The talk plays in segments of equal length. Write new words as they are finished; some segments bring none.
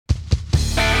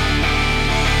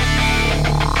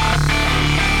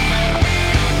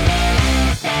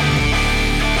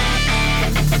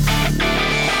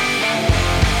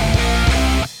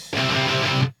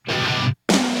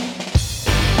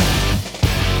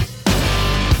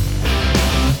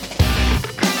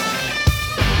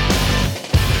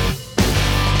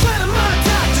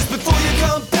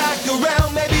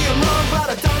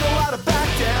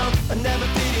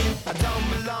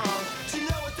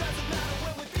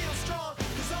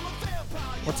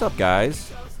What's up,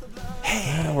 guys?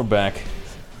 Hey, we're back.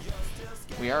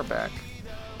 We are back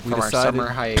We from our decided- summer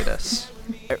hiatus.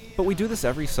 But we do this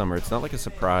every summer. It's not like a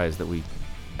surprise that we,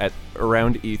 at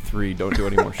around E3, don't do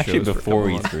any more shows. Actually, for a before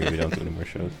couple months. E3, we don't do any more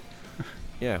shows.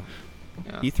 Yeah.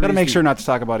 Yeah. E3 Gotta is make the- sure not to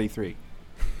talk about E3.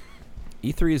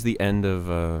 E3 is the end of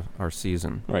our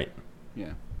season. Right.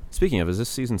 Yeah. Speaking of, is this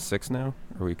season 6 now?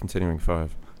 Or are we continuing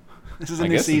 5? This is a I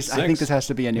new guess it's season. I think 6. this has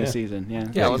to be a new Yeah. season. Yeah.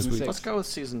 Yeah, because let's go with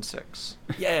season 6.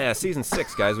 Yeah, season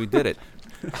 6, guys. We did it.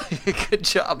 Good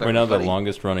job, We're now the everybody.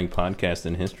 longest running podcast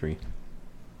in history.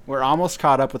 We're almost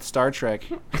caught up with Star Trek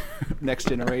Next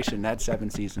Generation. That's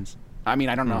 7 seasons. I mean,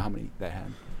 I don't know how many that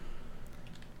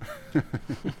had.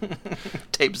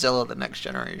 Tapezilla, the next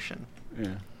generation.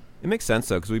 Yeah. It makes sense,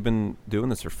 though, because we've been doing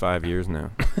this for 5 years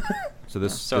now. So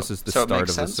this is the so start it makes of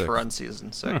the sense 6th. to run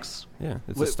season 6. Yeah,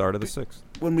 it's Wait, the start of the 6th.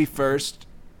 When we first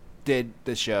did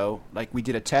the show, like we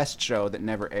did a test show that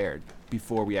never aired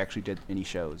before we actually did any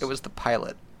shows. It was the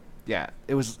pilot. Yeah,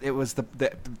 it was the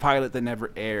pilot that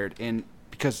never aired, and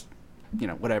because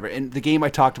whatever. And the game I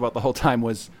talked about the whole time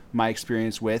was my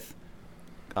experience with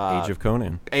Age of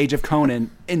Conan. Age of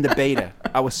Conan in the beta.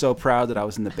 I was so proud that I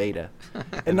was in the beta.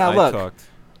 And now I look, talked...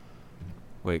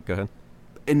 Wait, go ahead.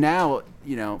 and now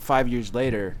 5 years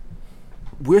later,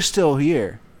 we're still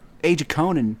here. Age of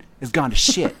Conan has gone to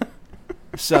shit.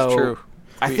 So It's true.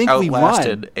 I think we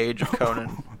outlasted won. Age of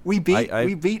Conan. We beat I-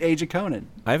 we beat Age of Conan.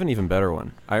 I have an even better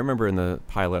one. I remember in the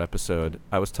pilot episode,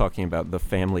 I was talking about the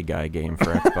Family Guy game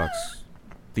for Xbox,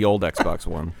 the old Xbox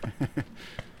One.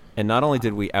 And not only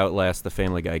did we outlast the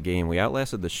Family Guy game, we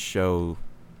outlasted the show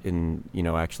in,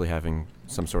 actually having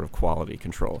some sort of quality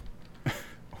control.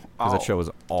 Because that show is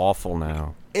awful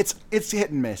now. It's hit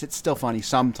and miss. It's still funny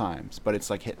sometimes, but it's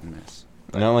like hit and miss.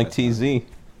 Not like TZ.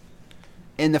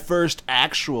 In the first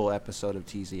actual episode of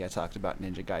TZ, I talked about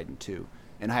Ninja Gaiden 2.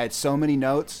 And I had so many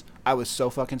notes. I was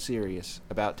so fucking serious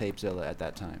about Tapezilla at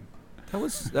that time. That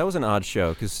was an odd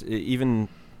show, because even...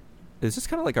 Is this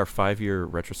kind of like our 5-year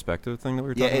retrospective thing that we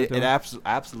were talking Yeah, about? it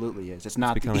absolutely is. It's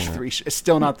not the becoming E3 show. It's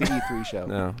still not the E3 show.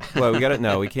 No. Well,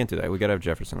 we can't do that. We got to have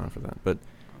Jefferson on for that. But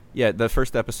yeah, the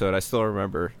first episode I still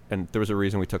remember, and there was a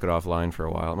reason we took it offline for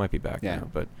a while. It might be back now,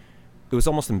 but it was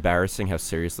almost embarrassing how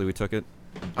seriously we took it.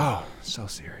 Oh, so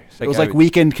serious. Like, It was like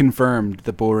Weekend Confirmed,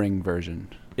 the boring version.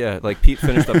 Yeah, like Pete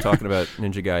finished up talking about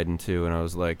Ninja Gaiden 2, and I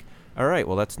was like, all right,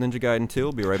 well, that's Ninja Gaiden 2.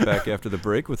 We'll be right back after the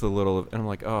break with a little... And I'm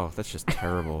like, oh, that's just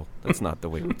terrible. That's not the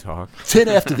way we talk. 10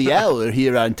 after the hour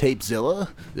here on Tapezilla.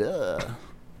 Yeah.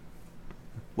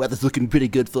 Weather's looking pretty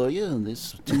good for you on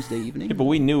this Tuesday evening. Yeah, but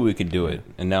we knew we could do it,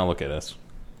 and now look at us.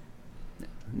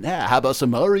 Now, how about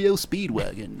some Mario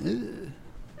Speedwagon?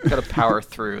 Got to power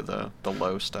through the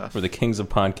low stuff. We're the kings of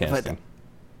podcasting.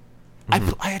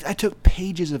 I took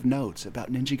pages of notes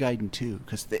about Ninja Gaiden 2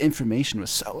 because the information was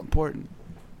so important.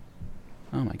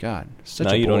 Oh my god. Such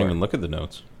Now a you bore. don't even look at the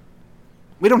notes.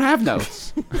 We don't have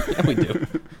notes. Yeah, we do.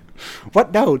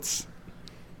 What notes?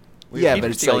 Yeah, but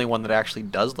Peter's it's the only like- one that actually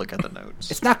does look at the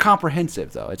notes. It's not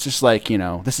comprehensive though. It's just like,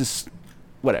 this is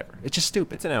whatever. It's just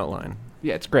stupid. It's an outline.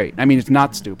 Yeah, it's great. I mean, it's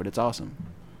not stupid. It's awesome.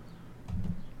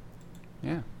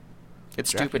 Yeah. It's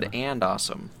stupid Dracula. and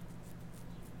awesome.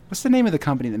 What's the name of the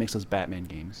company that makes those Batman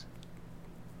games?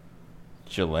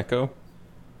 Jaleco?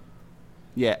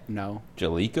 Yeah, no.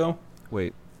 Jaleco?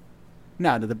 Wait,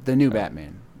 No, the new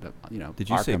Batman. did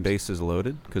you say Arkham's. bases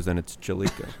loaded? Because then it's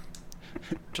Jalico.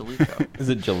 Jalico. Is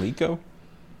it Jaleco?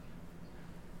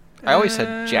 I always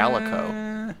said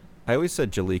Jalico. I always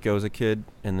said Jalico as a kid,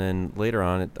 and then later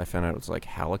on I found out it was like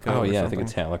Halico. Oh, or yeah, I something. think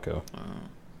it's Halico.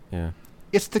 Yeah.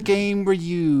 It's the game where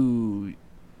you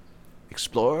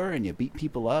explore and you beat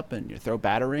people up and you throw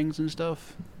batarangs and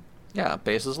stuff. Yeah,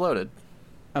 base is loaded.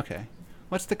 Okay.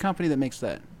 What's the company that makes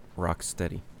that?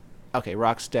 Rocksteady. Okay,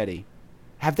 Rocksteady.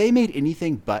 Have they made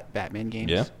anything but Batman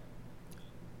games? Yeah.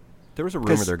 There was a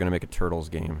rumor 'Cause- they're going to make a Turtles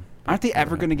game. Aren't they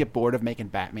ever Never going to get bored of making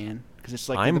Batman? Because it's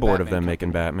like I'm they're the bored of Batman them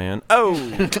making company. Batman. Oh!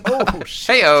 Oh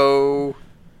shit! Heyo.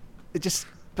 It just.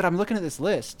 But I'm looking at this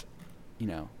list.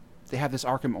 They have this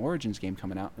Arkham Origins game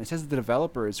coming out, and it says the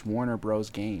developer is Warner Bros.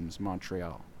 Games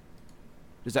Montreal.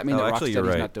 Does that mean Oh, that actually, you're Rocksteady's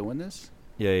right. not doing this?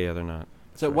 Yeah, they're not.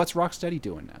 So right. what's Rocksteady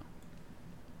doing now?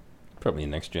 Probably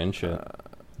next gen shit.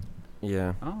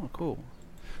 Yeah. Oh, cool.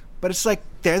 But it's like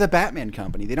they're the Batman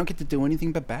company. They don't get to do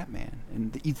anything but Batman,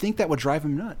 and you'd think that would drive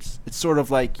them nuts. It's sort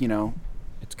of like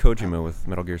It's Kojima with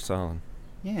Metal Gear Solid.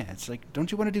 yeah. It's like,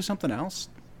 don't you want to do something else?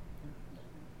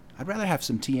 I'd rather have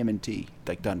some TMNT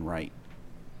like done right.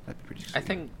 That'd be pretty sweet. I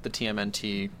think the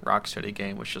TMNT Rocksteady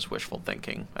game was just wishful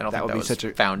thinking. I don't That think would that be was such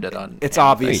a- founded on. It's anything.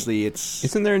 obviously it's.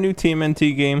 Isn't there a new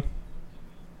TMNT game?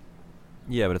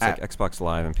 Yeah, but it's like Xbox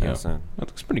Live and PSN. That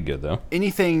looks pretty good, though.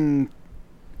 Anything.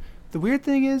 The weird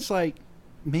thing is, like,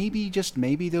 maybe, just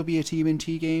maybe, there'll be a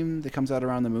TMNT game that comes out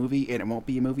around the movie, and it won't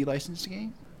be a movie licensed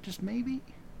game. Just maybe.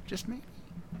 Just maybe.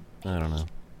 I don't know.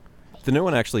 The new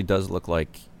one actually does look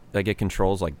like it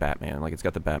controls like Batman. Like, it's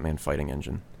got the Batman fighting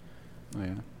engine. Oh,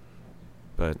 yeah.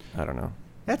 But I don't know.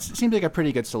 That seems like a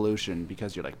pretty good solution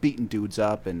because you're, like, beating dudes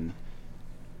up and,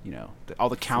 you know, all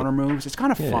the counter moves. It's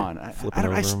kind of fun.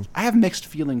 I have mixed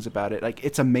feelings about it. Like,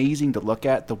 it's amazing to look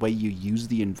at the way you use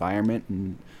the environment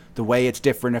and the way it's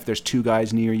different if there's 2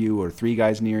 guys near you or 3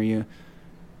 guys near you.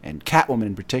 And Catwoman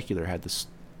in particular had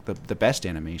the best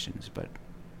animations, but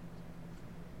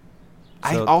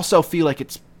I also feel like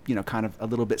it's, you know, kind of a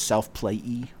little bit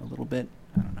self-play-y a little bit.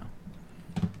 I don't know.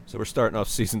 So we're starting off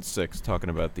season 6 talking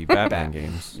about the Batman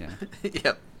games. Yeah.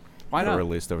 Yep. Why that not? were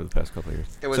released over the past couple of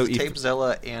years. It was so a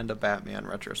Tapezilla and a Batman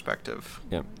retrospective.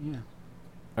 Yep. Yeah.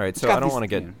 All right, so I don't want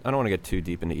to get too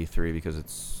deep into E3 because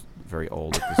it's very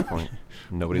old at this point.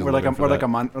 Nobody's we're like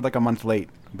a month late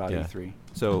about Yeah. E3.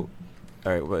 So,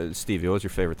 all right, well, Stevie, what was your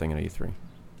favorite thing at E3?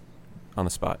 On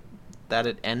the spot. That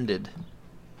it ended.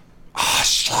 Oh,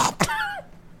 shit.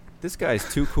 This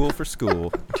guy's too cool for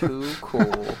school. Too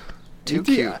cool. Too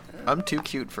cute. I'm too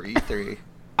cute for E3.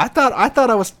 I thought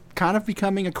I was kind of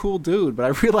becoming a cool dude, but I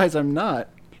realize I'm not.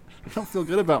 I don't feel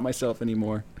good about myself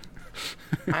anymore.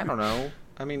 I don't know.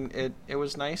 I mean, it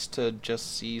was nice to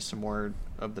just see some more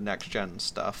of the next gen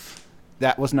stuff.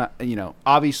 That was not, you know,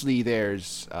 obviously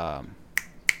there's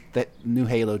that new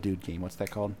Halo dude game. What's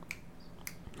that called?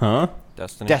 Huh?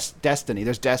 Destiny. Destiny.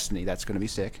 There's Destiny. That's going to be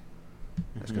sick.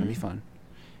 That's going to be fun.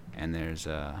 And there's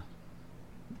that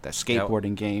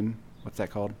skateboarding game. What's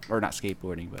that called? Or not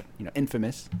skateboarding, but, you know,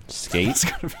 Infamous. Skate? It's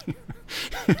gonna be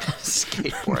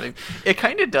Skateboarding. It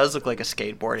kind of does look like a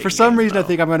skateboarding For some game, reason, though. I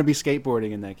think I'm going to be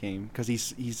skateboarding in that game because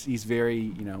he's very,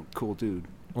 you know, cool dude.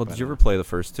 Well, But, did you ever play the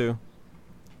first 2?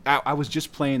 I was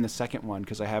just playing the second one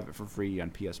because I have it for free on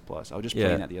PS Plus. I was just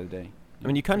playing that the other day. I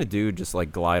mean, you kind of do just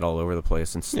like glide all over the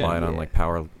place and slide on Yeah. like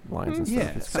power lines and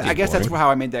Yeah, stuff. I guess that's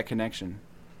how I made that connection.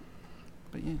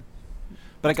 But yeah,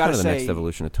 but I gotta the say, next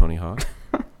evolution of Tony Hawk.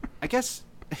 I guess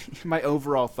my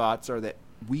overall thoughts are that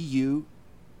Wii U,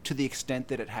 to the extent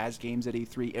that it has games at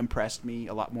E3, impressed me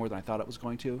a lot more than I thought it was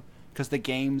going to. Because the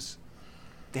games,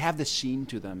 they have this sheen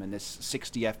to them and this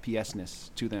 60 FPS-ness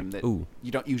to them that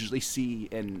you don't usually see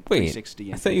in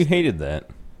 360. I thought you hated that.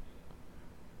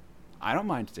 I don't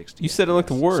mind 60. You said it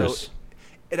looked worse. So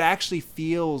it actually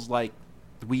feels like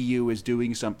the Wii U is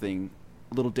doing something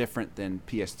a little different than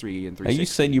PS3 and 360. You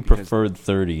said you preferred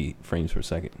 30 frames per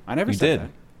second. I never you said did. that.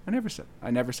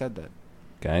 I never said that.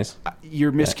 Guys?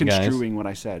 You're misconstruing what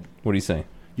I said. What do you say?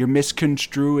 You're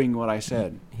misconstruing what I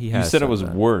said. You said it was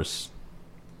worse.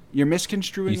 You're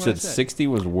misconstruing what I said. You said 60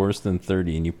 was worse than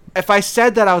 30, and you... If I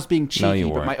said that, I was being cheeky, No, you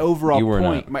but weren't. my overall You were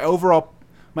point... not.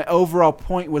 My overall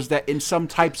point was that in some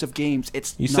types of games,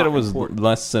 it's You not said it was important.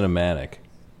 less cinematic.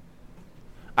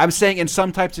 I'm saying in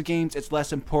some types of games, it's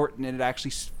less important, and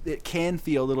it can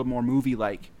feel a little more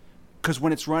movie-like. Because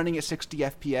when it's running at 60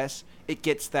 FPS, it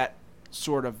gets that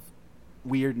sort of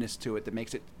weirdness to it that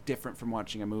makes it different from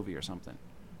watching a movie or something.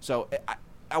 So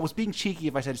I was being cheeky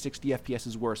if I said 60 FPS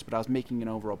is worse, but I was making an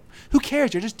overall... Who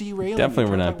cares? You're just derailing Definitely me.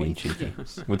 we're not being cheeky.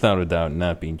 Without a doubt,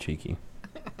 not being cheeky.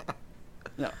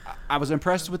 No, I was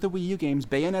impressed with the Wii U games.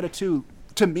 Bayonetta 2,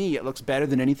 to me, it looks better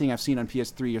than anything I've seen on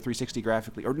PS3 or 360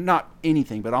 graphically. Or not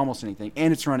anything, but almost anything.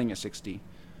 And it's running at 60.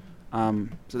 So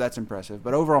that's impressive.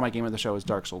 But overall, my game of the show is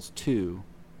Dark Souls 2,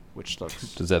 which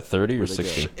looks... Is that 30 or really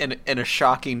 60? In a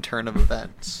shocking turn of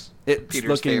events. It's Peter's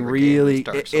looking favorite really...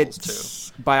 game is Dark Souls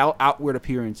It's by outward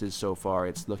appearances so far,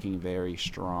 it's looking very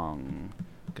strong.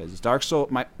 Because Dark Souls...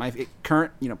 My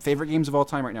current favorite games of all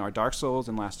time right now are Dark Souls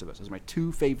and Last of Us. Those are my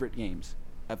 2 favorite games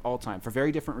of all time for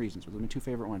very different reasons. But those are my 2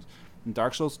 favorite ones. And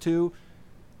Dark Souls 2,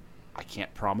 I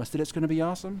can't promise that it's going to be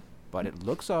awesome, but it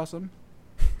looks awesome.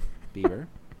 Beaver.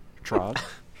 Trog.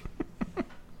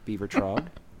 Beaver Trog.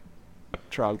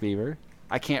 Trog Beaver.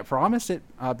 I can't promise it,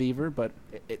 Beaver, but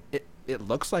it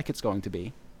looks like it's going to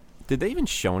be. Did they even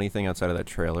show anything outside of that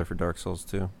trailer for Dark Souls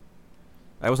 2?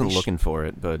 I wasn't looking for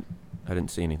it, but I didn't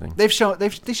see anything. They showed a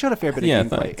fair bit of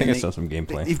gameplay. I think I saw some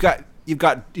gameplay. You've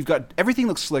got everything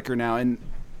looks slicker now, and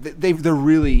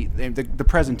the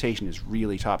presentation is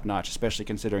really top notch, especially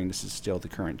considering this is still the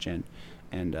current gen,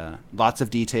 and lots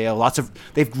of detail,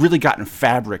 they've really gotten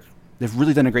fabric. They've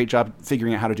really done a great job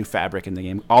figuring out how to do fabric in the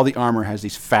game. All the armor has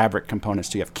these fabric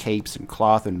components, so you have capes and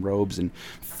cloth and robes and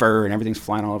fur, and everything's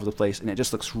flying all over the place, and it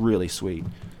just looks really sweet.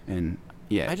 And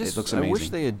yeah, it looks amazing. I wish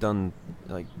they had done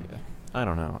I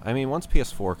don't know. I mean, once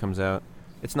PS4 comes out,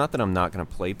 It's not that I'm not going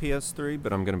to play PS3,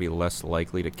 but I'm going to be less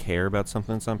likely to care about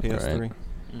something that's on PS3. Right.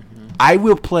 Mm-hmm. I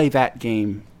will play that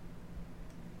game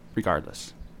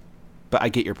regardless. But I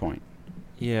get your point.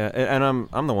 Yeah, and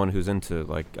I'm the one who's into,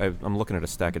 like, I'm looking at a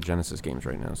stack of Genesis games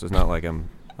right now, so it's not like I'm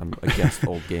against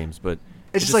old games, but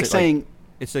It's just like saying...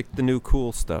 It's like the new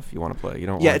cool stuff you want to play. You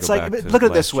don't Yeah, want it's to go like, back to look at it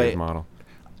last this way. year's model.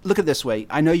 Look at it this way.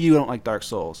 I know you don't like Dark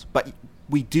Souls, but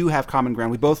we do have common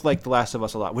ground. We both like The Last of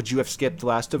Us a lot. Would you have skipped The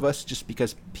Last of Us just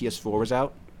because PS4 was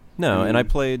out? No, and I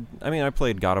played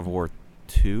God of War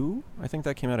 2. I think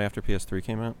that came out after PS3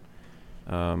 came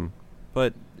out.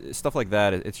 But stuff like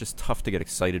that, it's just tough to get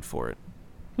excited for it.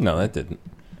 No, that didn't.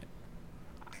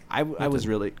 I was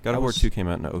really... God of War 2 came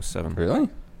out in 2007. Really?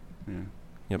 Yeah.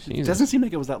 Yep. It doesn't seem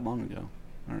like it was that long ago.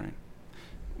 All right.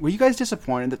 Were you guys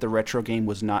disappointed that the retro game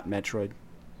was not Metroid?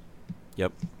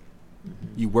 Yep.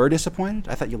 You were disappointed?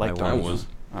 I thought you liked I Dark was.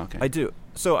 Okay. I do.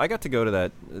 So I got to go to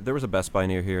that. There was a Best Buy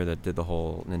near here that did the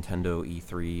whole Nintendo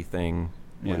E3 thing,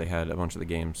 where they had a bunch of the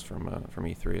games from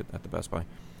E3 at the Best Buy.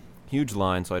 Huge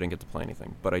line, so I didn't get to play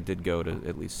anything, but I did go to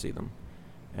at least see them.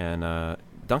 And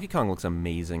Donkey Kong looks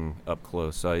amazing up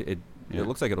close. So it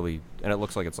looks like it'll be, and it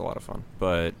looks like it's a lot of fun.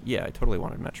 But yeah, I totally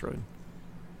wanted Metroid.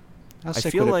 How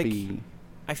sick would it be?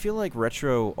 I feel like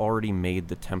Retro already made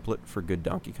the template for good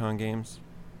Donkey Kong games,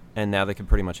 and now they can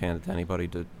pretty much hand it to anybody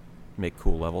to make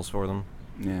cool levels for them.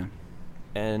 Yeah.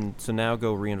 And so now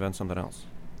go reinvent something else.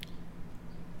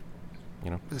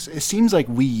 You know? It seems like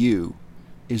Wii U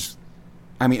is...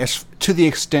 I mean, to the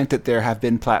extent that there have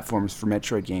been platforms for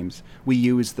Metroid games, Wii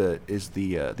U is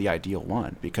the ideal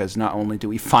one, because not only do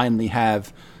we finally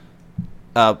have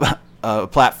a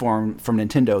platform from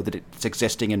Nintendo that it's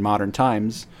existing in modern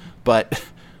times, but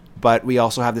we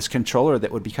also have this controller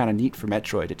that would be kind of neat for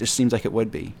Metroid. It just seems like it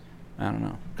would be. I don't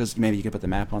know, because maybe you could put the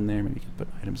map on there, maybe you could put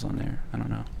items on there. I don't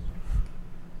know.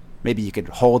 Maybe you could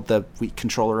hold the Wii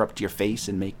controller up to your face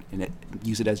and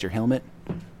use it as your helmet.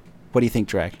 What do you think,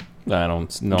 Drag? I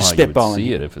don't know Just how you would spitballing see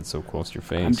here. it if it's so close to your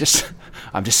face.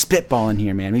 I'm just spitballing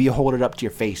here, man. Maybe you hold it up to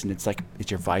your face and it's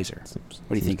your visor. What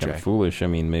do you think, kind Drag? of foolish. I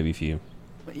mean, maybe if you...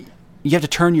 You have to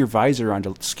turn your visor on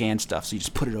to scan stuff, so you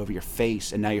just put it over your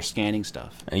face, and now you're scanning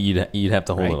stuff. You'd have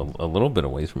to hold Right. it a little bit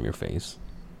away from your face.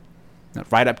 Not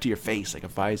right up to your face like a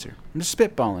visor. I'm just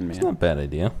spitballing, man. It's not a bad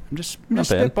idea. I'm just not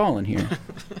bad. spitballing here.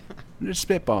 I'm just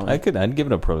spitballing. I'd give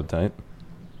it a prototype.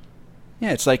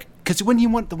 Yeah, it's like, because when you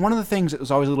want one of the things that was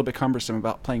always a little bit cumbersome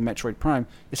about playing Metroid Prime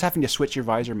is having to switch your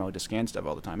visor mode to scan stuff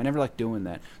all the time. I never liked doing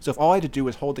that. So if all I had to do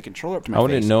was hold the controller up to my face, I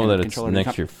wouldn't know and that the it's controller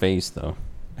next to your face, though.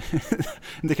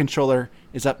 the controller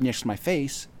is up next to my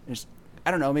face.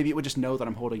 I don't know. Maybe it would just know that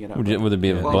I'm holding it up. Would there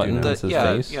be a Yeah, button the- that says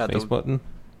yeah, face? yeah, Face the- button?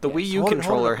 The Yeah, Wii just U hold it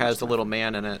controller up has next the to little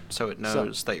man in it, so it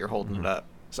knows that you're holding it up.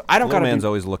 So I don't Little gotta man's do,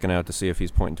 always looking out to see if he's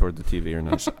pointing toward the TV or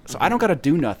not. so I don't gotta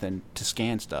do nothing to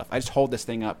scan stuff. I just hold this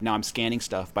thing up. Now I'm scanning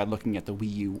stuff by looking at the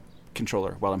Wii U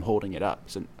controller while I'm holding it up.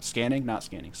 So scanning, not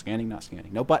scanning, scanning, not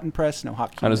scanning. No button press, no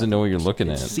hotkey. How does it know what you're looking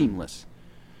It's at? seamless.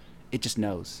 It just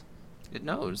knows. It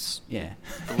knows. Yeah.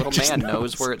 The little Just man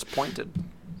knows where it's pointed.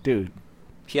 Dude.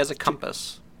 He has a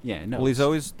compass. Yeah. No. Well,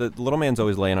 the little man's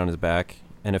always laying on his back,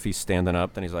 and if he's standing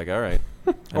up, then he's like, all right.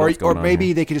 I know Or what's going on maybe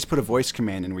here." they could just put a voice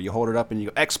command in where you hold it up and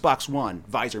you go Xbox One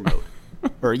visor mode,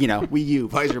 or Wii U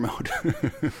visor mode.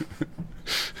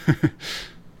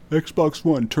 Xbox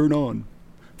One turn on.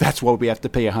 That's what we have to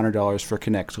pay $100 for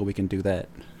Kinect so we can do that.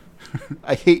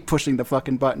 I hate pushing the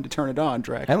fucking button to turn it on,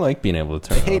 Drac. I like being able to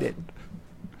turn I it hate off. it.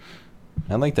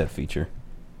 I like that feature.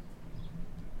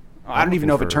 I don't even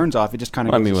know if it turns off. It just kind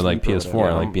of. I mean, with like PS4, I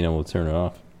Yeah. like being able to turn it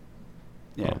off.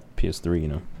 Yeah. Well, PS3, you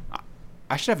know.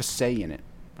 I should have a say in it.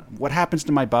 What happens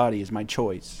to my body is my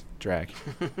choice, Drac.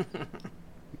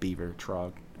 Beaver,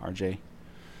 Trog, RJ.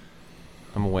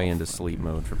 I'm way into sleep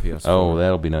mode for PS4. Oh,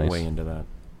 that'll be nice. Way into that.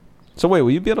 So wait,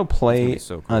 will you be able to It's play gonna be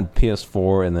so cool. on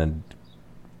PS4 and then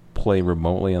play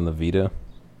remotely on the Vita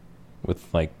with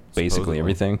like basically Supposedly.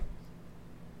 everything?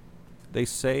 They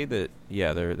say that,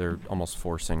 yeah, they're almost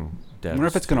forcing devs. I wonder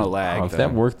if it's gonna lag. If though.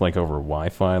 that worked like over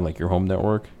Wi-Fi, like your home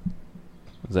network,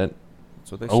 is that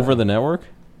That's what they over say. the network?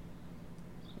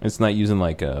 It's not using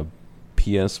like a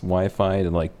PS Wi-Fi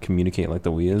to like communicate like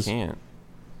the Wii is. Can't.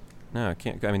 No, it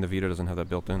can't. I mean, the Vita doesn't have that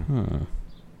built in.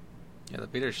 Yeah, the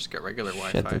Beaters just get regular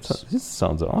Shit, Wi-Fi. this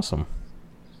sounds awesome.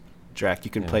 Drac,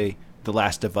 you can Yeah. play The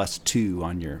Last of Us 2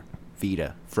 on your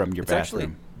Vita from your It's actually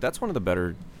bathroom. that's one of the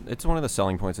better. It's one of the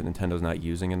selling points that Nintendo's not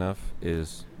using enough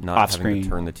is not Off having screen. to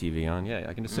turn the TV on. Yeah,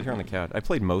 I can just sit here on the couch. I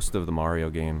played most of the Mario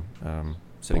game.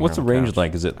 Sitting What's the here on range couch.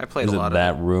 like? Is it I played is a it lot of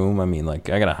that it. room? I mean, like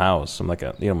I got a house. I'm like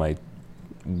my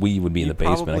Wii would be in the You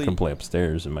basement. I probably- can play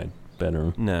upstairs in my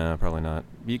bedroom. No, probably not.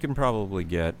 You can probably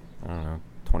get, I don't know,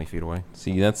 20 feet away.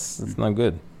 See, that's not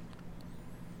good.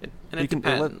 It It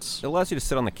depends. allows you to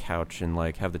sit on the couch and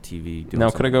like have the TV. Doing Now,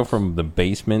 could I something go else. from the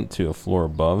basement to a floor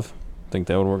above? Think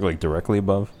that would work, like directly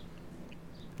above?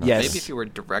 Yes. Maybe if you were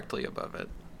directly above it.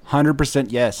 100%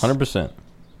 yes. 100%.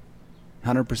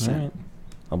 100%. All right.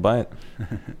 I'll buy it.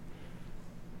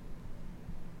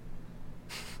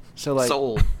 So like,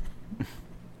 Sold.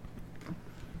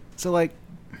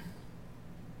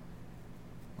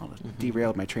 I'll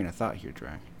derailed my train of thought here,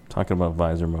 Drac. Talking about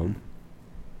visor mode.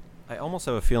 I almost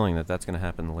have a feeling that that's going to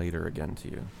happen later again to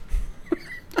you.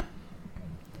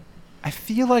 I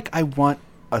feel like I want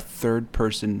a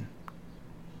third-person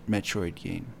Metroid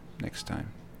game next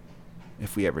time,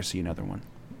 if we ever see another one.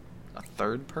 A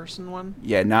third-person one?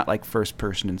 Yeah, not like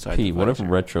first-person inside. Pete, the what if visor.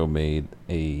 Retro made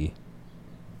a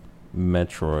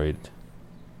Metroid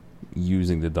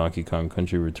using the Donkey Kong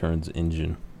Country Returns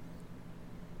engine?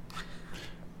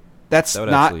 That's That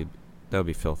would not. that would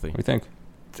be filthy. What do you think?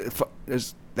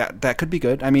 That could be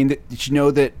good. I mean, did you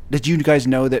know that? Did you guys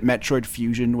know that Metroid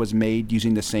Fusion was made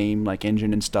using the same like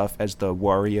engine and stuff as the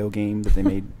Wario game that they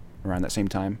made around that same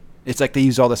time? It's like they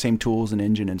use all the same tools and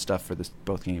engine and stuff for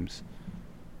both games.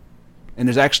 And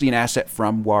there's actually an asset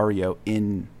from Wario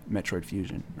in Metroid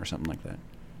Fusion or something like that.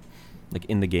 Like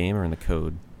in the game or in the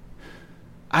code?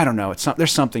 I don't know.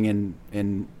 There's something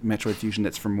in Metroid Fusion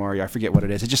that's from Wario. I forget what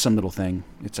it is. It's just some little thing.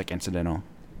 It's like incidental.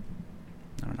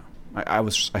 I don't know.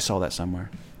 I saw that somewhere.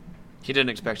 He didn't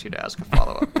expect you to ask a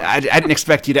follow-up. I didn't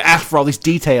expect you to ask for all these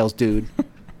details, dude.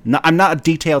 No, I'm not a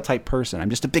detail type person. I'm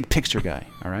just a big picture guy.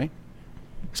 All right.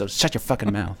 So shut your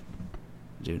fucking mouth,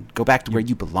 dude. Go back to where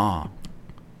you belong.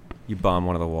 You bomb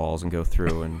one of the walls and go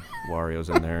through, and Wario's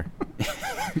in there.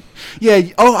 Yeah.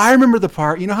 Oh, I remember the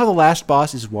part. You know how the last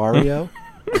boss is Wario?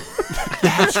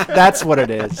 That's what it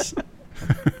is.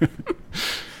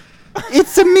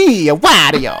 It's a me, a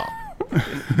Wario.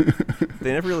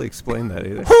 They never really explained that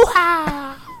either.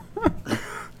 Hoo-ha!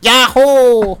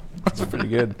 Yahoo! That's pretty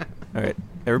good. All right,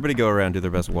 everybody go around, do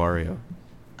their best Wario.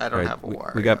 I don't All right, have a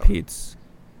Wario. we got Pete's.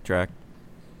 Drac.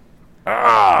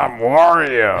 I'm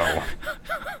Wario.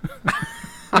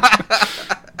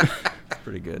 It's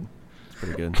pretty good. It's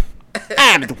pretty good.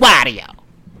 I'm the Wario.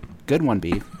 Good one,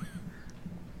 Beef.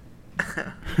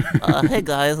 Hey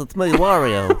guys, it's me,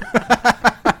 Wario.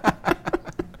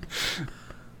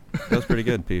 That was pretty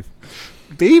good, Peef.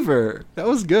 Beaver. That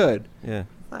was good. Yeah.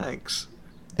 Thanks.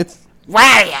 It's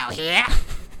Wario here.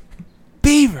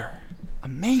 Beaver.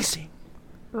 Amazing.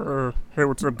 Hey,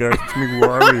 what's up, guys? It's me,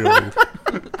 Wario.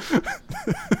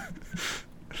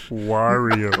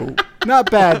 Wario.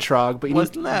 Not bad, Trog, but you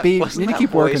Wasn't that, need wasn't to that keep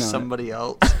voice working on somebody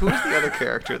else? Who was the other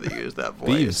character that used that voice?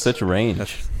 Beef, such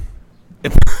range.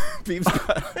 Beef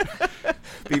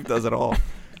does it all.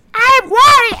 I'm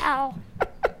Wario.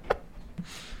 it.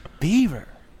 Beaver.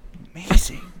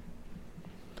 Amazing.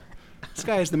 This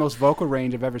guy has the most vocal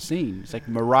range I've ever seen.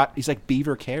 He's like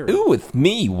Beaver Carey. Ooh, it's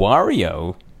me,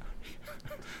 Wario.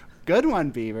 Good one,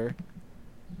 Beaver.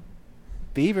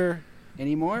 Beaver.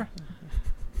 Any more?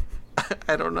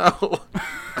 I don't know.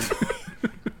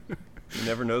 He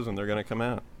never knows when they're going to come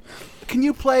out. Can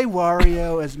you play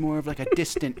Wario as more of like a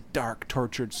distant, dark,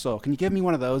 tortured soul? Can you give me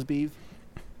one of those, Beav?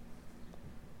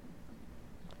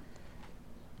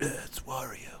 It's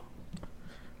Wario.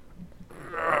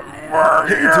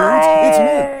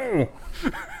 Wario.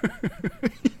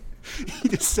 He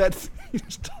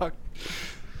just talked.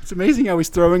 It's amazing how he's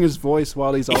throwing his voice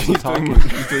while he's also talking.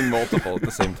 He's doing multiple at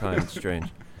the same time. It's strange.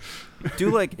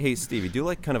 Hey, Stevie, do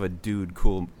like kind of a dude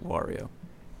cool Wario.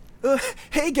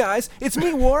 Hey guys, it's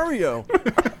me, Wario.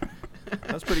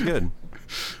 That's pretty good.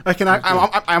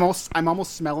 I'm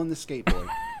almost smelling the skateboard.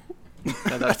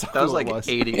 No, That's that how was cool it like was.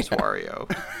 80s Wario.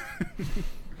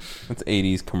 That's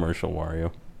 80s commercial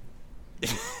Wario.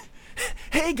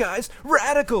 Hey guys,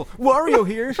 Radical Wario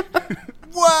here.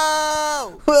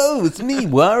 Whoa. Whoa, it's me,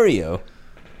 Wario.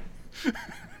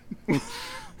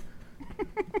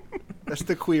 That's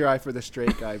the queer eye for the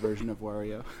straight guy version of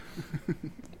Wario.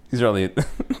 These are all the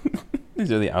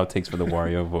these are the outtakes for the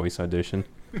Wario voice audition.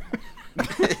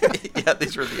 Yeah,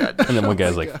 these were the ideas. And then one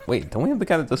guy's like, "Wait, don't we have the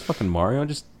guy that does fucking Mario?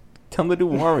 Just tell him to do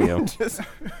Wario." Just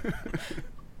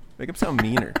make him sound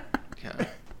meaner. Yeah.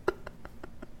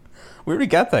 We already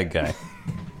got that guy.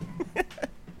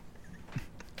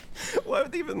 Why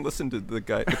would they even listen to the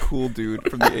cool dude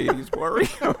from the 80s,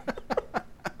 Wario?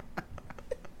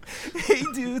 Hey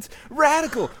dudes,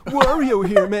 Radical Wario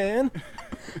here, man.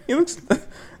 He looks.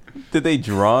 Did they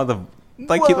draw the?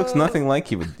 Like he looks Whoa. nothing like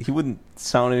he would. He wouldn't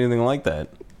sound anything like that.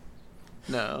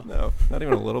 No. No, not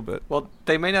even a little bit. Well,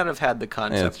 they may not have had the that's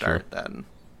concept true. art then.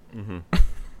 Mm-hmm.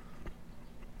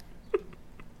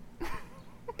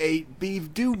 Hey,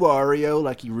 Beef, do Wario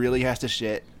like he really has to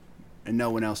shit, and no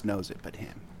one else knows it but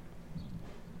him.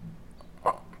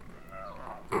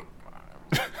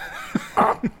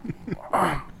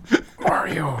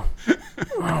 Mario.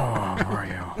 Oh,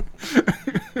 Mario.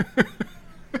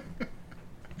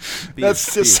 That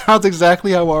sounds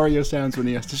exactly how Wario sounds when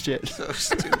he has to shit. So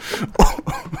stupid.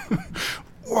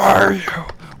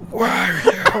 Wario.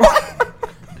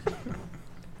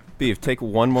 Beef, take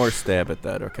one more stab at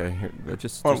that, okay? Here,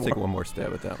 just take one more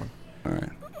stab at that one. All right.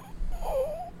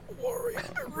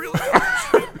 Wario, really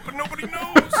shit, but nobody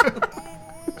knows.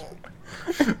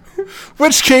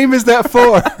 Which game is that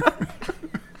for?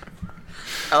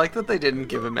 I like that they didn't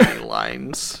give him any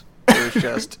lines. It was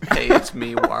just, hey, it's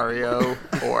me, Wario,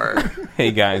 or...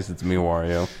 Hey guys, it's me,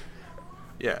 Wario.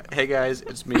 Yeah, hey guys,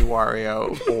 it's me,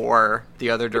 Wario, or the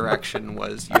other direction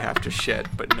was you have to shit,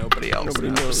 but nobody else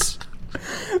knows.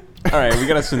 All right, we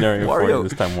got a scenario for you Wario.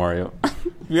 this time, Wario.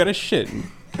 You got to shit,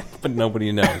 but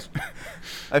nobody knows.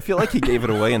 I feel like he gave it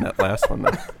away in that last one,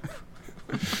 though.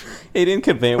 He didn't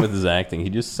convey it with his acting. He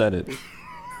just said it.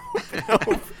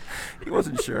 He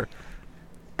wasn't sure.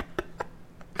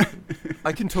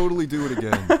 I can totally do it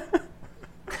again.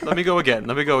 Let me go again.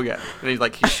 And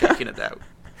he's shaking it out.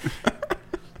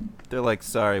 They're like,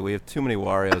 sorry, we have too many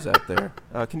Warios out there.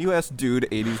 Can you ask Dude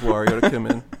 80s Wario to come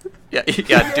in? Yeah,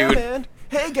 dude. Man.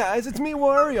 Hey, guys, it's me,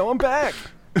 Wario. I'm back.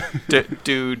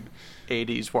 Dude,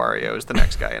 80s Wario is the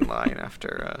next guy in line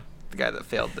after the guy that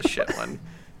failed the shit one.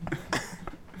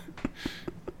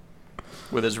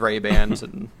 With his Ray-Bans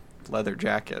and leather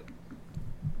jacket.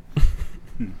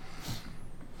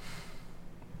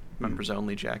 Members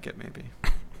only jacket, maybe.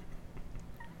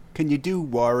 Can you do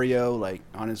Wario like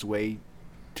on his way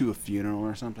to a funeral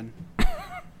or something?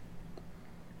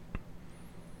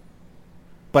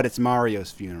 But it's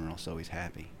Mario's funeral, so he's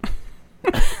happy.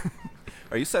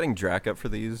 Are you setting Drac up for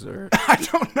these, or? I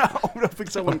don't know. I don't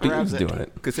think someone He's grabs it. doing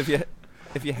it. Because if you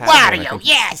have Wario,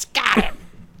 yes, got him.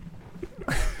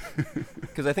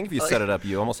 Because I think if you set it up,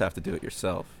 you almost have to do it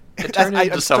yourself. It turned I'm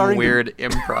into some starting to- weird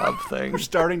improv thing. We're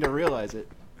starting to realize it.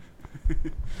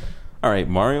 All right,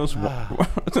 Mario's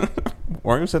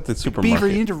at the supermarket. Beaver,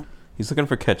 you need to... He's looking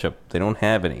for ketchup. They don't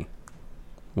have any.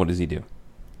 What does he do?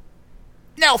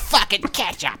 No fucking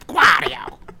ketchup,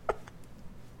 Wario.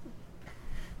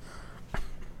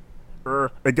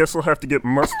 I guess I'll have to get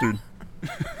mustard.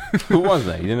 Who was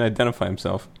that? He didn't identify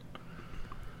himself.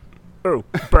 Oh,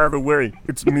 by the way,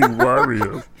 it's me,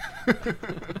 Wario.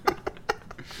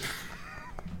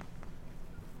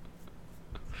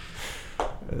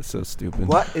 That's so stupid.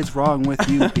 What is wrong with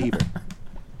you, Beaver?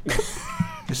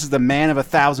 This is the man of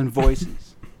 1,000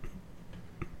 voices.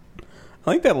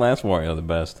 I like that last Wario the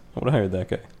best. I would have hired that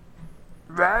guy.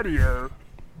 Wario.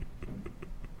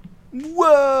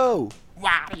 Whoa!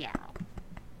 Wario.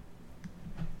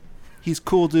 He's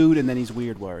cool dude, and then he's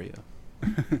weird Wario.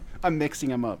 I'm mixing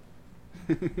him up.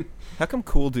 How come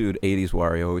Cool Dude 80s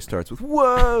Wario always starts with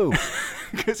 "Whoa"?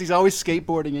 Because he's always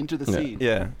skateboarding into the Yeah. scene.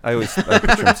 Yeah, I picture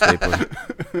him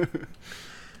skateboarding.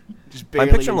 Just I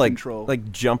barely picture him in like control.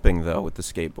 jumping though with the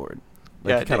skateboard.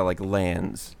 Like Yeah, he kind of like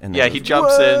lands and then Yeah, goes, he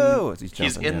jumps "Whoa," in. as He's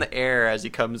jumping, in yeah. the air as he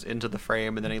comes into the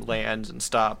frame, and then he lands and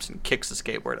stops and kicks the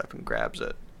skateboard up and grabs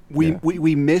it. We, Yeah.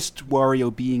 we missed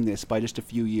Wario being this by just a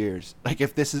few years. Like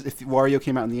if Wario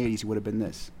came out in the 80s, he would have been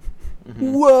this.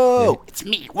 Whoa! It's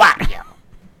me, Wario.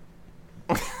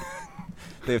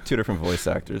 They have two different voice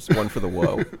actors, one for the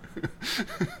 "Whoa."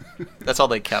 That's all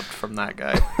they kept from that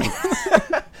guy.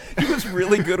 He was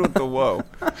really good with the "Whoa."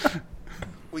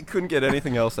 We couldn't get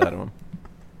anything else out of him.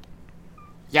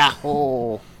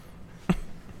 Yahoo.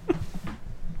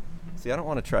 See, I don't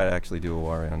want to try to actually do a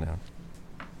Wario now.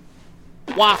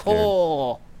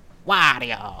 Wahoo.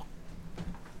 Wario.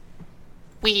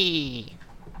 Wee.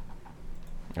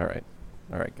 All right,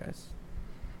 guys.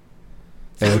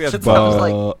 That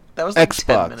was like Xbox.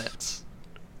 10 minutes.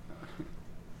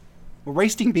 We're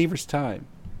wasting Beaver's time.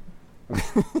 He's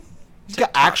got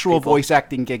TikTok actual people. voice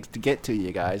acting gigs to get to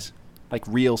you guys. Like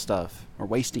real stuff. We're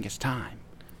wasting his time.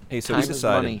 Hey, so Time we is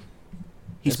decided. money.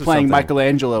 He's This is playing something-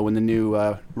 Michelangelo in the new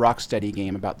Rocksteady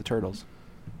game about the turtles.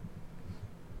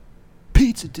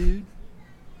 Pizza, dude.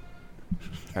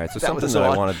 All right, so That something was that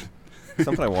odd.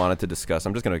 I wanted to discuss.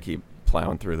 I'm just gonna keep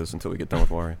plowing through this until we get done with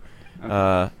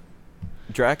Wario.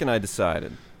 Drac and I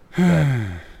decided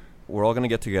that we're all gonna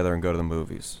get together and go to the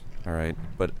movies. All right,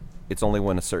 but it's only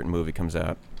when a certain movie comes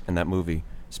out, and that movie,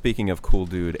 speaking of Cool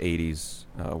Dude 80s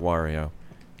Wario,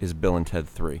 is Bill and Ted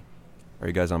 3. Are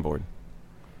you guys on board?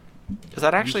 Is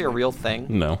that actually a real thing?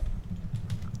 No.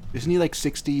 Isn't he like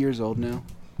 60 years old now?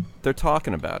 They're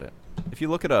talking about it. If you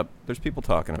look it up, there's people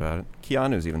talking about it.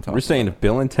 Keanu's even talking. We're saying about if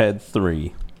Bill and Ted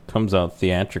 3 comes out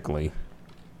theatrically,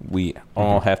 we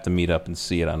all have to meet up and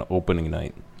see it on opening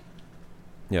night.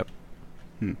 it. Yep.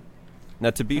 Now,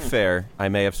 to be fair, I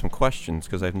may have some questions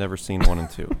because I've never seen 1 and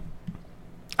 2.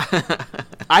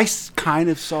 I kind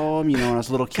of saw him, when I was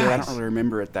a little kid. I Guys. don't really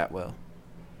remember it that well.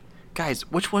 Guys,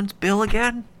 which one's Bill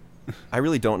again? I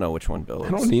really don't know which one Bill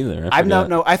is. I don't either. I forgot. don't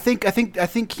know. I think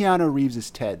Keanu Reeves is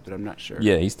Ted, but I'm not sure.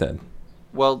 Yeah, he's Ted.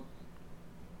 Well,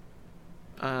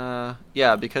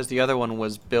 yeah, because the other one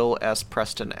was Bill S.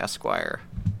 Preston Esquire.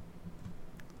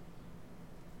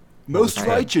 Most Right.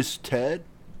 righteous Ted.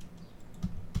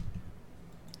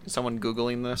 Is someone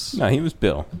Googling this? No, he was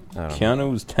Bill. I don't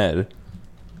Keanu was Ted.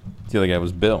 The other guy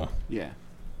was Bill. Yeah.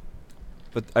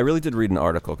 But I really did read an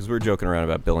article because we were joking around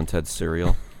about Bill and Ted's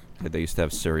cereal. They used to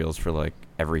have cereals for like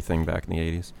everything back in the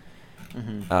 80s.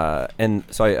 And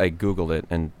so I Googled it,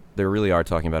 and they really are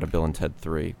talking about a Bill and Ted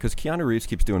 3. Because Keanu Reeves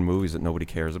keeps doing movies that nobody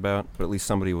cares about, but at least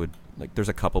somebody would, like, there's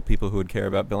a couple people who would care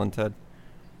about Bill and Ted.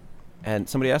 And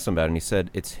somebody asked him about it, and he said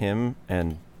it's him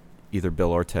and either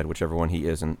Bill or Ted, whichever one he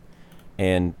isn't,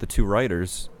 and the 2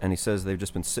 writers, and he says they've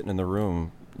just been sitting in the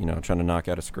room, trying to knock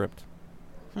out a script.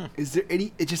 Is there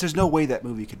any? It just there's no way that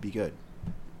movie could be good.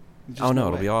 There's Oh, just no,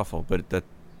 it'll way. be awful, but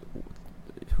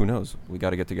who knows? We got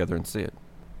to get together and see it.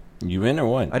 You in or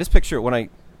what? I just picture when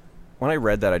I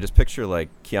read that, I just picture like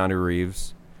Keanu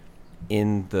Reeves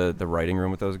in the writing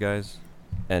room with those guys,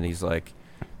 and he's like,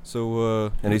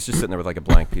 and he's just sitting there with like a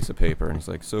blank piece of paper, and he's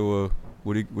like,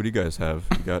 what do you guys have?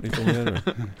 You got anything yet?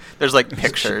 Or? There's like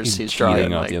pictures he's cheating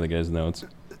drawing, off like the other guy's notes.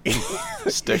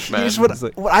 stick man. Here's what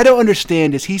I don't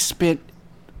understand is he spent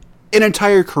an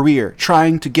entire career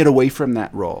trying to get away from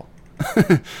that role.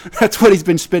 That's what he's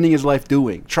been spending his life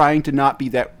doing, trying to not be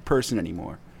that person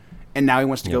anymore, and now he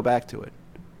wants to go Yep. back to it.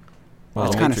 Well,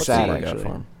 It's the kinda Matrix sad, didn't work out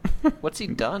actually. for him. What's he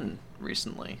done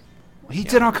recently? He Keanu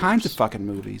did all kinds of Reeves. fucking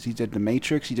movies. He did The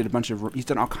Matrix. He did he's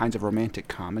done all kinds of romantic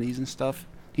comedies and stuff.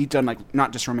 He's done like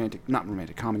not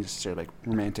romantic comedies necessarily, like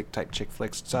romantic type chick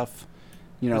flick stuff.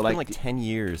 It's been like like 10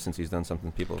 years since he's done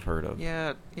something people have heard of.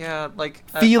 Yeah, like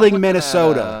Feeling I'm looking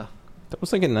Minnesota. That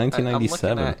was like in I'm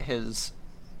 1997. looking at his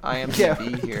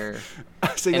IMDb here.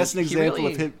 so And that's an he example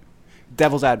really- of him,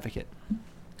 devil's advocate.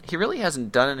 He really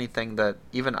hasn't done anything that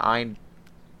even I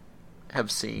have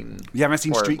seen. You haven't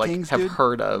seen or, Street like, Kings, have dude?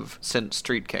 heard of since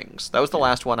Street Kings. That was the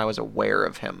last one I was aware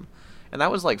of him, and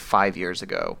that was like 5 years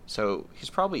ago. So he's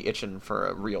probably itching for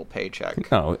a real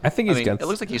paycheck. No, I think I he's mean, got. it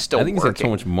looks like he's still I think he's got so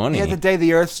working. much money. He had The Day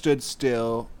the Earth Stood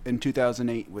Still in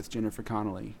 2008 with Jennifer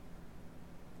Connelly.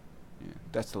 Yeah,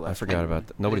 that's the last. I forgot about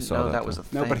that. Nobody I didn't saw know that. that was though. a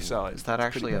thing. Nobody saw it. Is that It's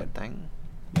actually pretty a bad. thing?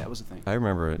 Yeah, it was a thing. I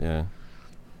remember it, yeah.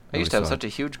 I used to have Nobody such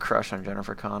a huge crush on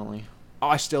Jennifer Connelly. Oh,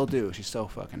 I still do. She's so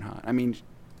fucking hot. I mean,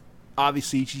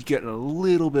 obviously she's getting a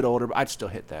little bit older, but I'd still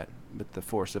hit that with the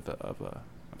force of a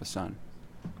son.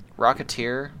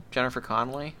 Rocketeer, Jennifer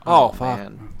Connelly. Oh, fuck,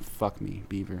 man. fuck me,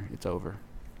 Beaver. It's over.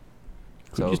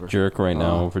 It's Could you over. just jerk right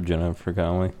now Oh. for Jennifer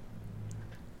Connelly?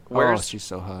 Where's she's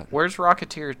so hot. Where's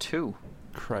Rocketeer 2?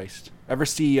 Christ. Ever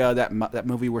see that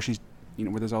movie where she's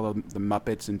where there's all the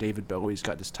Muppets and David Bowie's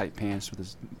got this tight pants with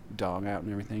his dog out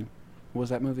and everything? What was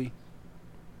that movie?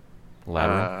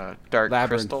 Labyrinth. Dark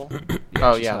Labyrinth. Crystal. Yeah,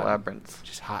 Oh she's yeah, hot. Labyrinth.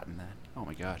 She's hot in that. Oh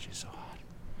my god, she's so hot.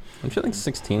 Aren't you like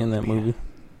 16 in that movie?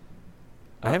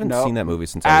 I haven't No, seen that movie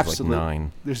since I was like absolute-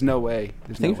 9. There's no way.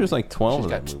 I think she was like 12 in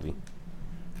She's that got- movie.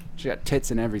 She got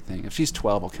tits and everything. If she's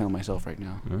 12, I'll kill myself right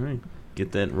now. All right,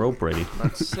 get that rope ready.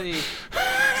 Let's see.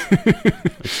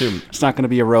 Assume, It's not going to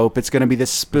be a rope. It's going to be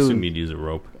this assume spoon. you'd use a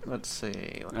rope. Let's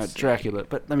see. Let's see. Dracula.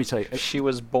 But let me tell you. She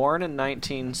was born in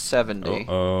 1970,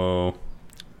 Oh,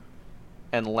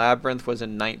 and Labyrinth was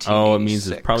in 1986. oh, it means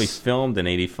it's probably filmed in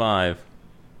 '85.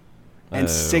 And Oh.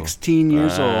 16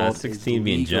 years old. 16 is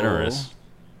being legal. generous.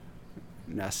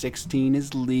 Now 16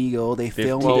 is legal. They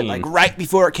filmed 15. it like right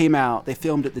before it came out. They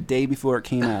filmed it the day before it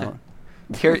came out.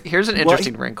 Here's an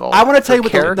interesting wrinkle. I want to tell you For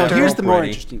what. No, character- here's the more Brady.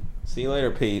 interesting. See you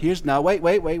later, Pete. Here's now. Wait.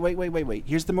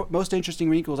 Here's the most interesting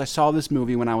wrinkles. I saw this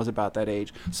movie when I was about that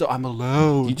age, so I'm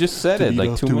allowed. You just said to it beat like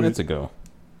off 2 to minutes it. ago.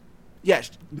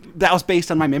 Yes, that was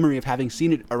based on my memory of having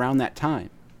seen it around that time.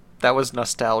 That was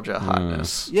nostalgia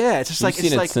hotness. Yeah, it's just You've like seen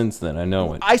it's it like since then. I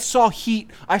know it. I saw Heat.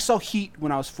 I saw Heat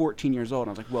when I was 14 years old. And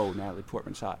I was like, "Whoa, Natalie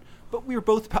Portman's hot." But we were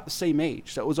both about the same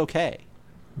age, so it was okay.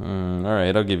 All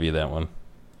right, I'll give you that one.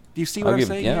 Do you see what I'm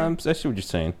saying? Yeah, here? I see what you're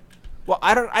saying. Well,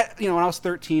 when I was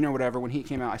 13 or whatever, when Heat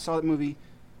came out, I saw that movie.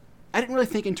 I didn't really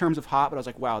think in terms of hot, but I was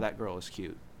like, "Wow, that girl is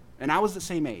cute," and I was the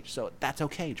same age, so that's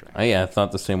okay, Dre. Yeah, I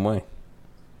thought the same way.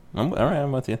 All right,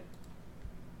 I'm with you.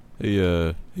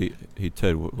 Hey,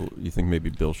 Ted, you think maybe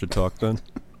Bill should talk then?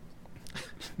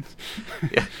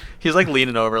 Yeah. He's like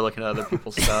leaning over, looking at other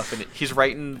people's stuff, and he's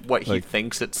writing what he Like,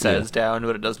 thinks it says down,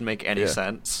 but it doesn't make any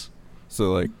sense.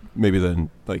 So like maybe then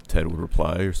like Ted would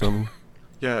reply or something.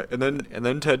 Yeah, and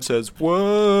then Ted says,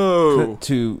 "Whoa!"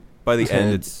 By the Ted.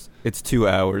 end, it's 2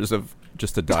 hours of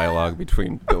just a dialogue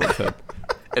between Bill and Ted.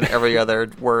 And every other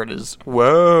word is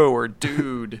 "whoa" or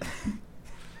 "dude."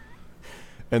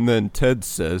 And then Ted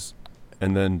says,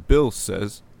 and then Bill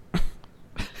says.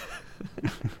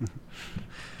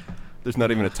 There's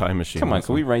not even a time machine. Come on,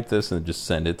 can we write this and just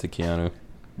send it to Keanu?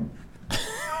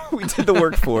 We did the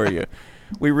work for you.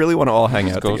 We really want to all hang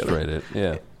out Just together. ghostwrite it.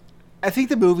 Yeah. I think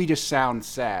the movie just sounds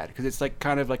sad because it's like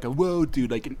kind of like a whoa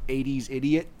dude, like an '80s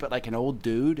idiot, but like an old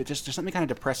dude. It's just there's something kind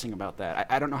of depressing about that.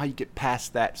 I don't know how you get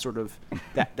past that sort of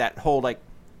that whole like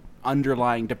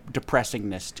underlying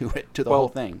depressingness to it, to the whole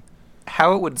thing.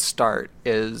 How it would start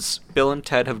is Bill and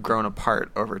Ted have grown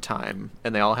apart over time,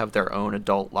 and they all have their own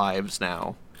adult lives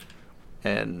now.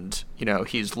 And, you know,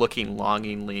 he's looking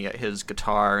longingly at his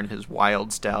guitar and his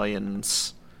Wild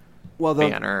Stallions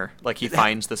banner, like he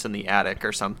finds this in the attic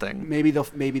or something. Maybe they'll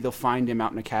find him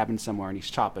out in a cabin somewhere and he's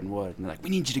chopping wood, and they're like, "We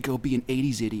need you to go be an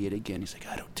 '80s idiot again." He's like,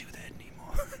 "I don't do that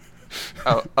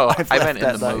anymore." I meant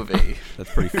in the movie.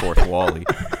 That's pretty fourth wall-y.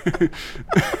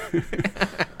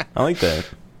 I like that.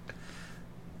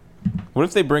 What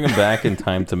if they bring him back in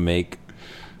time to make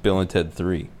Bill and Ted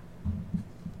 3?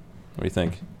 What do you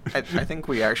think? I think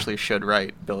we actually should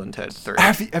write Bill and Ted 3.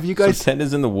 Have you guys? So Ted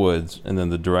is in the woods, and then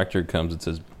the director comes and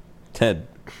says, Ted,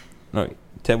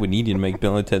 we need you to make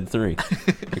Bill and Ted 3.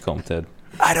 They call him Ted.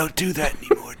 I don't do that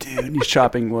anymore, dude. And he's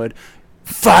chopping wood.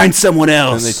 Find someone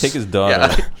else. And they take his daughter.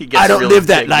 Yeah, he gets I don't really live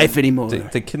that indignant. life anymore.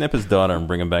 They kidnap his daughter and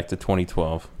bring him back to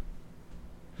 2012,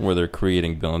 where they're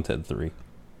creating Bill and Ted 3.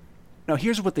 No,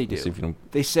 here's what they do. See if you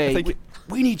don't- They say, think-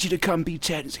 we need you to come be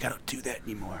Ted. He's like, I don't do that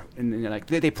anymore. And then like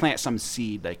they plant some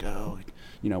seed, like, oh,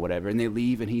 you know, whatever. And they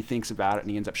leave, and he thinks about it, and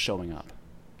he ends up showing up.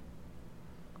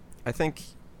 I think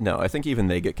even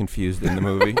they get confused in the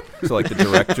movie. So like the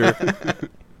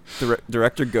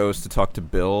director goes to talk to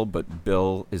Bill, but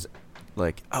Bill is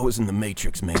like, "I was in the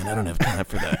Matrix, man. I don't have time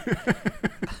for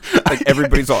that." Like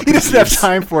everybody's all He doesn't have confused.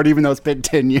 time for it, even though it's been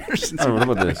 10 years since. Oh, what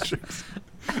about this?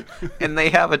 And they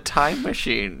have a time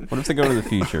machine. What if they go to the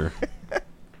future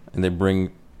and they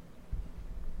bring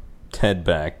Ted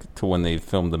back to when they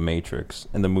filmed The Matrix,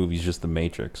 and the movie's just The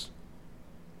Matrix?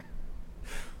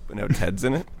 But no, Ted's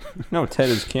in it. No, Ted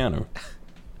is Keanu.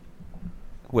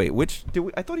 Wait,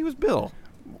 I thought he was Bill.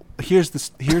 Here's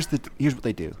what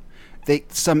they do.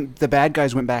 The bad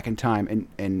guys went back in time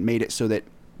and made it so that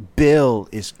Bill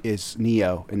is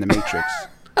Neo in the Matrix.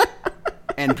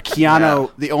 And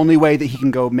Keanu, the only way that he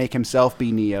can go make himself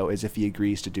be Neo is if he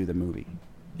agrees to do the movie.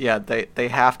 Yeah, they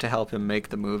have to help him make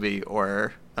the movie,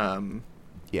 or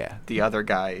Yeah. the other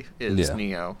guy is Yeah.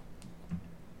 Neo.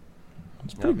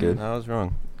 It's pretty good. I was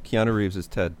wrong. Keanu Reeves is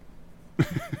Ted.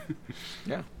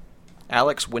 Yeah.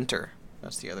 Alex Winter.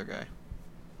 That's the other guy.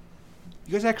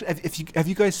 You guys actually have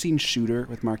you guys seen Shooter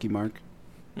with Marky Mark?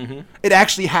 Mm-hmm. It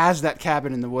actually has that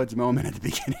cabin in the woods moment at the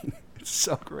beginning. It's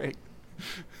so great.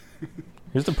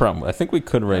 Here's the problem. I think we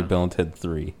could write Bill and Ted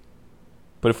 3.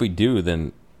 But if we do,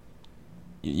 then,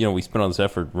 we spent all this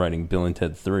effort writing Bill and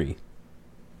Ted 3.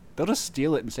 They'll just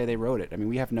steal it and say they wrote it. I mean,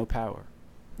 we have no power.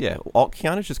 Yeah,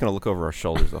 Keanu's just gonna look over our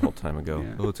shoulders the whole time and go,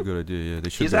 Yeah. "Oh, it's a good idea. Yeah, they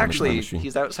should." He's go on the time actually machine."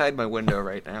 he's outside my window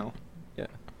right now. Yeah.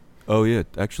 Oh yeah,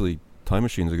 actually, time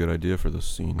machine's a good idea for this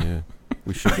scene. Yeah,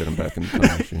 we should get him back in the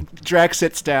time machine. Drax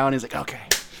sits down. He's like, okay,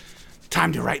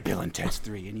 time to write Bill and Ted's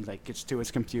 3. And he like gets to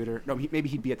his computer. No, maybe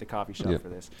he'd be at the coffee shop Yep. for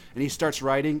this. And he starts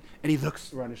writing, and he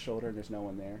looks around his shoulder, and there's no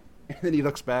one there. And then he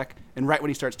looks back, and right when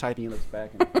he starts typing, he looks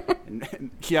back, and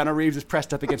Keanu Reeves is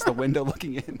pressed up against the window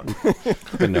looking in.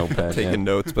 The notepad. Taking yeah.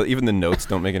 notes, but even the notes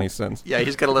don't make any sense. Yeah,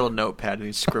 he's got a little notepad and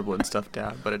he's scribbling stuff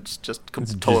down, but it's just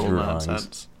It's total drawings.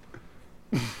 nonsense.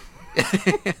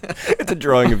 It's a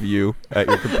drawing of you at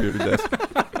your computer desk.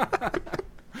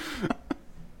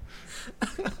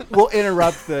 We'll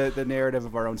interrupt the narrative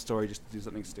of our own story just to do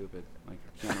something stupid. Like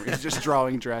Keanu Reeves just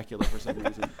drawing Dracula for some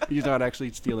reason. He's not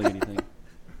actually stealing anything.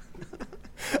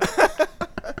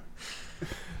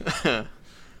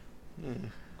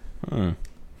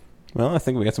 Well, I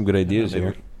think we got some good ideas maybe,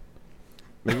 here.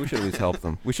 maybe we should at least help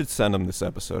them. We should send them this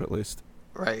episode at least.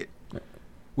 Right.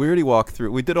 We already walked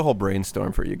through. We did a whole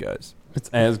brainstorm for you guys. It's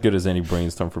as good as any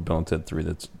brainstorm for Bill and Ted 3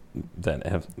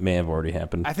 may have already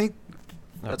happened. I think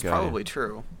That's Okay. probably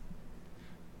true.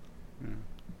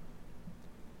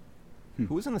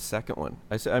 Who was in the second one?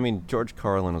 I mean, George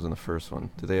Carlin was in the first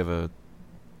one. Did they have a?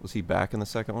 Was he back in the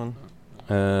second one?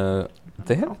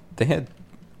 They had.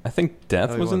 I think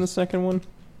Death Oh, he was in the was. second one.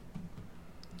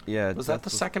 Yeah, Was that Death the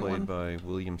second played one? by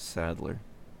William Sadler.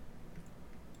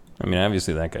 I mean,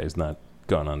 obviously that guy's not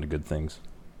gone on to good things.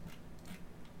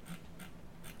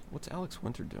 What's Alex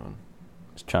Winter doing?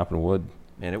 He's chopping wood.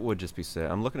 Man, it would just be sad.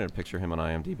 I'm looking at a picture of him on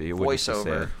IMDb. It would just be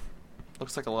Voiceover. sad.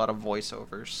 Looks like a lot of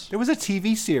voiceovers. There was a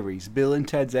TV series, Bill and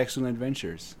Ted's Excellent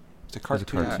Adventures. It's a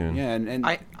cartoon. cartoon. Yeah, and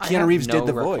I Keanu have Reeves no did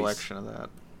the voice. recollection of that.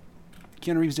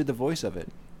 Keanu Reeves did the voice of it.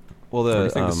 Well, Where do you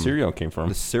the think the cereal came from?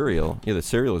 The cereal. Yeah, the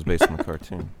cereal is based on the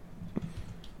cartoon.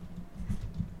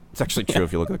 It's actually true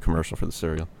if you look at the commercial for the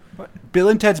cereal. Bill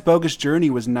and Ted's Bogus Journey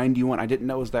was 91. I didn't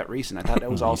know it was that recent. I thought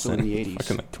that was also in the 80s.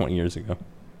 Fucking like 20 years ago.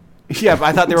 Yeah, but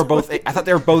I thought they were both. I thought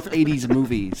they were both 80s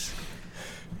movies.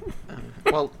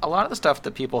 Well, a lot of the stuff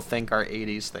that people think are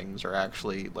 80s things are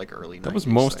actually like early 90s That was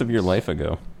most things. of your life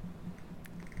ago.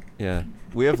 Yeah,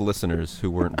 we have listeners who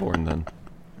weren't born then.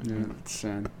 Yeah, it's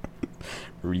sad.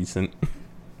 Recent.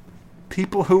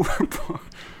 People who were born.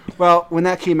 Well, when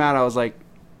that came out, I was like,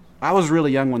 I was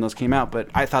really young when those came out, but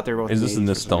I thought they were both. Is in this the a 80s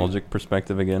for some reason. nostalgic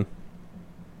perspective again?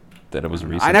 That it was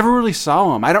recent? I never really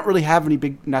saw them. I don't really have any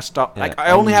big nostalgia. Yeah, like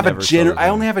I only have a never saw those I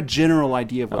only movies. have a general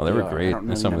idea of what Oh, they were are. great. I don't I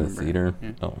really saw them in the remember.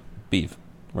 theater. Yeah. Oh, Beef.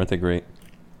 Weren't they great?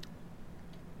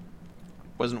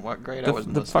 Wasn't what great? I The,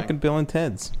 wasn't the listening. fucking Bill and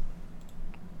Ted's.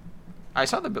 I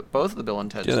saw both of the Bill and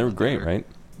Ted's. Yeah, they in were the great, theater. right?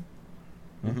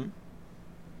 Mm-hmm.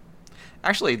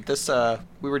 Actually, this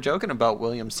we were joking about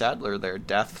William Sadler, their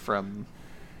death from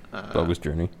Bogus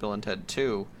Journey. Bill and Ted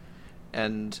 2,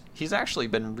 and he's actually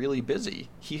been really busy.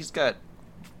 He's got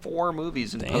 4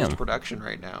 movies in Damn. post-production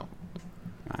right now.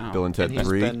 Wow. Bill and Ted And he's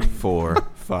 3, been- 4,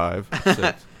 5,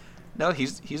 6. No,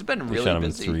 he's been They really shot him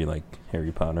busy. in 3 like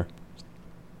Harry Potter.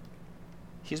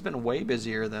 He's been way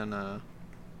busier than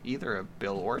either of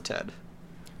Bill or Ted.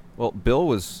 Well, Bill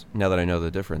was, now that I know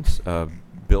the difference,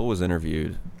 Bill was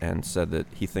interviewed and said that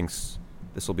he thinks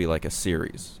this will be like a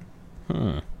series.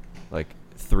 Like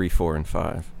 3, 4, and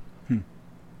 5. I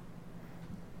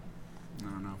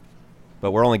don't know.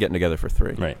 But we're only getting together for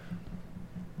 3. Right.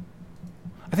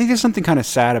 I think there's something kind of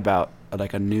sad about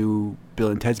like a new Bill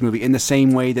and Ted's movie, in the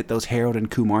same way that those Harold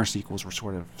and Kumar sequels were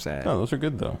sort of sad. Oh, those are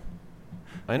good though.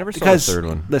 I never saw Because the third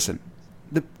one. listen,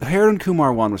 the Harold and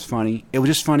Kumar one was funny. It was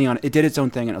just funny it did its own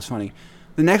thing and it was funny.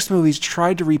 The next movies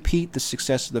tried to repeat the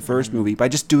success of the first movie by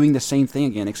just doing the same thing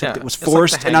again, except Yeah, it was it's like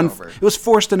forced The and Hangover. it was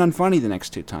forced and unfunny the next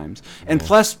 2 times. And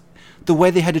plus, the way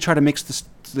they had to try to mix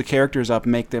the characters up,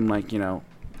 and make them like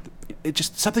it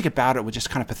just something about it was just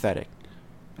kind of pathetic.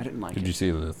 I didn't like Did it. you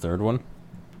see the third one?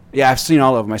 Yeah, I've seen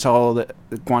all of them. I saw all the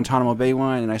Guantanamo Bay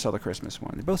one, and I saw the Christmas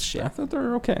one. They're both shit. I thought they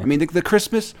were okay. I mean, the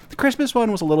Christmas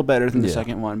one was a little better than the Yeah.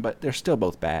 second one, but they're still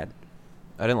both bad.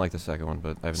 I didn't like the second one,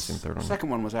 but I haven't seen the third The one. second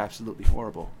one was absolutely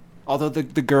horrible. Although the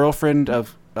girlfriend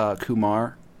of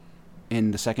Kumar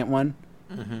in the second one,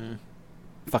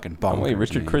 fucking oh, bonkers. wait,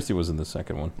 Richard man. Christie was in the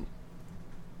second one.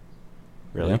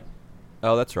 Really? Yeah.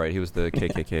 Oh, that's right. He was the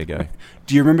KKK guy.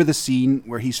 Do you remember the scene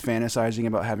where he's fantasizing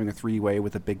about having a 3-way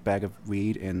with a big bag of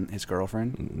weed and his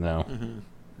girlfriend? No.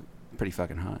 Pretty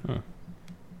fucking hot.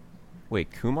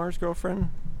 Wait, Kumar's girlfriend?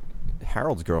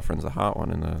 Harold's girlfriend's the hot one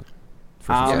in the first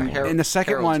Yeah, and second Harold- one. In the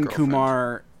second Harold's one, girlfriend.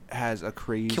 Kumar has a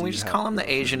crazy. Can we just hot call him the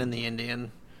girlfriend. Asian and the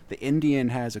Indian? The Indian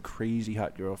has a crazy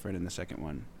hot girlfriend in the second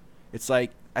one. It's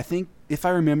like, I think, if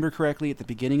I remember correctly, at the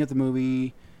beginning of the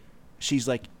movie, she's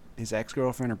like his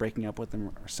ex-girlfriend or breaking up with him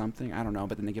or something. I don't know,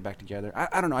 but then they get back together.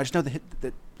 I don't know. I just know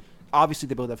that obviously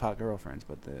they both have hot girlfriends,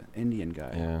 but the Indian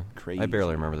guy, Yeah. crazy. I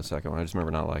barely remember the second one. I just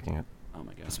remember not liking it. Oh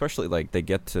my god. Especially, like, they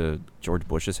get to George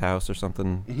Bush's house or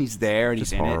something. And he's there and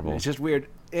Just he's in horrible. it. It's just weird.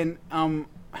 And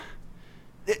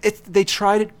they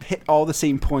try to hit all the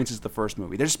same points as the first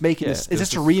movie. They're just making Yeah, this. It's this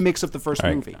just a is- remix of the first All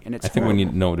right. movie, and it's. I think we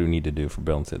horrible. know what we need to do for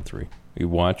Bill and Ted 3. We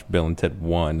watch Bill and Ted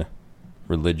 1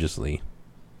 religiously.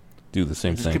 Do the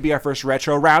same This thing. could be our first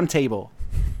retro roundtable.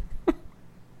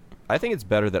 I think it's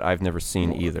better that I've never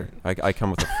seen either. I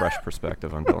come with a fresh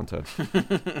perspective on Bill and Ted.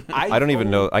 I don't even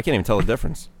know. I can't even tell the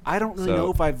difference. I don't really So-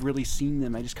 know if I've really seen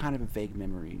them. I just kind of have vague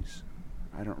memories.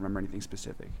 I don't remember anything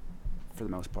specific, for the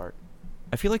most part.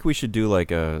 I feel like we should do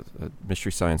like a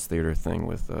Mystery Science Theater thing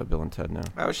with Bill and Ted now.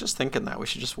 I was just thinking that we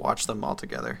should just watch them all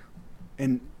together.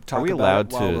 And talk we about allowed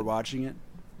it while to- we're watching it.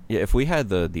 Yeah, if we had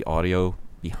the audio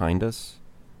behind us,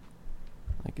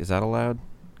 like, is that allowed?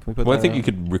 Can we put Well, I that think out? you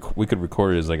could we could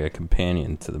record it as like a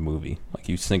companion to the movie. Like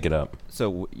you sync it up.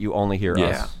 So you only hear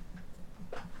Yeah.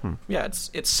 us. Yeah,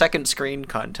 it's second screen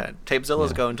content. Tapezilla's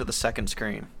Yeah. going to the second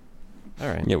screen. All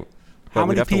right. Yeah, But How we'd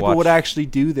many have to people watch- would actually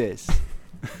do this?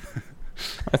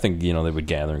 I think they would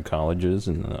gather in colleges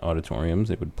and auditoriums.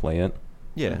 They would play it.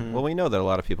 Yeah. Mhm. Well, we know that a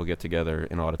lot of people get together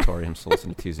in auditoriums to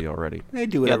listen to TZ already. They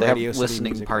do it Yeah, at they have Radio City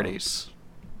listening Music parties.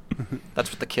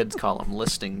 That's what the kids call them,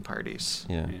 listening parties.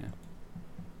 Yeah. Yeah.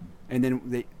 And then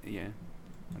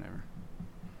whatever.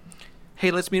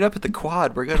 Hey, let's meet up at the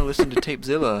quad. We're gonna listen to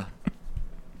Tapezilla.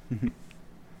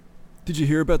 Did you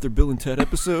hear about their Bill and Ted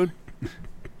episode?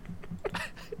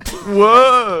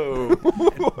 Whoa!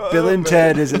 Bill and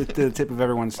Ted is at the tip of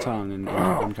everyone's tongue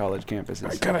on college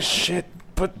campuses. I got a shit,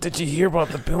 but did you hear about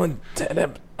the Bill and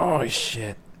Ted Oh,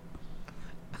 shit.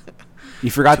 You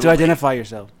forgot to identify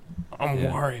yourself. I'm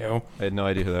Yeah. Wario. I had no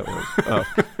idea who that was. Oh.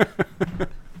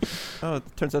 Oh,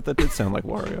 it turns out that did sound like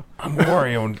Wario. I'm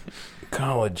Wario in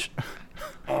college.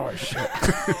 Oh, shit.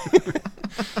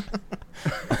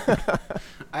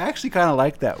 I actually kind of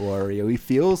like that Wario. He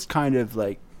feels kind of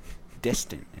like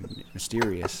distant and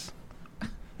mysterious.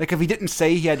 Like if he didn't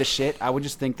say he had to shit, I would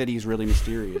just think that he's really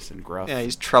mysterious and gruff. Yeah,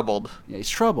 he's troubled. Yeah, he's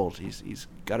troubled. He's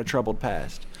got a troubled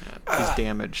past. He's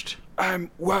damaged. I'm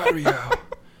Wario.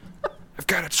 I've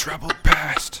got a troubled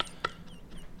past.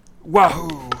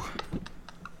 Wahoo!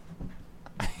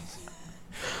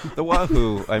 The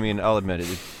Wahoo, I mean, I'll admit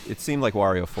it. It seemed like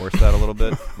Wario forced that a little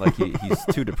bit. Like he's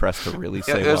too depressed to really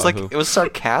Yeah, say it was Wahoo. like it was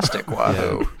sarcastic.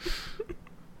 Wahoo!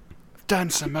 I've done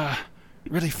some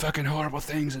really fucking horrible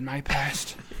things in my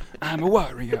past. I'm a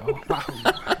Wario.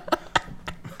 Wahoo!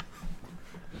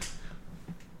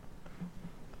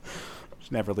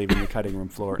 Just never leaving the cutting room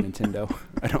floor at Nintendo.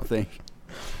 I don't think.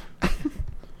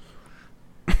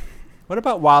 What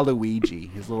about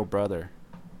Waluigi, his little brother?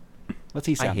 What's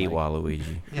he I sound hate like?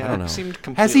 Waluigi. Yeah, I don't know. it seemed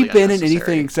completely Has he been in unnecessary.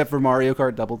 anything except for Mario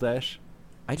Kart Double Dash?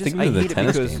 I just Think I of the hate it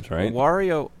tennis because games, right?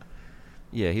 Wario.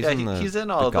 Yeah, he's Yeah, in the he's in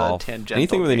all the golf. tangential.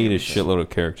 Anything where they need a games. shitload of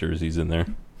characters, he's in there.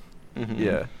 Mhm.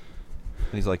 Yeah,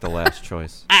 he's like the last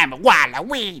choice. I'm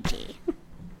Waluigi.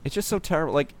 It's just so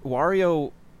terrible. Like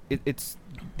Wario, it's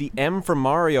the M from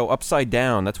Mario upside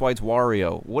down. That's why it's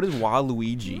Wario. What is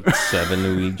Waluigi? 7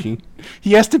 Luigi.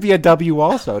 He has to be a W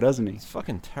also, doesn't he? It's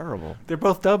fucking terrible. They're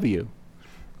both W.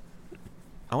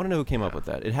 I want to know who came up with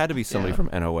that. It had to be somebody Yeah. from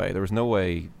NOA. There was no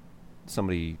way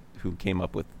somebody who came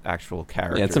up with actual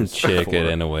characters. Yeah, it's some chick for-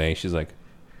 at NOA. She's like,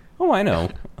 oh, I know.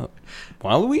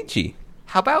 Waluigi.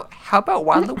 How about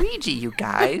Waluigi, you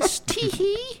guys?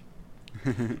 Tee-hee.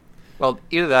 Well,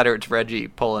 either that or it's Reggie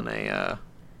pulling a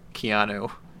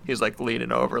Keanu. He's like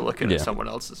leaning over, looking Yeah. at someone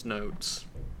else's notes.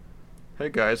 Hey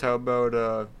guys, how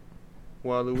about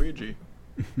Waluigi?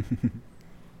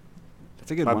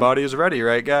 That's a good My one. body is ready,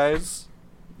 right, guys?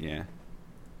 Yeah.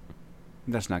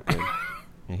 That's not good.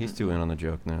 Yeah, he's too in on the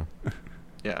joke now.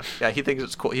 Yeah, yeah. He thinks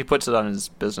it's cool. He puts it on his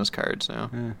business cards now.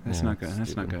 That's Yeah, not good.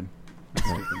 That's not stupid. good. That's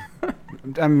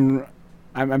stupid.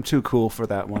 I'm too cool for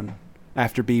that one.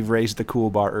 After Beav raised the cool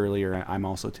bar earlier, I'm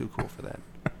also too cool for that.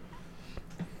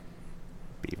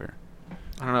 Beaver.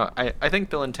 I don't know. I think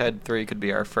Bill and Ted 3 could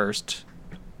be our first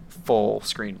full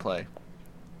screenplay.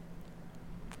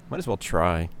 Might as well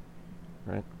try,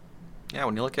 right? Yeah,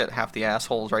 when you look at half the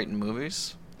assholes writing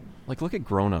movies. Like, look at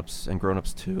Grown Ups and Grown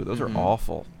Ups 2. Those Mhm. are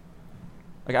awful.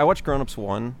 Like, I watched Grown Ups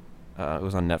 1. It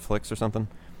was on Netflix or something.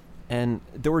 And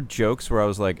there were jokes where I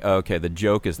was like, oh, okay, the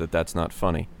joke is that that's not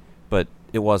funny. But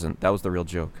it wasn't. That was the real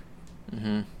joke.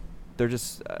 Mm-hmm. They're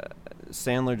just...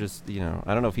 Sandler just,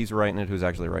 I don't know if he's writing it, who's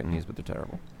actually writing these, but they're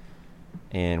terrible.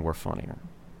 And we're funnier.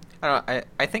 I don't know.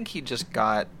 I think he just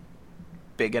got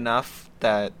big enough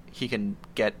that he can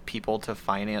get people to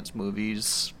finance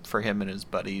movies for him and his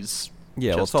buddies.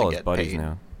 Yeah, well, just it's all to his get buddies paid.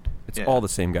 now. It's Yeah. all the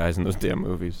same guys in those damn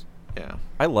movies. Yeah.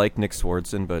 I like Nick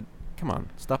Swardson, but come on,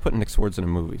 stop putting Nick Swardson in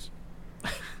movies.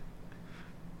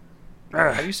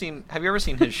 Have you ever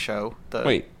seen his show? The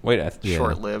Wait. Yeah.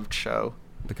 short-lived show.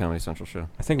 The Comedy Central show.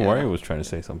 I think Yeah. Wario was trying to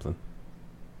say something.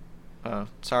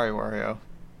 Sorry, Wario.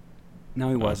 No,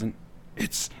 he wasn't.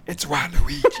 It's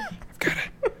Waluigi.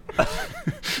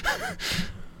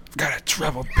 I've got a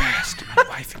troubled past.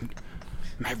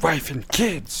 My wife and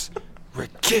kids were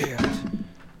killed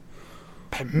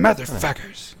by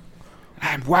motherfuckers.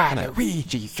 I'm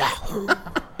Waluigi. Yahoo!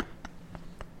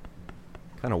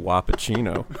 Kind of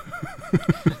Wappuccino.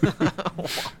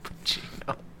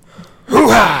 Wappuccino.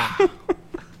 Hoo-ha!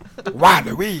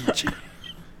 Waluigi.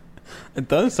 It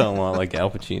does sound a lot like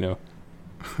Al Pacino.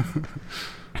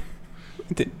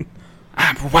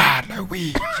 I'm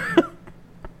Waluigi.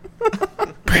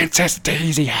 Princess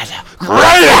Daisy has a great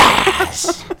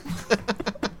ass.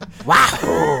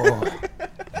 Wahoo!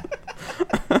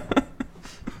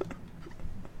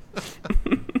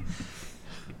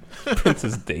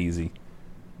 Princess Daisy.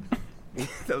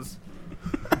 That was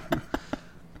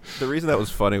the reason that was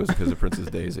funny was because of Princess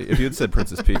Daisy. If you had said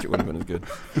Princess Peach, it wouldn't have been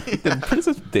as good. Did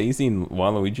Princess Daisy and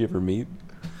Waluigi ever meet?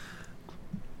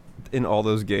 In all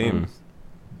those games,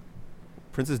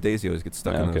 Princess Daisy always gets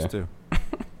stuck Yeah, in okay. those too.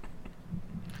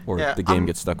 Or Yeah, the game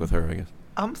gets stuck with her, I guess.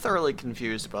 I'm thoroughly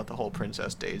confused about the whole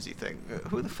Princess Daisy thing.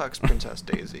 Who the fuck's Princess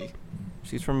Daisy?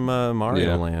 She's from Mario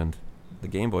Yeah. Land, the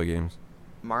Game Boy games.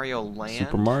 Mario Land?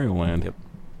 Super Mario Land. Yep.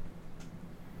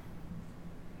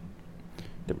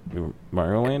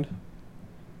 Mario Land?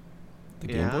 The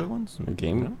Yeah. Game Boy ones? The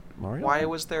game? No? Mario? Why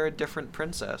was there a different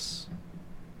princess?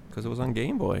 Because it was on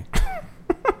Game Boy.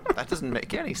 That doesn't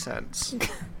make any sense.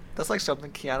 That's like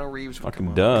something Keanu Reeves would come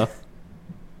Fucking up duh.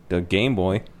 The Game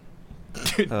Boy.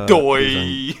 with. it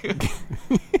Doy!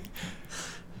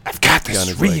 I've got Gun this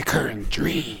is like- reoccurring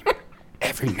dream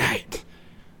every night.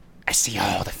 I see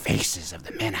all the faces of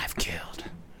the men I've killed.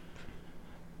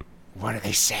 What do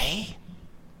they say?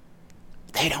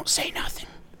 They don't say nothing.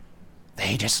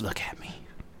 They just look at me.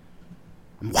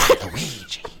 I'm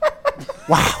Waluigi.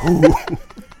 Wahoo!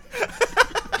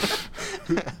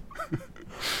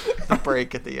 The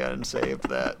break at the end saved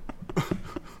that.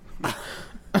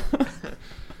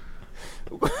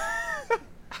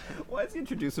 Why does he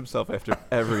introduce himself after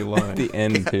every line? The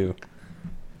end, too.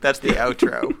 That's the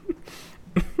outro.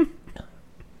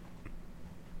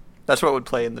 That's what would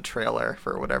play in the trailer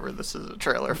for whatever this is a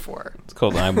trailer for. It's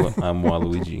called I'm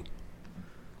Waluigi.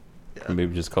 Yeah. Or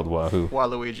maybe just called Wahoo.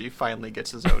 Waluigi finally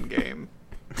gets his own game.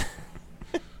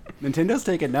 Nintendo's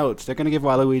taking notes. They're going to give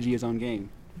Waluigi his own game.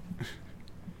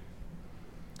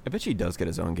 I bet he does get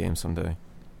his own game someday.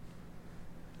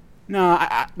 No,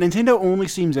 Nintendo only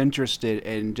seems interested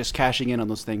in just cashing in on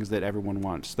those things that everyone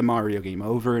wants. The Mario game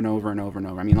over and over and over and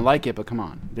over. I mean, I like it, but come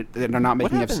on. They're not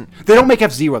making happened? They don't make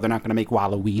F-Zero. They're not going to make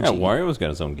Waluigi. Yeah, Wario's got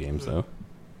his own games, though.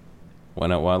 Why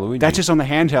not Waluigi? That's just on the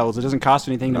handhelds. It doesn't cost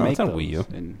anything to No, make it's on those. Wii U.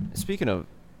 And Speaking of,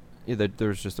 yeah,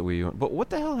 there's just a Wii U one. But what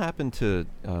the hell happened to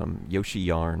Yoshi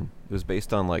Yarn? It was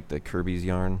based on, like, the Kirby's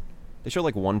Yarn. They showed,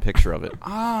 like, one picture of it.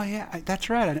 oh yeah, that's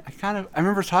right. I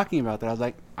remember talking about that. I was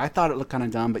like, I thought it looked kind of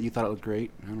dumb, but you thought it looked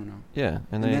great. I don't know. Yeah,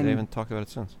 and then- they haven't talked about it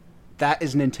since. That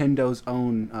is Nintendo's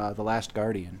own The Last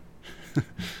Guardian.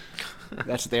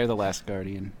 That's their The Last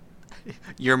Guardian.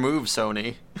 Your move,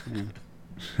 Sony.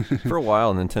 For a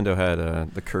while, Nintendo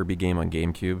had the Kirby game on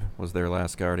GameCube was their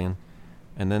Last Guardian.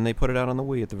 And then they put it out on the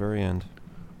Wii at the very end.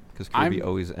 Because Kirby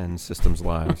always ends systems'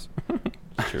 lives.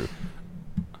 It's true.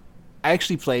 I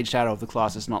actually played Shadow of the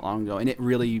Colossus not long ago, and it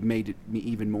really made me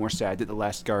even more sad that The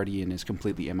Last Guardian is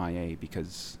completely MIA,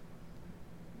 because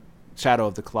Shadow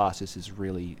of the Colossus is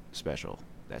really special.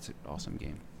 That's an awesome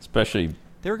game. Especially,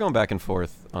 They were going back and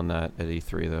forth on that at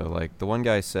E3, though. Like, the one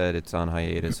guy said it's on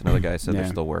hiatus. Another guy said they're Yeah.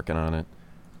 still working on it.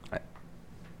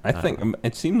 I think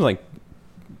it seemed like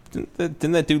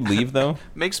didn't that dude leave though?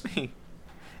 It makes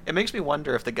me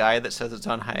wonder if the guy that says it's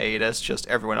on hiatus, just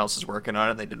everyone else is working on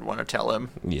it and they didn't want to tell him.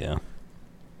 Yeah.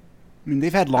 I mean,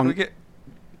 they've had How do long. we get-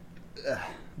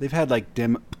 They've had like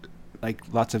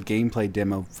lots of gameplay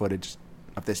demo footage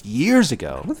of this years I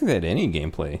ago. don't think they had any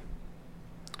gameplay.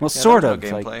 Well, Yeah, sort there of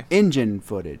was no like gameplay. engine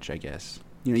footage, I guess.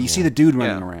 You know, you see Yeah. the dude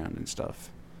running Yeah. around and stuff.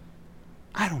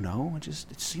 I don't know.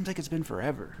 It seems like it's been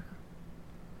forever.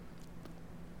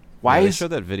 Why Yeah, they is showed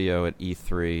that video at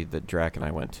E3 that Drac and I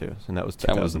went to, and that was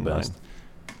That was the 2009. best.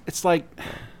 it's like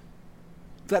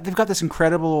that they've got this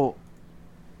incredible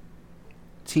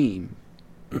team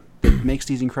that makes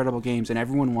these incredible games, and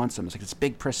everyone wants them. It's like this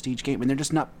big prestige game, and they're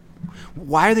just not.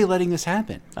 Why are they letting this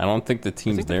happen? I don't think the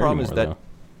team's think the there problem anymore is that- though.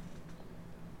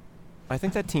 I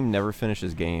think that team never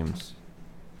finishes games.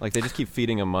 Like, they just keep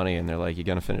feeding them money, and they're like, "You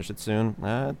gonna finish it soon?"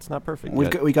 It's not perfect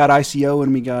yet. We got ICO,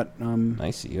 and we got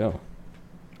ICO.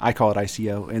 I call it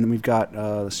ICO, and then we've got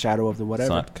Shadow of the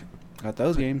whatever. It's not- Got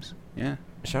those games. Yeah.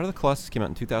 Shadow of the Colossus came out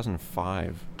in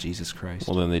 2005. Jesus Christ.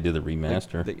 Well, then they did the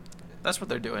remaster. That's what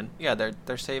they're doing. Yeah,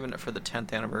 they're saving it for the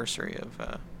 10th anniversary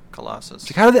of Colossus.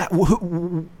 Like,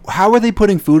 how are they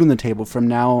putting food on the table from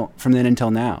then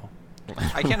until now?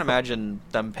 I can't imagine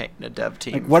them paying a dev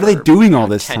team. Like, what are they for, doing all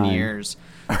this 10 time? years?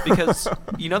 Because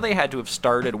they had to have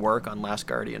started work on Last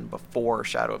Guardian before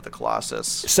Shadow of the Colossus.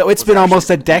 So it's was been almost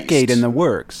a actually decade released. in the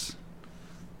works.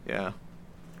 Yeah.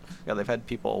 Yeah, they've had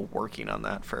people working on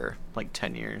that for like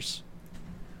 10 years.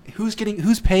 Who's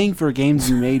paying for games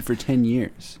you made for 10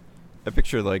 years? I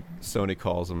picture, like, Sony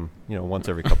calls them, once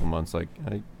every couple months, like,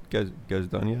 "Hey, guys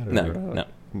done yet? Or, No.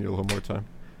 Need a little more time."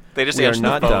 They just We are answer the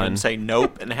not phone done. and say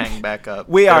nope and hang back up.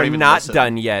 We They don't are even not listen.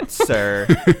 done yet, sir.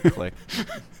 Click.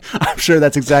 I'm sure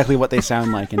that's exactly what they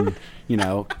sound like in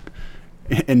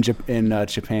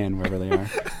Japan, wherever they are.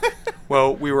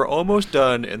 Well, we were almost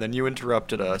done, and then you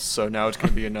interrupted us, so now it's going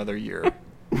to be another year.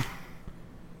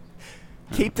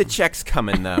 Keep the checks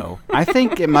coming, though. I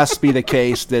think it must be the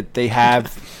case that they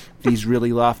have these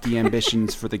really lofty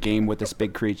ambitions for the game with this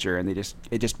big creature, and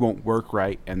it just won't work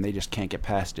right, and they just can't get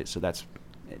past it. So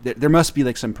There must be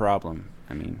like some problem.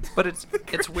 I mean, But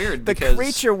it's weird The because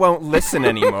creature won't listen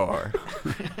anymore.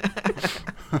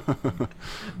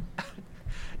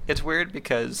 it's weird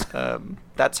because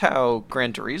that's how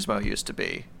Gran Turismo used to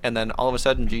be, and then all of a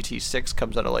sudden GT6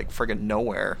 comes out of like friggin'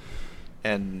 nowhere,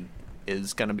 and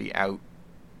is gonna be out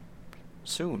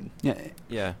soon. yeah.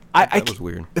 Yeah, I that was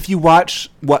weird. If you watch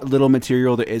what little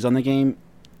material there is on the game,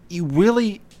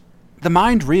 the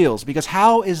mind reels, because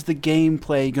how is the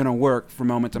gameplay going to work from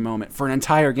moment to moment for an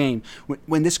entire game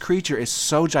when this creature is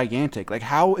so gigantic? Like,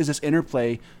 how is this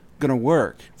interplay going to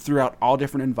work throughout all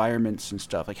different environments and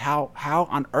stuff? Like, how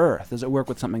on earth does it work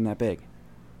with something that big?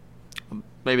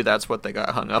 Maybe that's what they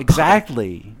got hung up on.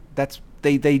 Exactly. That's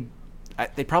they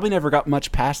probably never got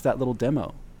much past that little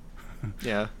demo,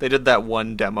 Yeah, they did that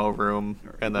one demo room,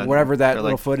 and then whatever that they're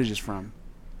little like, footage is from.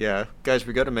 yeah, guys,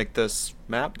 we got to make this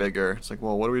map bigger. It's like,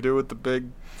 well, what do we do with the big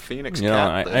Phoenix You know,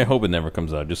 cat thing? I hope it never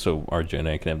comes out, just so RJ and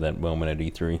I can have that moment at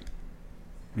E3.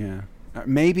 Yeah.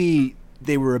 Maybe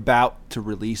they were about to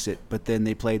release it, but then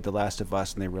they played The Last of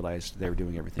Us and they realized they were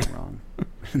doing everything wrong.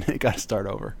 And they got to start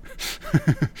over.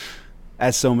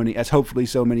 as hopefully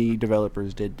so many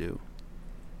developers did do.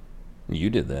 You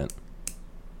did that.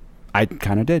 I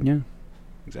kind of did, yeah.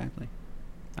 Exactly.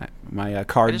 My I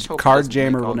card just hope it card doesn't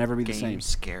jammer make will all never be the games same.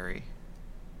 Scary.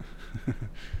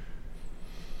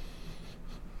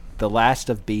 The Last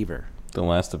of Beaver. The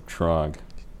Last of Trog.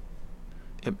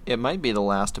 It might be the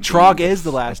last of Trog Beaver is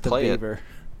the if I last of play it. Beaver.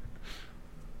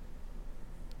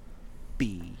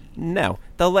 B. No,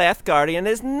 the Last Guardian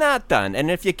is not done, and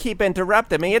if you keep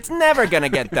interrupting me, it's never gonna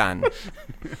get done.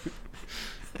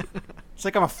 It's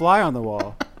like I'm a fly on the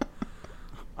wall.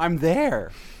 I'm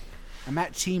there. I'm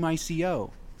at Team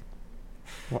ICO.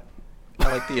 I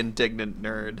like the indignant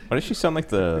nerd. Why does she sound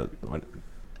like It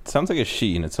sounds like a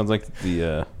she, and it sounds like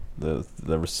the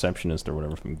receptionist or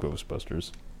whatever from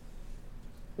Ghostbusters.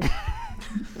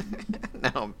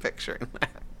 Now I'm picturing that.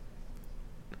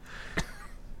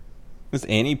 Is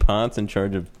Annie Potts in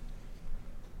charge of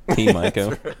Team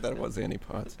Ico? That was Annie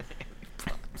Potts.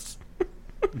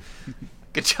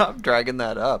 Good job dragging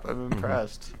that up. I'm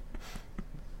impressed.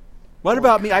 What Holy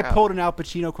about me? I crap. pulled an Al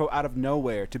Pacino quote out of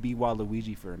nowhere to be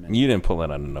Waluigi for a minute. You didn't pull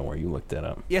that out of nowhere. You looked that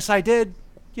up. Yes, I did.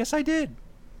 Yes, I did.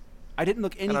 I didn't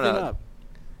look anything know. up.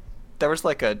 There was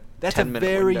like a That's a 10-minute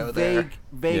very window there.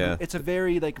 vague. Yeah. It's a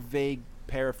very vague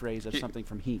paraphrase of something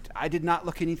from Heat. I did not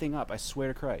look anything up. I swear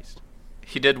to Christ.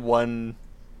 He did one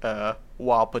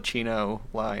Wal Pacino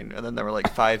line, and then there were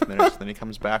like 5 minutes, then he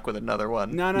comes back with another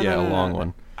one. No, Yeah, no, a no, long no.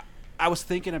 one. I was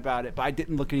thinking about it, but I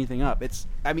didn't look anything up.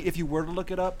 I mean, if you were to look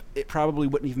it up, it probably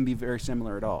wouldn't even be very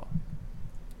similar at all.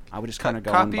 I would just kind of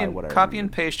go on by what I Copy and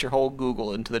remember. paste your whole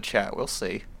Google into the chat. We'll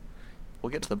see. We'll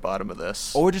get to the bottom of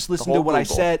this. Or just listen The to whole what I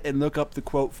Google. said and look up the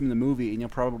quote from the movie, and you'll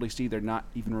probably see they're not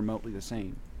even remotely the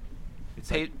same.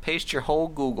 Paste your whole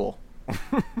Google.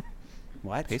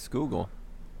 What? Paste Google.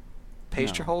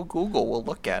 Paste No. your whole Google. We'll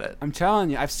look at it. I'm telling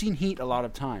you, I've seen Heat a lot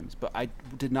of times, but I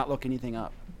did not look anything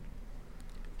up.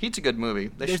 Heat's a good movie.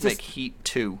 They There's should this- make Heat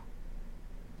 2.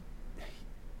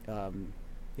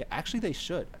 Yeah, actually, they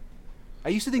should. I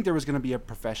used to think there was going to be a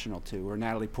Professional too, or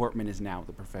Natalie Portman is now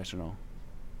the Professional,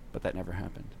 but that never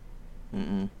happened.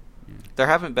 Mm-mm. There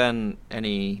haven't been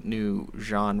any new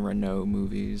Jean Reno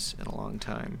movies in a long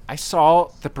time. I saw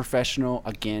The Professional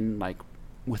again, like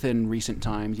within recent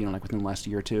times, like within the last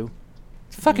year or two.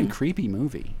 It's a fucking creepy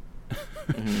movie.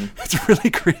 It's really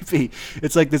creepy.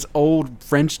 It's like this old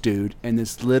French dude and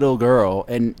this little girl,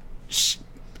 and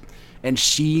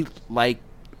she like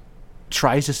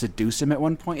tries to seduce him at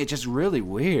one point. It's just really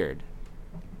weird.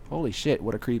 Holy shit!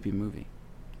 What a creepy movie.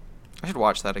 I should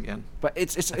watch that again. But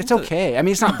it's okay. I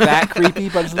mean, it's not that creepy,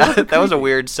 but it's a little That was a creepy.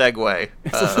 weird segue.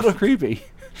 It's a little creepy.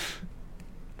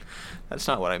 That's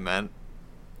not what I meant.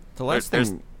 The last There's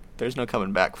thing. there's no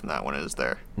coming back from that one, is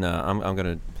there? No, I'm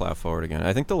gonna plow forward again.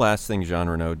 I think the last thing Jean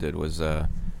Reno did was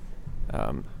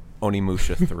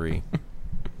Onimusha 3.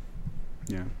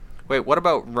 Yeah. Wait, what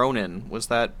about Ronin? Was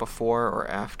that before or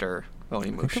after I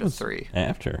think it Onimusha was 3?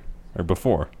 after or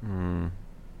before.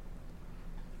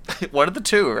 One of the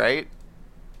two, right?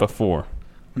 Before.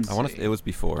 I want to. It was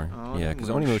before. Yeah, because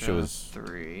Onimusha was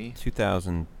 3.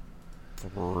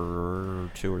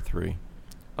 2002 or 3.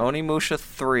 Onimusha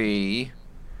 3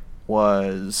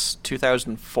 was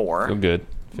 2004. Feel good.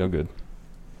 Feel good.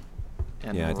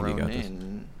 And Yeah, I think you got this.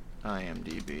 Ronin,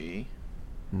 IMDb,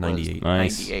 98. was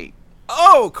Nice. 98.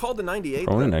 Oh, called the 98.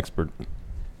 Ronin expert.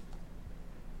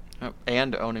 Oh,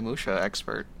 and Onimusha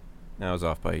expert. I was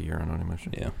off by a year on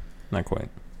Onimusha. Yeah, not quite.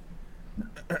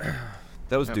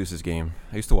 That was Yep. Deuce's game.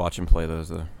 I used to watch him play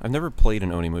those. I've never played an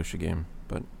Onimusha game,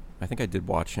 but I think I did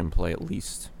watch him play at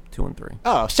least 2 and 3.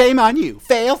 Oh, shame on you.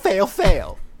 Fail, fail,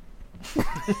 fail.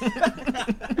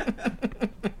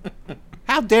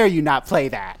 How dare you not play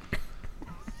that?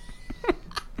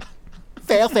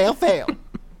 Fail, fail, fail.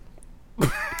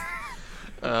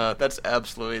 That's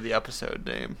absolutely the episode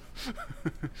name.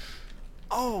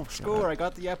 Oh, score. I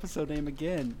got the episode name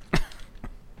again.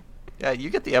 Yeah, you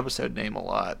get the episode name a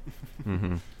lot.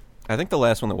 Mm-hmm. I think the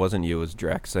last one that wasn't you was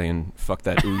Drax saying, fuck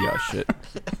that Ouya shit.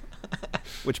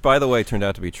 Which, by the way, turned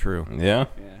out to be true. Yeah.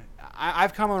 Yeah.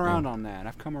 I've come around on that.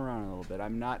 I've come around a little bit.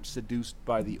 I'm not seduced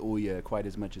by the Ouya quite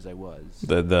as much as I was.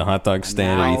 The hot dog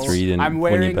stand Now, at E3 didn't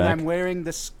win you back. I'm wearing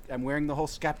the whole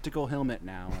skeptical helmet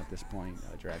now at this point,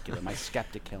 Dracula. My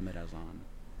skeptic helmet is on.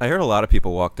 I heard a lot of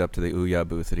people walked up to the Ouya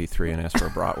booth at E3 and asked for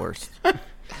a bratwurst.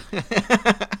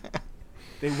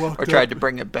 They walked Or up. tried to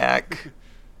bring it back.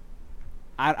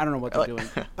 I don't know what they're doing,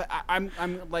 but I'm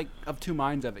like of two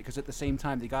minds of it, because at the same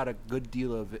time they got a good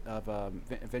deal of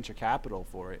venture capital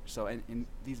for it. So and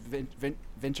these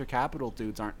venture capital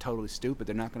dudes aren't totally stupid.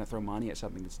 They're not going to throw money at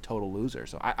something that's a total loser.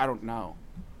 So I don't know.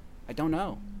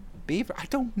 Beaver, I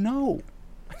don't know.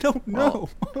 Well,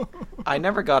 I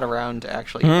never got around to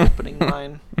actually opening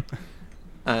mine.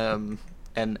 And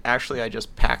actually I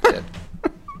just packed it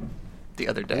the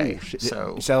other day. Ooh,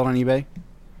 so you sell it on eBay?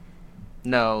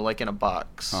 No, like in a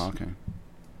box. Oh, okay.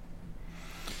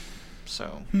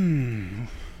 So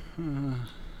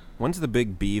When's the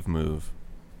big Beeve move?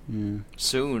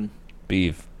 soon.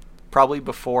 Beef. Probably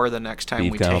before the next time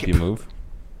Beef we can tape. help you move.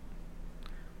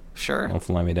 Sure. Don't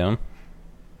fly me down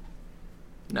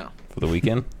No. for the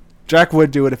weekend. Jack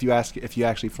would do it if you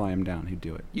actually fly him down. He'd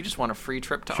do it. You just want a free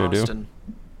trip to Sure do. Austin.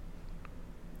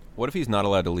 What if he's not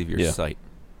allowed to leave your Yeah. site?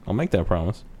 I'll make that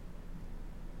promise.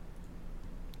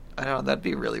 I know, that'd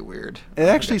be really weird. It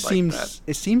actually I'd like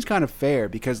that. seems kind of fair,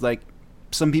 because like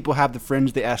some people have the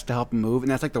fringe they ask to help them move,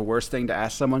 and that's like the worst thing to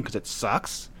ask someone, because it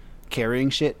sucks. Carrying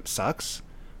shit sucks.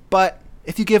 But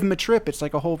if you give them a trip, it's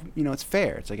like a whole, it's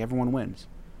fair. It's like everyone wins.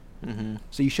 Mm-hmm.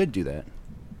 So you should do that.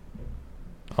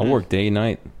 I'll work day and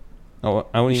night. Oh,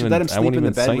 I won't You should even. let him I sleep won't in the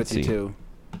even bed with you sightsee. too.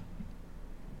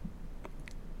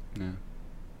 Yeah.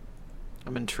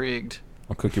 I'm intrigued.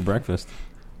 I'll cook your breakfast.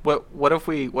 What if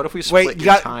we split Wait, you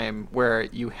your got- time where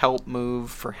you help move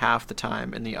for half the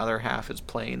time and the other half is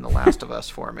playing The Last of Us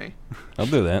for me? I'll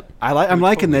do that. I'm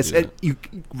liking totally this. do that. You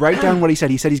write down what he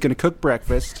said. He said he's going to cook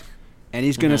breakfast, and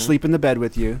he's going to Mhm. sleep in the bed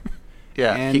with you.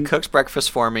 Yeah, he And- cooks breakfast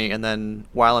for me, and then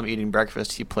while I'm eating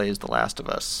breakfast, he plays The Last of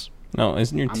Us. No,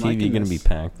 isn't your I'm TV liking going to be this.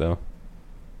 packed though?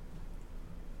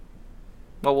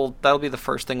 Well, that'll be the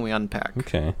first thing we unpack.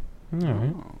 Okay. All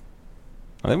right. Oh.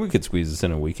 I think we could squeeze this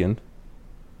in a weekend.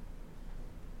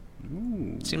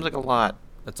 Ooh. Seems like a lot.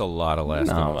 That's a lot of Last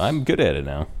No, of Us. I'm good at it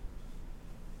now.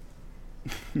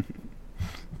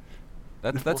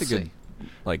 That's We'll a good, see.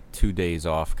 like 2 days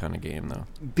off kind of game though.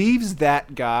 Beeve's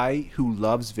that guy who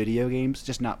loves video games,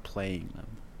 just not playing them.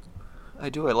 I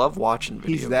do. I love watching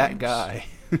video He's that games. guy.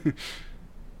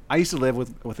 I used to live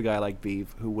with a guy like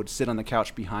Beeve who would sit on the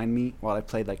couch behind me while I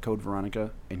played like Code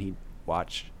Veronica, and he'd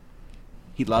watch.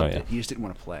 He loved yeah. it. He just didn't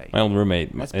want to play. My old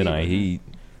roommate That's and I, Beaver.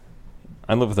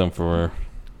 I lived with him for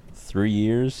 3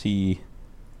 years. The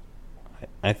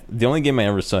only game I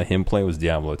ever saw him play was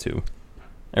Diablo 2.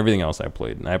 Everything else I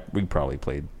played, and we probably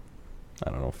played,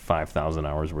 5,000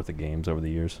 hours worth of games over the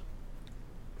years.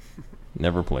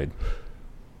 Never played.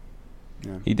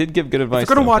 Yeah. He did give good advice.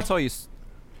 you're gonna though. watch- That's all you.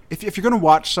 If you're going to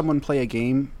watch someone play a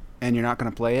game and you're not going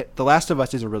to play it, The Last of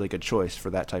Us is a really good choice for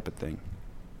that type of thing,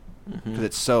 because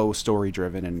it's so story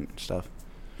driven and stuff.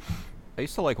 I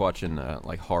used to like watching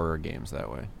like horror games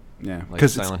that way. Yeah, Like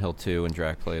because Silent Hill 2 and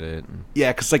Drac played it. And,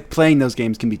 like playing those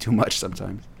games can be too much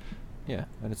sometimes. yeah,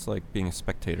 and it's like being a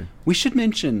spectator. We should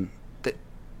mention that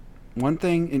one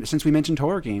thing, and since we mentioned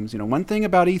horror games, one thing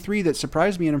about E3 that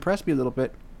surprised me and impressed me a little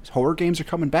bit is horror games are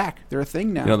coming back. They're a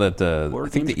thing now. You know that Horror I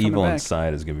think games the are coming Evil back.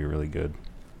 Inside is gonna be really good.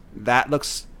 That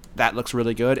looks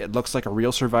really good. It looks like a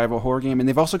real survival horror game, and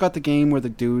they've also got the game where the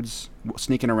dude's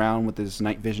sneaking around with his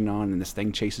night vision on, and this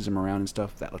thing chases him around and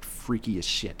stuff. That looked freaky as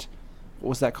shit. What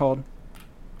was that called?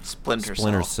 Splinter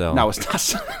Splinter Cell. Cell. No,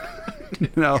 it's not.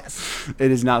 No,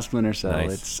 it is not Splinter Cell.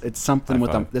 Nice. It's something High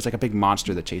with five. there's like a big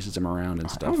monster that chases him around and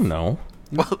I stuff. don't know.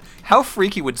 Well, how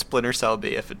freaky would Splinter Cell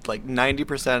be if it's like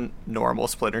 90% normal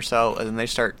Splinter Cell, and then they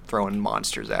start throwing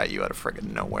monsters at you out of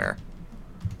friggin' nowhere,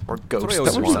 or That's what ghosts I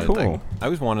always That or was wanted. something? cool. I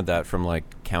always wanted that from like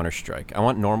Counter Strike. I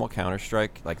want normal Counter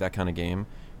Strike, like that kind of game.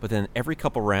 But then every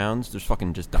couple rounds, there's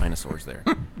fucking just dinosaurs there,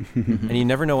 and you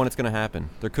never know when it's gonna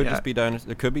happen. There could Yeah. just be dinosaurs.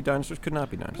 There could be dinosaurs. Could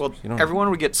not be dinosaurs. Well, You don't know. everyone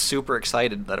would get super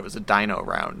excited that it was a dino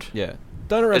round. Yeah.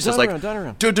 Dino It's just like Round.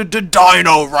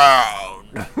 Dino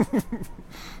Round.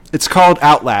 It's called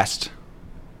Outlast.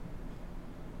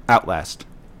 Outlast.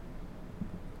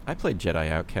 I played Jedi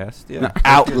Outcast. Yeah. No,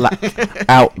 Outlast.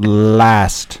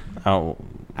 Outlast. My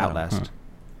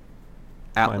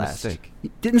Outlast. mistake. You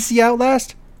didn't see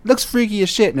Outlast? Looks freaky as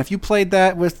shit. And if you played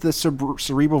that with the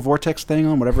cerebral vortex thing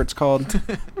on, whatever it's called,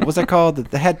 what was that called?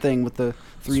 The head thing with the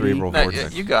 3D. Cerebral No,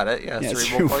 vortex. you got it. Yeah,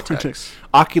 cerebral vortex.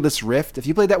 Oculus Rift. If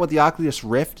you played that with the Oculus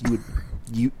Rift,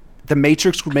 the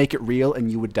Matrix would make it real,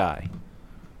 and you would die.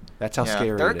 That's how scary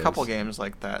it is. There are a couple games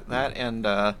like that. That and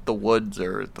the woods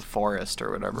or the forest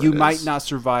or whatever. You it might is. not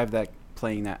survive that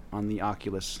playing that on the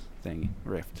Oculus thing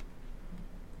Rift.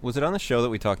 Was it on the show that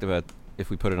we talked about if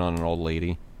we put it on an old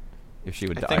lady, if she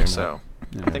would die? I think or so.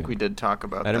 Not? I think we did talk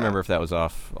about that. I don't remember if that was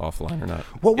offline or not.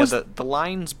 What was the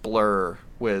lines blur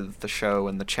with the show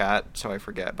and the chat, so I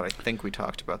forget. But I think we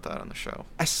talked about that on the show.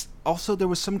 also there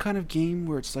was some kind of game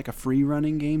where it's like a free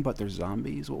running game, but there's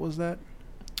zombies. What was that?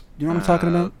 You know what I'm talking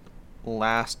about?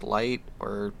 Last Light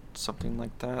or something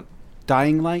like that.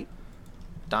 Dying Light.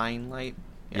 Dying Light.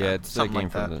 Yeah, it's a something game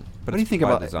like for that. the. But What do you it's think by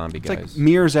about the it? zombie It's guys? like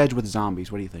Mirror's Edge with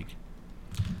zombies. What do you think?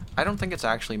 I don't think it's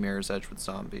actually Mirror's Edge with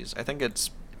zombies. I think it's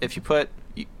if you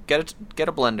get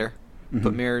a blender,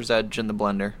 put Mirror's Edge in the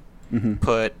blender,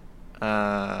 put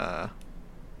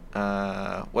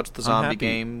what's the zombie happy-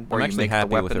 game I'm where you actually make the happy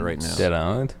weapons? with it right now. Dead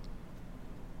Island.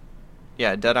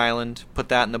 Yeah, Dead Island. Put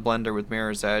that in the blender with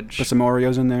Mirror's Edge. Put some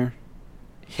Oreos in there.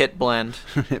 Hit blend,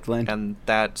 Hit blend. and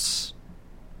that's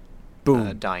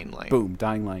Boom. Dying Light. Boom.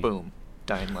 Dying Light. Boom.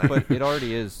 Dying Light. But it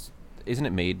already is. Isn't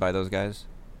it made by those guys?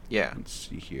 Yeah, Let's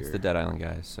see here. It's the Dead Island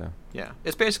guys. So yeah.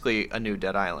 It's basically a new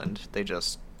Dead Island. They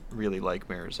just really like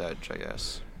Mirror's Edge, I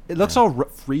guess. It looks all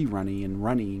free running and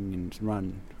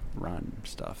run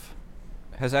stuff.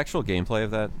 has actual gameplay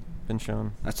of that been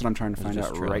shown? That's what I'm trying to It's find just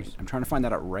out trailers. I'm trying to find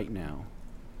that out right now.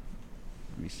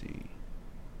 Let me see.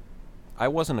 I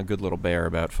wasn't a good little bear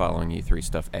about following E3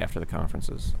 stuff after the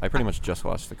conferences. I pretty much just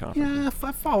watched the conferences. Yeah,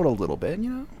 I followed a little bit,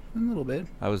 a little bit.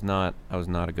 I was not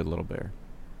a good little bear.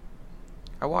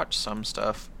 I watched some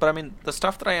stuff, but I mean, the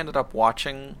stuff that I ended up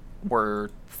watching were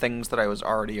things that I was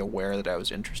already aware that I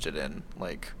was interested in,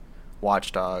 like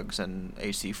Watch Dogs and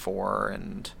AC4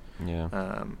 and Yeah.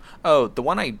 the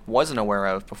one I wasn't aware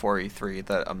of before E3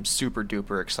 that I'm super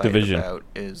duper excited Division. about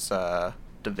is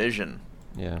Division.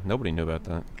 Yeah, nobody knew about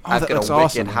that. Oh, I've got that's a wicked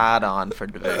awesome. hat on for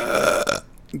Division.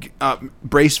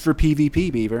 Brace for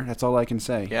PvP, Beaver. That's all I can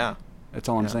say. Yeah. That's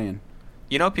all I'm Yeah. saying.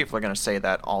 You know people are going to say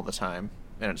that all the time,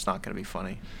 and it's not going to be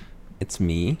funny. It's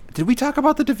me. Did we talk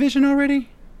about the Division already?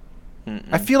 Mm-mm.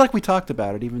 I feel like we talked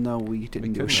about it, even though we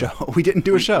didn't do a couldn't show. have. We didn't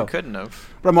do a show. We couldn't have.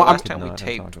 But The I'm- last could time we not have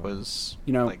taped talked about it. was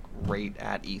like right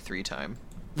at E3 time.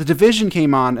 The Division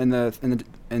came on, and the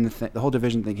whole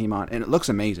Division thing came on, and it looks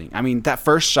amazing. I mean, that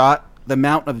first shot, the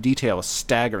amount of detail is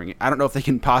staggering. I don't know if they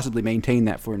can possibly maintain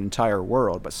that for an entire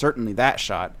world, but certainly that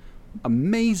shot,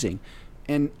 amazing.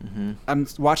 And I'm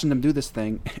watching them do this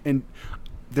thing, and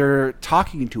they're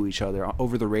talking to each other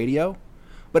over the radio,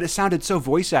 but it sounded so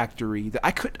voice actory that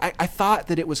I thought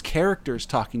that it was characters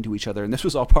talking to each other, and this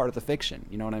was all part of the fiction.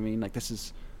 You know what I mean? Like, this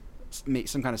is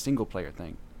some kind of single player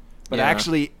thing. But Yeah.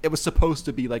 actually, it was supposed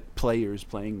to be like players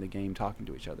playing the game, talking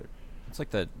to each other. It's like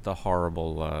the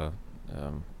horrible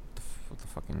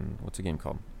what's the game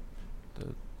called?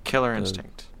 Killer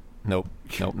Instinct. Nope,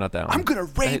 not that one. I'm gonna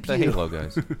rape the you. Halo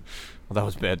guys. Well, that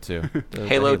was bad too. The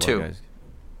Halo 2. guys.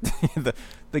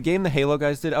 the game the Halo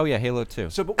guys did. Oh yeah, Halo 2.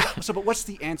 But what's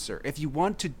the answer? If you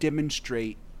want to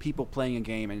demonstrate people playing a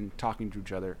game and talking to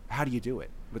each other, how do you do it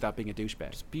without being a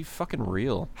douchebag? Just be fucking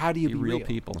real. How do you be real real?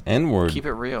 people? N-word. Keep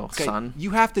it real, Okay, son.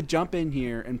 you have to jump in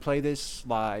here and play this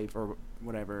live or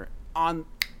whatever on.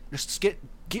 Just get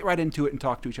right into it and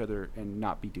talk to each other and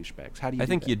not be douchebags. How do you? I do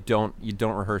think that? you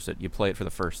don't rehearse it. You play it for the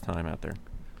first time out there.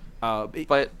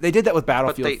 But they did that with but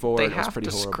Battlefield 4. they and it was have pretty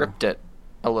to horrible. script it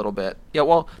a little bit. Yeah,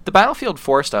 well, the Battlefield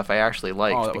 4 stuff I actually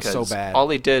liked Oh, that was because so bad. all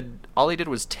they did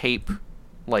was tape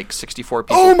like 64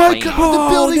 people Oh my playing. God!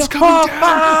 The building's coming down.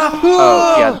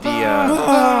 Oh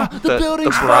yeah, the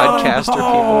building's broadcaster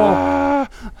people.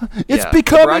 It's Yeah,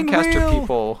 becoming the broadcaster real.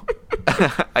 people.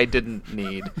 I didn't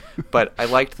need, but I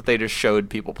liked that they just showed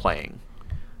people playing.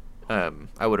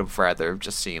 I would have rather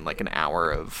just seen like an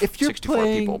hour of If you're 64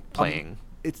 playing, people playing.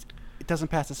 It doesn't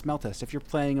pass the smell test. If you're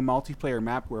playing a multiplayer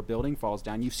map where a building falls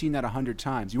down, you've seen that 100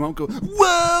 times. You won't go,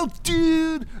 "Whoa,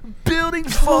 dude,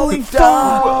 building's falling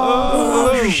down!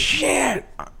 Oh shit!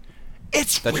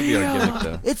 It's That should real! be our gimmick,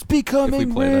 though. It's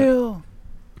becoming play that. real!"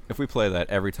 If we play that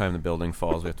every time the building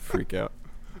falls, we have to freak out.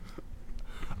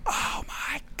 Oh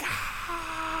my god!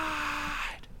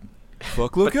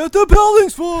 book. Look out, the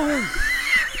building's falling.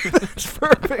 That's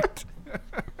perfect.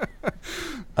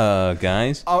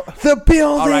 Guys, The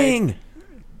building.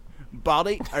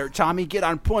 Baldy or Tommy, get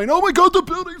on point. Oh my God, the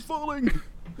building's falling.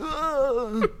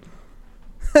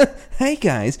 hey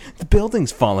guys, the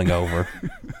building's falling over.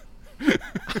 We're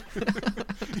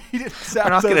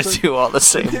not going to do all the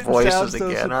same voices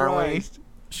again, are we?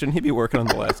 Shouldn't he be working on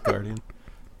The Last Guardian?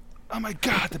 Oh my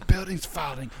God, the building's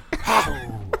falling.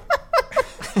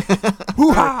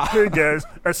 Hey guys,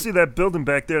 I see that building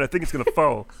back there and I think it's gonna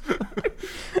fall.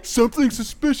 Something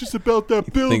suspicious about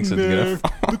that building thinks it's gonna there.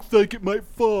 fall. Looks like it might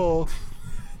fall.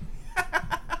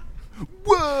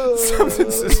 Whoa!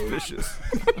 Something suspicious.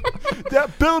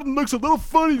 That building looks a little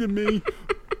funny to me.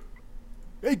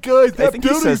 Hey guys, I that think he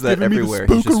building's says that giving everywhere.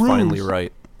 me He's the just finally spookaroos.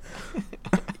 right.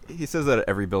 He says that at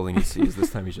every building he sees.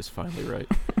 This time he's just finally right.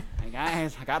 Hey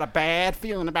guys, I got a bad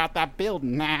feeling about that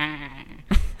building.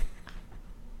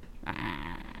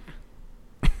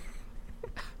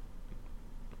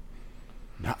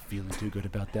 Not feeling too good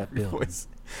about that building. Voice.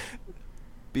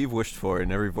 Beav wished for it,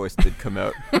 and every voice did come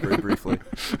out very briefly.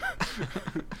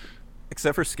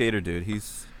 Except for Skater Dude.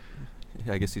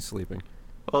 I guess he's sleeping.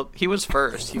 Well, he was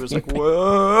first. He was like,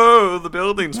 whoa, the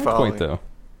building's Good falling. point, though.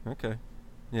 Okay.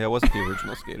 Yeah, it wasn't the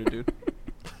original Skater Dude.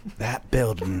 That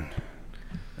building.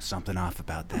 There's something off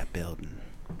about that building.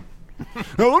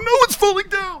 Oh no, it's falling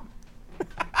down!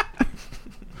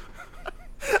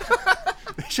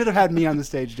 They should have had me on the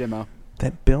stage demo.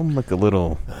 That building look a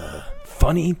little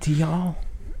funny to y'all.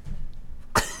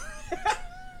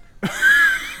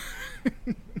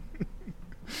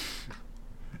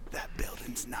 That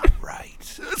building's not right.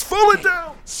 It's falling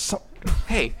down!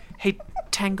 Hey,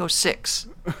 Tango 6.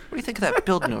 What do you think of that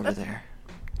building over there?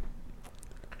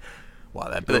 Wow,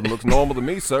 that building looks normal to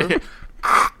me, sir.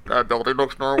 That building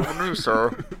looks normal to me,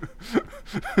 sir.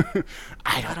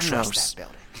 I don't don't know. trust that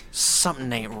building.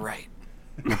 Something ain't right.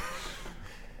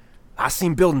 I've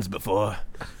seen buildings before.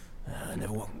 I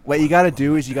never walked. What you gotta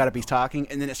do is you gotta be talking,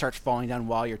 and then it starts falling down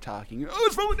while you're talking. Oh,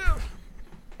 it's falling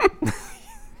down!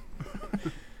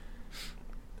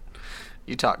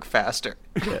 You talk faster.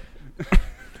 Yeah.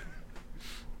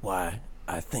 Why,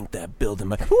 I think that building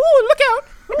might... Ooh, look out!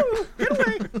 Ooh, get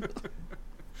away!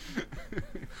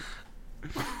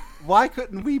 Why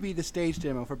couldn't we be the stage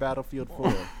demo for Battlefield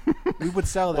 4? We would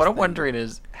sell this What I'm thing. wondering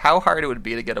is how hard it would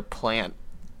be to get a plant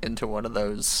into one of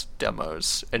those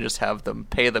demos and just have them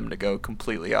pay them to go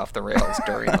completely off the rails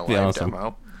during the Be live awesome.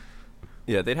 demo.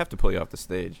 Yeah, they'd have to pull you off the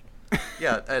stage.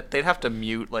 Yeah, they'd have to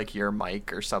mute like your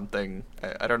mic or something.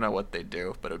 I don't know what they'd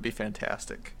do, but it would be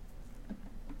fantastic.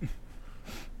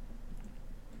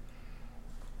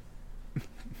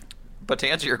 But to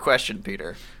answer your question,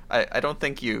 Peter, I don't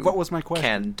think you What was my question?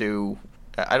 can do.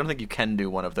 I don't think you can do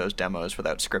one of those demos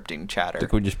without scripting I chatter.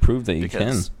 think we just proved that you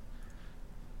Because-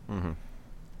 can.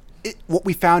 What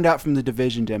we found out from the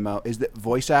Division demo is that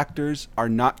voice actors are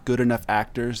not good enough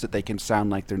actors that they can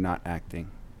sound like they're not acting.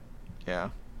 Yeah.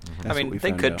 That's I what mean, we they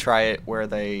found could out. try it where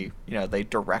they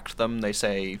direct them. They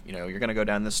say, you're going to go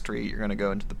down the street, you're going to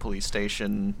go into the police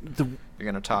station,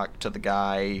 you're going to talk to the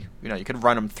guy. You could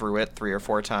run them through it 3 or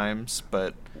 4 times,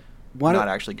 but not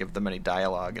actually give them any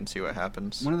dialogue and see what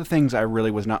happens. One of the things I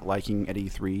really was not liking at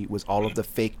E3 was all of the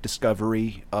fake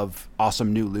discovery of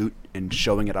awesome new loot and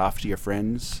showing it off to your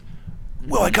friends.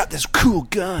 Well, I got this cool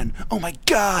gun. Oh my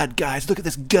God, guys, look at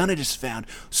this gun I just found.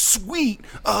 Sweet.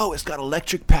 Oh, it's got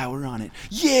electric power on it.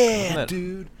 Yeah, that-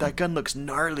 dude. That gun looks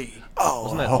gnarly. Oh,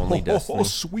 Wasn't that only Destiny?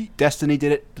 sweet. Destiny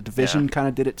did it. The Division Yeah. kind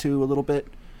of did it too a little bit.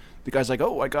 The guy's like,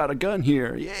 oh, I got a gun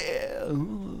here. Yeah.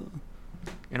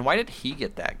 And why did he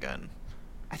get that gun?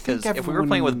 I think Because if we were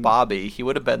playing with Bobby, he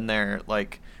would have been there,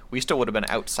 we still would have been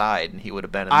outside, and he would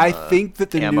have been in I the think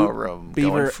that the ammo new room Beaver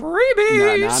going,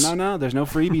 freebies! No. There's no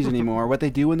freebies anymore. What they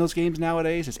do in those games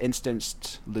nowadays is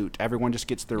instant loot. Everyone just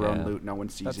gets their own Yeah. loot. No one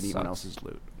sees That anyone sucks. else's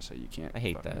loot. So you can't. I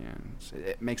hate that.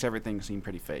 It makes everything seem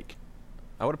pretty fake.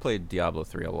 I would have played Diablo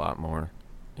 3 a lot more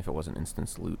if it wasn't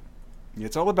instance loot.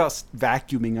 It's all about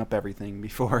vacuuming up everything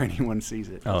before anyone sees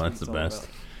it. Oh, what that's it's the all best.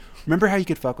 about. Remember how you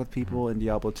could fuck with people in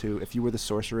Diablo 2? If you were the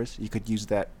sorceress, you could use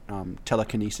that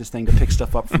telekinesis thing to pick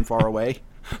stuff up from far away.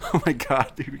 Oh my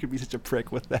God, dude, we could be such a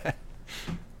prick with that.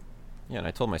 Yeah, and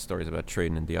I told my stories about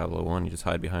trading in Diablo 1. You just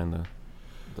hide behind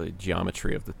the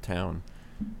geometry of the town.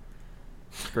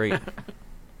 It's great.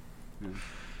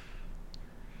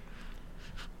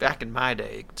 Back in my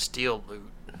day, you could steal loot.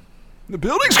 The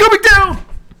building's coming down!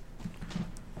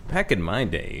 Back in my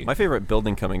day, My favorite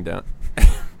building coming down.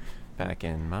 Back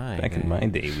in my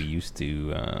day, we used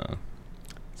to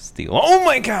steal. Oh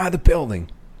my God, the building!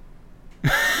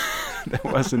 That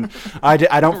wasn't. I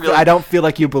don't. Really? I don't feel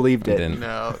like you believed it. Didn't.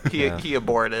 No, he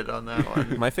aborted on that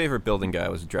one. My favorite building guy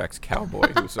was Drax Cowboy,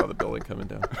 who saw the building coming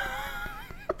down.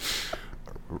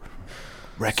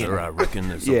 Reckon. Sir, I reckon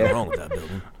there's something wrong with that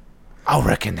building. I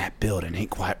reckon that building ain't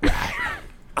quite right.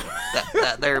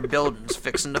 that there building's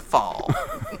fixing to fall.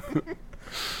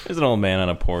 There's an old man on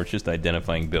a porch just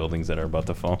identifying buildings that are about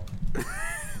to fall.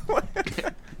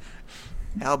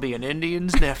 I'll be an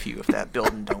Indian's nephew if that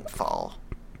building don't fall.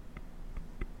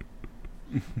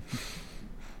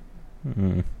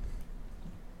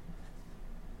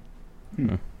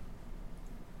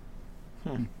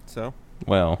 So,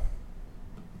 Well,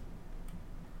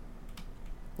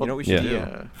 you know what we should do?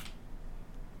 Yeah.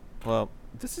 Well,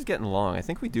 this is getting long. I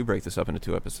think we do break this up into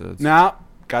 2 episodes. Nah,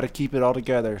 got to keep it all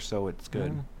together so it's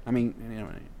good. Mm. I mean,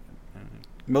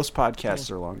 most podcasts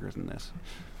are longer than this.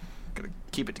 Gotta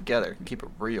keep it together. Keep it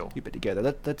real. Keep it together.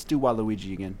 Let's do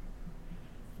Waluigi again.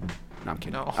 No, I'm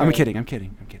kidding. No. I'm kidding. I'm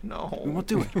kidding. I'm kidding. No. We won't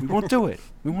do it. We won't do it.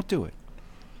 We won't do it.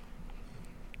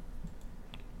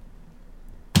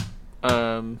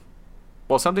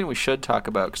 Well, something we should talk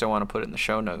about, because I want to put it in the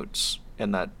show notes,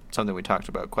 and that something we talked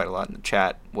about quite a lot in the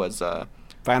chat, was Final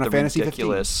the Fantasy 15.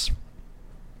 ridiculous.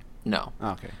 No.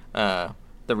 Oh, okay.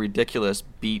 The ridiculous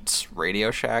Beats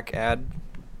Radio Shack ad.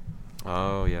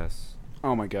 Oh, yes.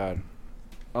 Oh my God.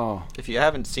 Oh. If you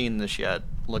haven't seen this yet,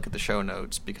 look at the show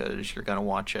notes, because you're gonna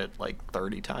watch it like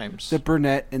 30 times. The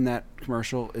brunette in that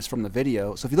commercial is from the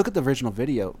video. So if you look at the original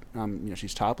video,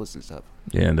 she's topless and stuff.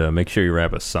 yeah, and make sure you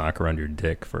wrap a sock around your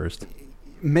dick first.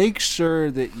 Make sure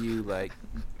that you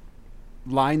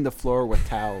line the floor with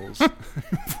towels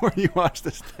before you watch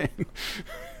this thing.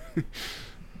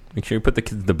 Make sure you put the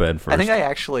kids to bed first. I think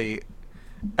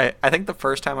I think the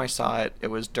first time I saw it, it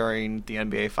was during the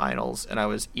NBA Finals, and I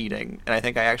was eating, and I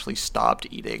think I actually stopped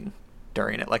eating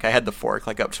during it. Like, I had the fork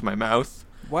up to my mouth,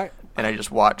 What? and I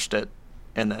just watched it,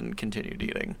 and then continued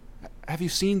eating. Have you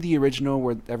seen the original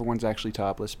where everyone's actually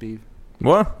topless, Beav?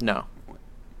 What? No.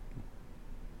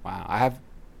 Wow, I have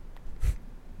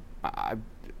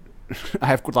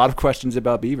a lot of questions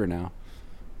about Beaver now.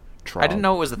 I didn't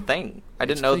know it was a thing. I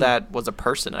didn't know thing. that was a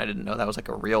person. I didn't know that was like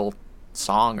a real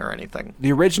song or anything.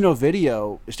 The original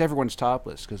video is everyone's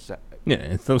topless because Yeah,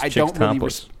 it's those I chicks don't really.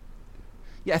 topless.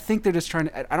 Yeah, I think they're just trying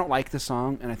to. I don't like the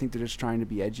song, and I think they're just trying to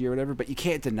be edgy or whatever. But you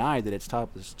can't deny that it's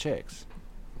topless chicks.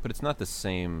 But it's not the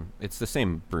same. It's the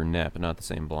same brunette, but not the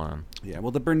same blonde. Yeah,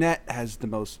 well, the brunette has the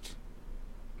most.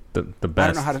 The I best.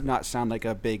 don't know how to not sound like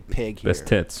a big pig here. Best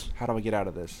tits. How do I get out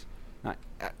of this?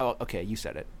 Okay, you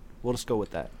said it. We'll just go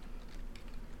with that.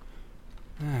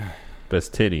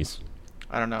 Best titties.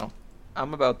 I don't know.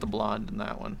 I'm about the blonde in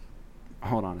that one.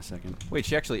 Hold on a second. Wait,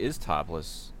 she actually is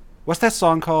topless. What's that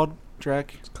song called,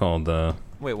 Drek? It's called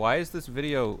Wait, why is this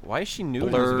video? Why is she nude in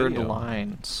Blurred this video?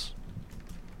 lines.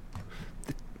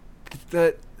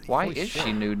 The Why Holy is shit.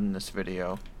 she nude in this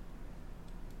video?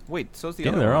 Wait, so's the yeah,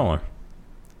 other they're one. all are.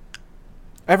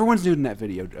 everyone's nude in that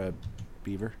video,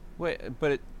 Beaver. Wait,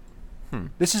 but it.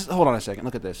 This is. Hold on a second.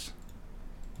 Look at this.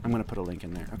 I'm gonna put a link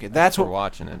in there. Okay, that's We're what.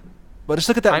 watching it. But just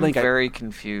look at that I'm link. very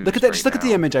confused. Look at that. right Just look at the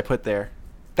now. image I put there.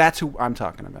 That's who I'm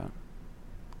talking about.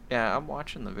 Yeah, I'm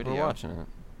watching the video. We're watching it.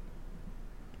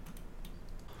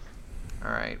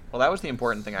 All right. Well, that was the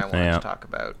important thing I wanted Yeah. to talk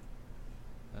about.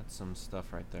 That's some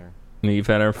stuff right there. We've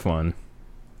had our fun.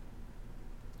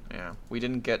 Yeah, we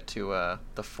didn't get to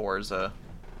the Forza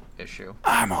issue.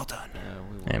 I'm all done. Yeah,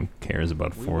 we will. And cares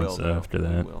about We will, Forza though. after We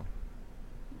that. will.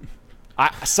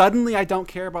 Suddenly I don't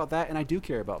care about that, and I do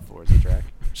care about Forza Track.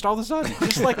 Just all of a sudden,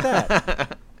 just like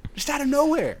that, just out of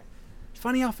nowhere. It's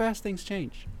funny how fast things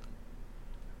change.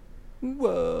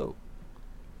 Whoa,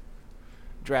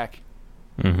 Drac,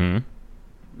 Mm-hmm.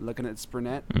 looking at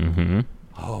Spurnett. Mm-hmm.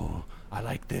 Oh, I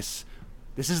like this.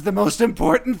 This is the most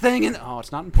important thing, and oh,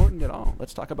 it's not important at all.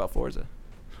 Let's talk about Forza.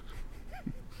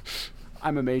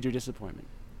 I'm a major disappointment.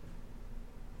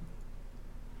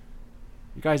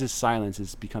 You guys' silence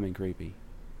is becoming creepy.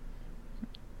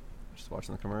 Just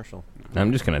watching the commercial.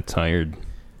 I'm just kind of tired.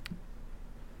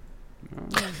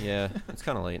 Yeah, it's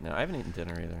kind of late now. I haven't eaten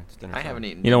dinner either. It's dinner I time. haven't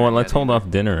eaten. You know what? dinner Let's yet hold either.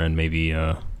 off dinner and maybe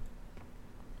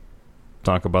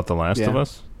talk about The Last of Yeah.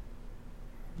 Us.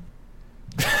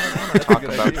 Talk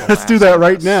about The Let's do Last that of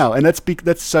right Us. now, and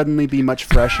let's suddenly be much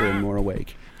fresher and more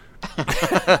awake.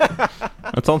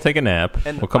 Let's all take a nap.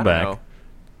 And We'll come I don't back. know.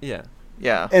 Yeah.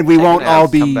 Yeah. And we Take won't a all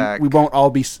nap, come be. back. We won't all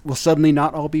be. We'll suddenly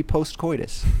not all be post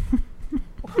coitus.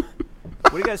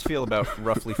 What do you guys feel about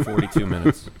roughly 42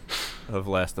 minutes of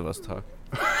Last of Us talk?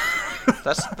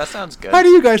 That sounds good. How do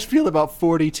you guys feel about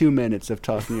 42 minutes of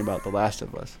talking about The Last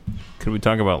of Us? Could we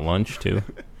talk about lunch too?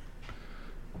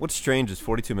 What's strange is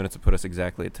 42 minutes will put us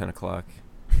exactly at 10 o'clock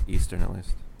Eastern, at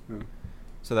least.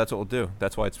 So that's what we'll do.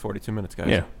 That's why it's 42 minutes, guys.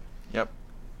 Yeah. Yep.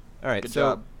 All right. Good so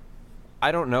job.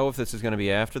 I don't know if this is going to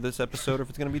be after this episode or if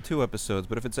it's going to be 2 episodes,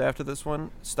 but if it's after this one,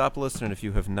 stop listening if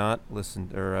you have not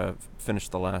listened or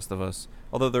finished The Last of Us.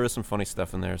 Although there is some funny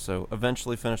stuff in there, so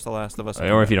eventually finish The Last of Us.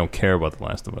 Or if you don't care about The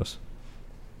Last of Us.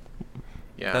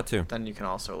 Yeah. That too. Then you can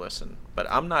also listen. But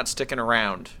I'm not sticking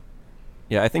around.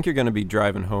 Yeah, I think you're going to be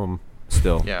driving home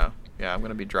still. Yeah. I'm going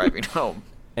to be driving home.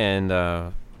 And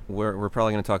we're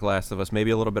probably going to talk Last of Us,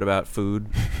 maybe a little bit about food,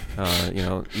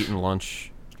 eating lunch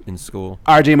in school.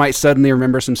 RJ might suddenly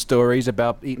remember some stories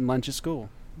about eating lunch at school.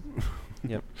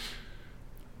 Yep.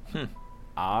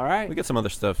 All right. We got some other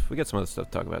stuff. We got some other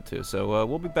stuff to talk about too. So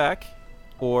we'll be back,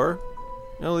 or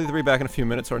we'll either be back in a few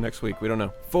minutes or next week. We don't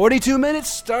know. 42 minutes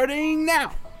starting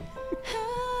now.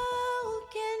 How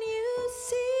can you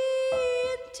see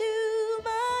into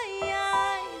my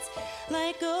eyes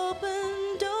like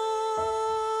open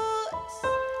doors,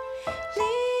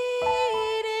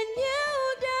 leading you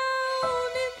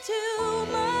down into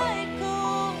my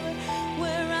core,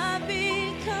 where I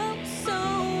become so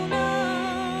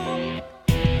numb,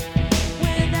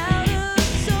 without a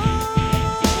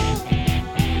soul,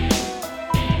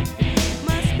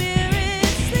 my spirit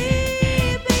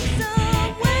sleeping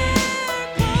somewhere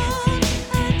cold,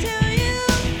 until you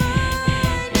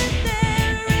find it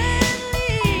there and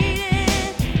lead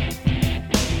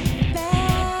it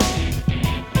back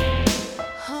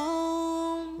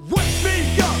home. Wake me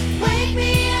up! Wake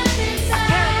me up inside.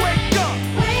 Can't wake up!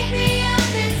 Wake me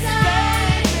up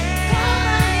inside. Call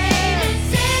my name and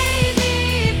save me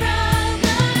from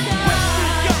the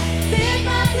dark. Bid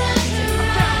my blood to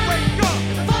Can't run wake up!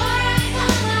 before I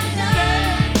come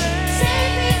undone.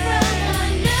 Save me from the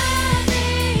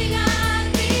nothing I've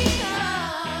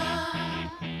become.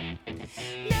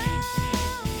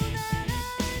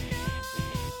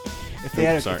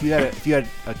 If you had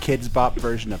a Kids Bop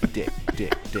version of Dick,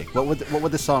 what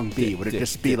would the song be? Dick, would it Dick,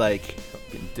 just be Dick. like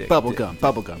Dick, bubblegum,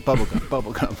 bubblegum, bubblegum,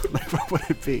 bubblegum? Like, what would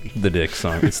it be? The Dick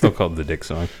song. It's still called the Dick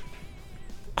song.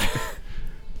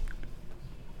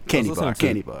 Candy listening bar, to-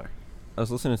 candy bar. I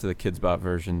was listening to the Kids Bop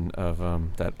version of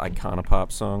that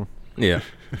Iconopop song, Yeah.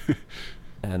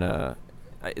 and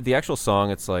the actual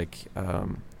song, it's like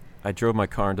I drove my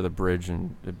car into the bridge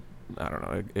and I don't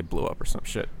know, it blew up or some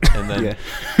shit, and then Yeah.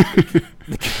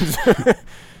 the kids,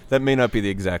 that may not be the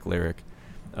exact lyric,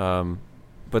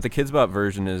 but the Kids Bop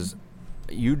version is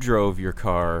you drove your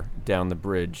car down the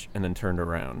bridge and then turned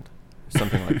around,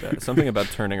 something like that. Something about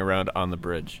turning around on the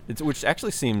bridge, which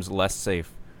actually seems less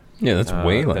safe. Yeah, that's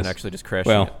way less. than actually just crashing.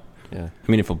 Well, it. Yeah.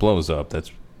 I mean, if it blows up,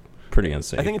 that's pretty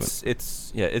unsafe. I think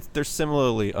but- they're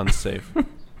similarly unsafe.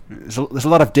 There's a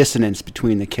lot of dissonance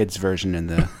between the kids' version and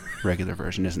the regular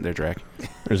version, isn't there, Drake?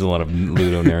 There's a lot of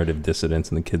ludonarrative dissidence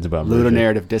in the Kids About version.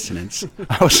 Ludonarrative dissonance.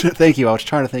 Thank you. I was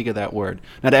trying to think of that word.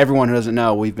 Now, to everyone who doesn't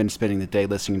know, we've been spending the day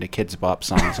listening to Kids Bop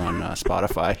songs on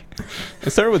Spotify. It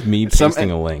started with me pasting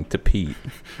a link to Pete,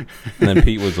 and then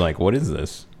Pete was like, "What is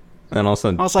this?" And then all of a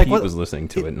sudden, I was like, Pete what- was listening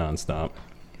to it nonstop.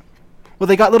 Well,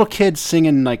 they got little kids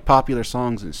singing like popular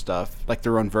songs and stuff, like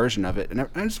their own version of it, and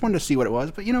I just wanted to see what it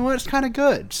was. But you know what? It's kind of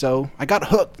good, so I got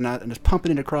hooked and I was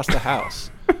pumping it across the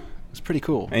house. It's pretty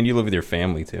cool. And you live with your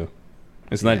family too.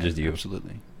 It's not Yeah, just you.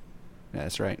 Absolutely. Yeah,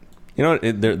 that's right. You know,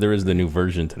 there is the new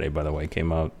version today. By the way, it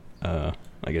came out, I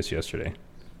guess yesterday.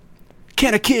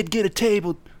 Can a kid get a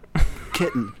table?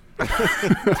 Kitten.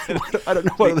 I don't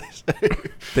know what they say.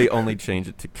 They only change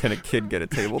it to "Can a kid get a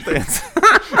table dance?"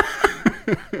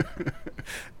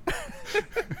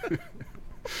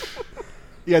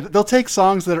 Yeah, they'll take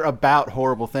songs that are about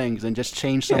horrible things and just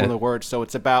change some Yeah. of the words so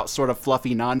it's about sort of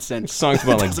fluffy nonsense. Songs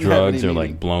about that like doesn't have any drugs or like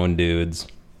meaning. blowing dudes.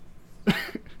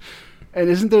 And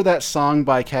isn't there that song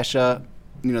by Kesha,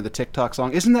 the TikTok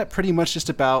song? Isn't that pretty much just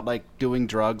about like doing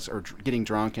drugs or getting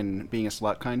drunk and being a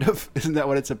slut, kind of? Isn't that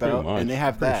what it's about? much. And they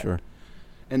have Pretty that. sure.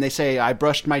 And they say, I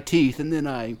brushed my teeth and then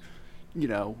I,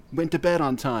 went to bed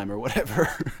on time or whatever,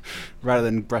 rather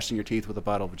than brushing your teeth with a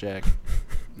bottle of Jack.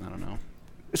 I don't know.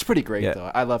 It's pretty great, Yeah.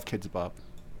 though. I love Kids Bop.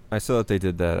 I saw that they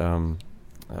did that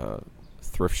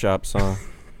thrift shop song,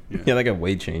 Yeah, that got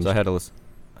way changed. so I had to listen.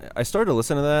 I started to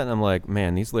listen to that, and I'm like,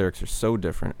 man, these lyrics are so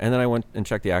different. And then I went and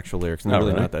checked the actual lyrics, and they're Oh,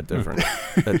 really really? not that different.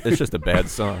 It's just a bad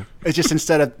song. It's just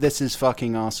instead of this is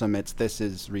fucking awesome, it's this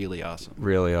is really awesome.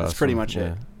 Really awesome. That's pretty much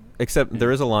it. Except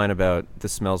there is a line about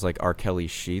this smells like R.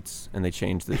 Kelly's sheets, and they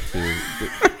changed it to.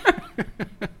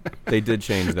 They did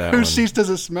change that one. Whose sheets does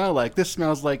it smell like? This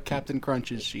smells like Captain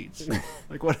Crunch's sheets.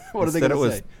 Like what are they Instead going it to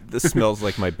was, say? this smells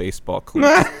like my baseball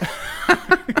cleats.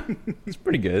 It's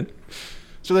pretty good.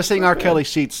 So they're saying R. Kelly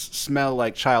sheets smell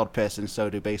like child piss, and so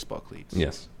do baseball cleats.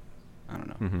 Yes. I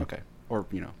don't know. Okay. Or,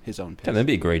 his own piss. Yeah, that'd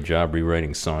be a great job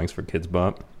rewriting songs for Kids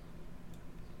Bop.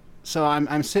 So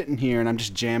I'm sitting here and I'm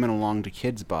just jamming along to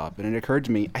Kids Bop, and it occurred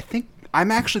to me, I think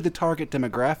I'm actually the target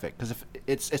demographic, because if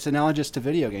it's analogous to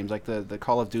video games, like the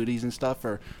Call of Duties and stuff,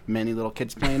 or many little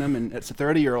kids playing them, and it's the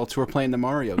 30-year-olds who are playing the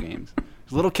Mario games.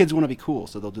 'Cause little kids want to be cool,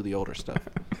 so they'll do the older stuff.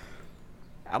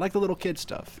 I like the little kid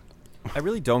stuff. I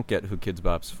really don't get who Kids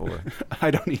Bop's for.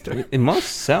 I don't either. It must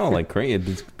sell like crazy.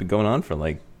 It's been going on for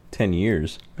like 10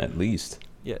 years at least.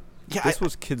 Yeah, Yeah, this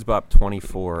was Kids Bop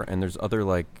 24, and there's other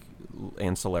like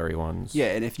ancillary ones.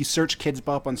 Yeah, and if you search Kids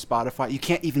Bop on Spotify, you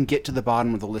can't even get to the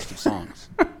bottom of the list of songs.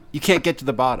 You can't get to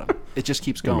the bottom. It just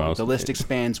keeps going. Mouse- The list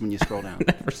expands when you scroll down.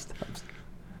 Never stops.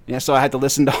 Yeah, so I had to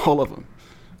listen to all of them.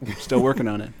 Still working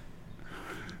on it.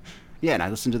 Yeah, and I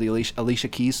listened to the Alicia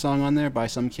Keys song on there by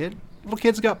some kid. Little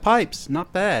kid's got pipes.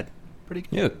 Not bad. Pretty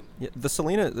good. Yeah. Yeah, the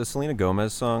Selena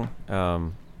Gomez song,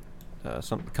 "Come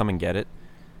and Get It."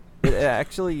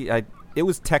 It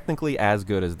was technically as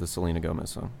good as the Selena Gomez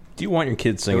song. Do you want your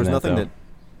kids There singing was that nothing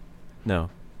though? No,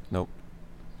 nope.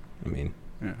 I mean,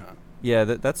 Yeah,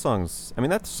 that song's. I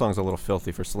mean, that song's a little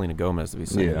filthy for Selena Gomez to be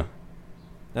singing. yeah.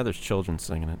 Now there's children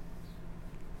singing it.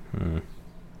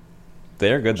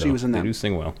 They're good though. She was in They that- do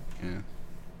sing well. Yeah.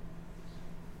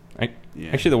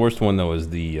 Actually, the worst one though is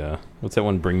the what's that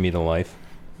one? Bring Me to Life.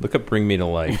 Look up Bring Me to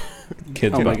Life.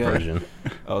 Kids Oh my Bop God. version.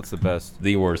 Oh, it's the best.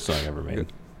 The worst song ever made.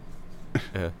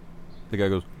 Yeah, the guy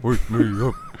goes, "Wake me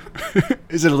up."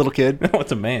 Is it a little kid? No,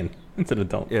 it's a man. It's an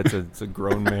adult. Yeah, it's a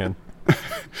grown man.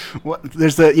 What?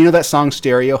 There's that song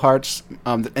Stereo Hearts.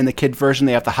 In the kid version,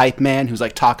 they have the hype man who's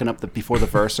like talking up before the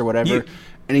verse or whatever,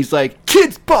 and he's like,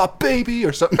 "Kids Bop, baby,"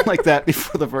 or something like that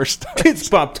before the verse starts. Kids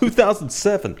Bop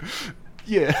 2007.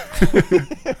 Yeah.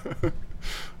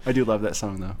 I do love that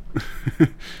song though.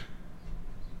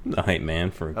 The hype man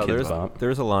for Oh, Kids Bop.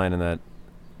 there's a line in that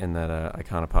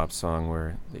Iconopop song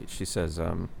where she says,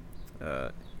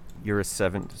 "You're a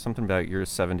something about you're a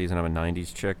 '70s and I'm a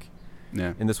 '90s chick."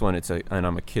 Yeah. In this one, and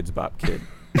I'm a Kids Bop kid.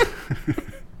 It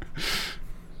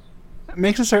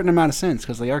makes a certain amount of sense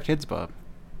because they are Kids Bop.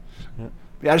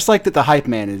 Yeah, I just like that the hype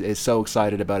man is so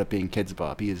excited about it being Kids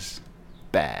Bop. He is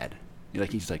bad.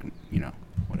 He's like,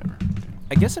 whatever.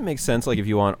 I guess it makes sense, like, if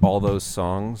you want all those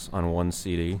songs on one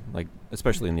CD, like,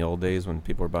 especially in the old days when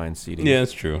people were buying CDs. Yeah,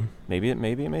 that's true. Maybe it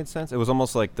made sense. It was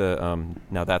almost like the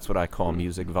Now That's What I Call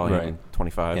Music Volume Right.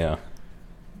 25. Yeah.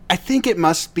 I think it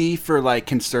must be for like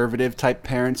conservative type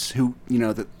parents who,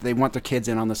 that they want their kids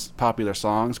in on the popular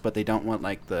songs, but they don't want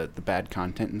like the bad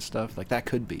content and stuff. Like that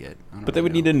could be it. I don't But they really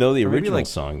would need to know the Or maybe, original like-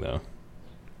 song, though.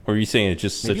 Or are you saying it's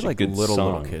just Maybe, such a like, good little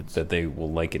song kids. that they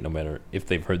will like it no matter if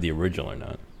they've heard the original or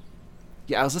not?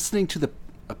 Yeah, I was listening to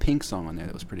a Pink song on there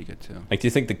that was pretty good too. Like, do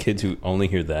you think the kids who only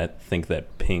hear that think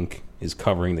that Pink is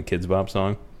covering the Kids Bop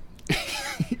song?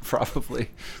 Probably.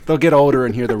 They'll get older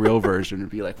and hear the real version and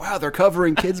be like, "Wow, they're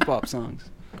covering Kids Bop songs."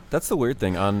 That's the weird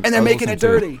thing. And they're making it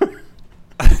dirty.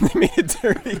 They made it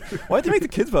dirty. Why'd they make the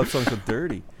Kids Bop song so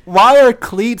dirty? Why are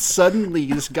cleats suddenly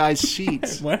this guy's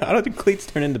sheets? How did cleats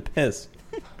turn into piss?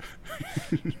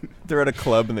 They're at a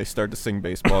club and they start to sing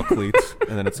baseball cleats,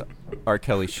 and then it's R.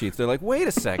 Kelly sheets. They're like, wait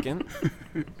a second.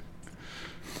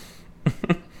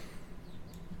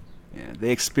 Yeah,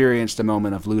 they experienced a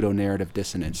moment of ludonarrative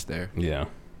dissonance there. Yeah,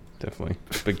 definitely.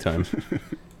 Big time.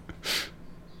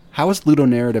 How is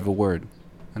ludonarrative a word?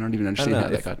 I don't even I understand don't know.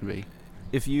 how that got to be.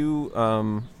 If you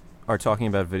are talking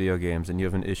about video games and you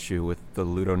have an issue with the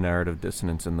ludonarrative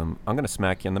dissonance in them, I'm going to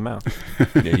smack you in the mouth.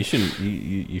 Yeah, you shouldn't.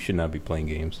 You should not be playing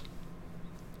games.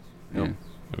 Yeah.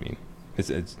 I mean,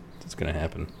 it's going to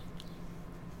happen.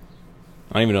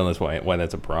 I don't even know why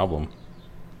that's a problem.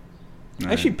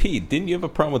 Right. Actually, Pete, didn't you have a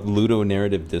problem with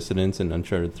ludonarrative dissonance in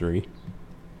Uncharted 3?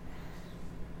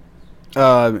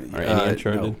 Or any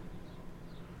Uncharted?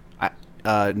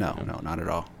 No, not at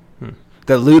all.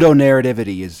 The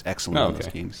ludonarrativity is excellent Oh, in those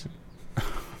okay. games.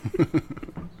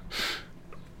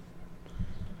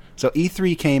 So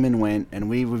E3 came and went, and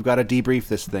we've got to debrief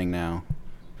this thing now.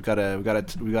 We got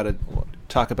to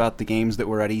talk about the games that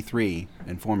were at E3,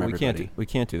 inform we everybody.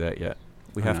 can't do that yet.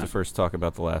 We Why have to not? first talk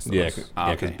about The Last of Yeah, Us. because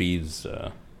Okay. Beeves,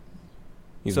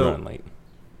 he's So- running late.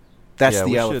 That's Yeah, the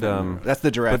we elephant. should, in the room. That's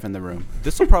the giraffe in the room.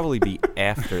 This will probably be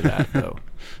after that, though.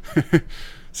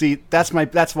 See, that's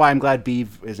why I'm glad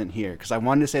Beeve isn't here, because I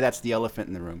wanted to say that's the elephant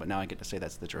in the room, but now I get to say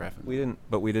that's the giraffe. In the room.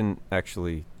 We didn't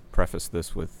actually preface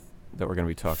this with that we're going to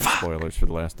be talking spoilers for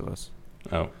The Last of Us.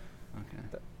 Oh. Okay.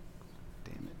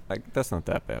 Damn it. That's not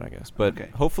that bad, I guess. But Okay.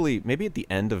 hopefully, maybe at the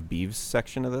end of Beeves'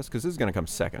 section of this, because this is going to come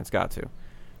second. It's got to.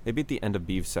 Maybe at the end of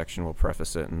Beeve's section we'll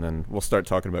preface it, and then we'll start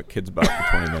talking about Kids Bop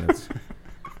for 20 minutes.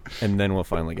 And then we'll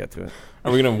finally get to it.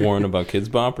 Are we going to warn about Kids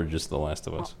Bop or just The Last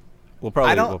of Us? We'll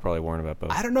probably warn about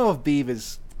both. I don't know if Beeve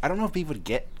would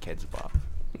get Kids Bop.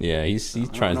 Yeah, he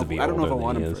tries to be older I don't know if I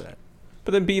want than he him is. for that.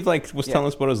 But then Beeve was telling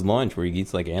us about his lunch where he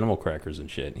eats like animal crackers and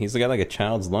shit. He's got like a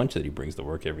child's lunch that he brings to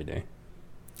work every day.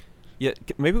 Yeah,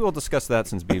 maybe we'll discuss that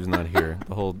since Beeve's not here.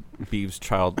 The whole Beeve's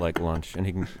childlike lunch, and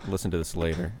he can listen to this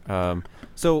later.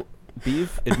 So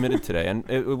Beeve admitted today, and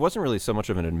it wasn't really so much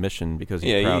of an admission because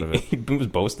he's proud of it. He was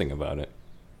boasting about it.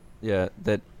 Yeah,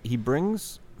 that he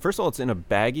brings. First of all, it's in a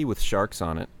baggie with sharks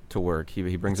on it to work.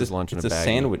 He brings his lunch in a baggie. It's a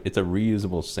sandwich. It's a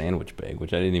reusable sandwich bag,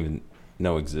 which I didn't even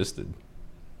know existed.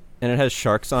 And it has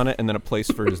sharks on it, and then a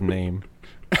place for his name.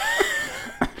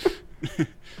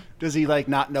 Does he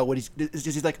not know what he's? Does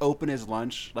he open his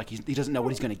lunch like he doesn't know what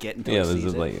he's going to get until he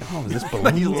sees this is it? is this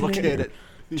Like he's a little kid.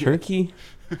 Turkey?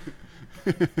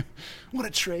 Want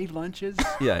to trade lunches?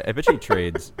 Yeah, I bet he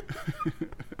trades.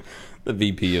 The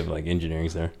VP of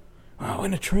engineering's there. Oh,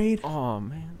 in a trade? Oh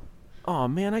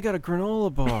man, I got a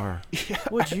granola bar.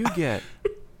 What'd you get?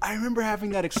 I remember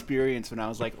having that experience when I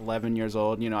was 11 years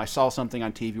old. I saw something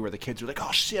on TV where the kids were like,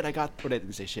 "Oh shit, I got," but I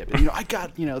didn't say shit. But, I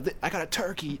got, I got a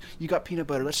turkey. You got peanut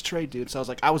butter. Let's trade, dude. So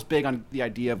I was big on the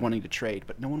idea of wanting to trade,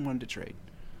 but no one wanted to trade.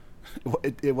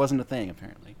 It wasn't a thing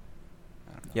apparently.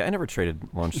 I don't know. Yeah, I never traded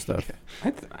lunch stuff.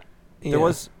 Yeah. There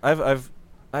was I have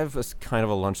a kind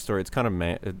of a lunch story. It's kind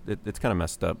of it's kind of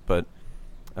messed up, but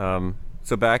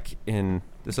so back in,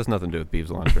 this has nothing to do with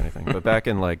Beeve's lunch or anything, but back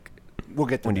in we'll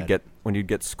get to when you'd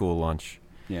get school lunch.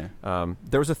 Yeah.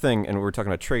 There was a thing, and we were talking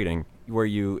about trading, where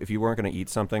if you weren't going to eat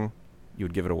something, you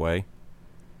would give it away.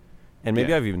 And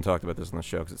maybe I've even talked about this on the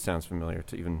show because it sounds familiar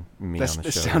to even me on the show.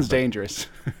 This sounds dangerous.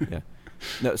 Yeah.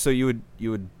 No, so you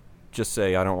would just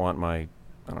say, I don't want my,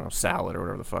 salad or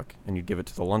whatever the fuck, and you'd give it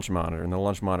to the lunch monitor, and the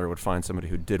lunch monitor would find somebody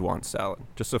who did want salad,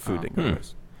 just so food didn't go to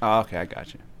waste. Oh, okay, I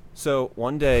got you. So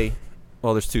one day,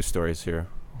 well, there's two stories here.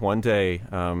 One day,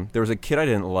 there was a kid I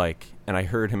didn't like, and I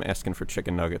heard him asking for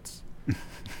chicken nuggets.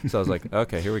 So I was like,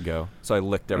 okay, here we go. So I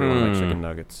licked every one of my chicken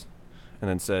nuggets, and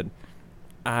then said,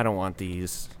 I don't want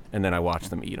these. And then I watched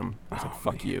them eat them. I was like,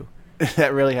 fuck you.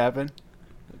 That really happened?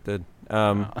 It did.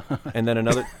 And then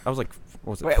another, I was like,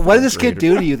 what was it? Wait, what did this kid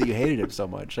do to you that you hated him so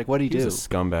much? What did he do? He was a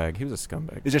scumbag. He was a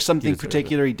scumbag. Is there something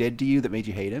particular he did to you that made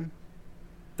you hate him?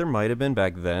 There might have been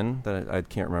back then that I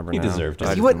can't remember now. He deserved it.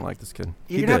 I You didn't like this kid.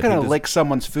 You're not going to lick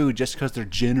someone's food just because they're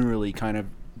generally kind of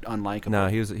unlikable. No,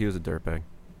 he was a dirtbag.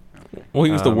 Well,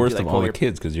 he was the worst Did of he all pull the your-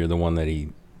 kids because you're the one that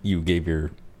you gave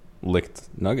your licked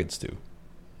nuggets to.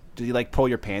 Did he pull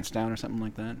your pants down or something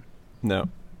like that? No.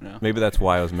 No. Maybe that's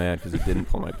why I was mad, because he didn't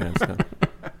pull my pants down.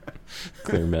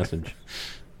 Clear message.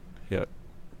 Yeah.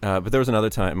 But there was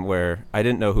another time where I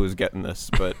didn't know who was getting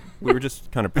this, but we were just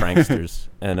kind of pranksters.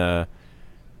 And I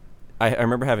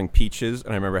remember having peaches,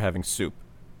 and I remember having soup.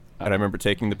 And I remember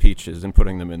taking the peaches and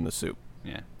putting them in the soup.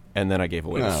 Yeah. And then I gave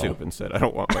away the No. soup and said, I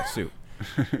don't want my soup.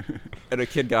 And a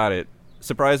kid got it.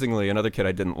 Surprisingly, another kid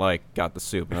I didn't like got the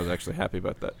soup, and I was actually happy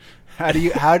about that. How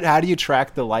do you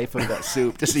track the life of that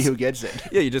soup to see who gets it?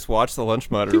 Yeah, you just watch the lunch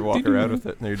monitor walk around with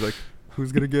it, and you're like,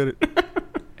 who's going to get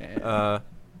it?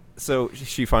 So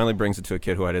she finally brings it to a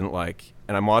kid who I didn't like,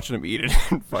 and I'm watching him eat it,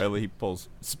 and finally he pulls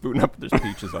a spoon up, and there's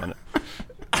peaches on it.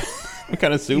 What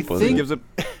kind of soup was He it? gives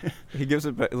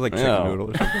it back, it's like chicken No.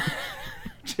 noodle or something.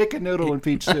 Chicken noodle and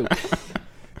peach soup.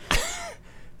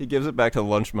 He gives it back to the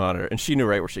lunch monitor, and she knew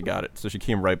right where she got it, so she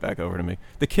came right back over to me.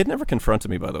 The kid never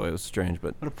confronted me, by the way. It was strange,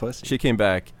 but What a pussy. she came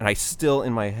back, and I still,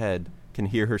 in my head, can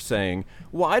hear her saying,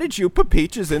 "Why did you put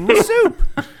peaches in the soup?"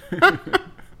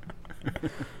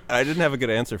 I didn't have a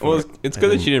good answer for Well, it. it's good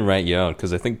that she didn't write you out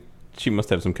because I think she must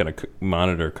have some kind of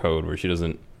monitor code where she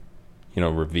doesn't,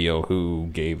 reveal who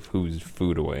gave whose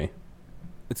food away.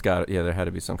 It's got it. Yeah, there had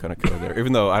to be some kind of code there.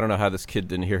 Even though I don't know how this kid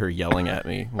didn't hear her yelling at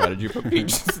me. Why did you put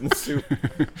peaches in the soup?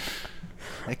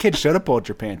 That kid should have pulled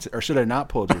your pants, or should have not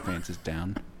pulled your pants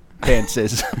down.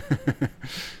 Pantses.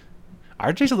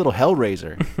 RJ's a little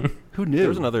hellraiser. Who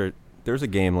knew? There was a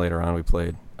game later on we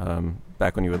played.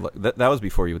 Back when you would that was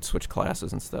before you would switch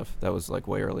classes and stuff. That was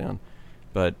way early on.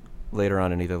 But later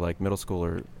on in either middle school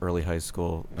or early high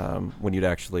school, when you'd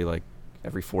actually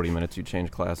every 40 minutes you'd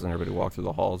change classes and everybody walked through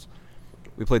the halls.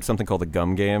 We played something called the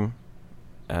gum game,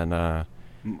 and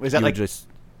is that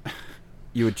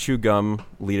you would chew gum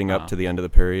leading up to the end of the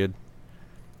period,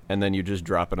 and then you just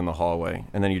drop it in the hallway,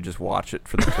 and then you just watch it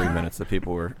for the 3 minutes that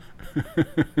people were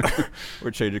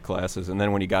changing classes, and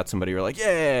then when you got somebody, you were like,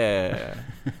 yeah.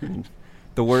 And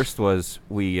the worst was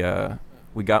we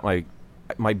got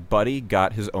my buddy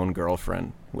got his own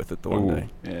girlfriend with it the one day.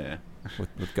 Yeah.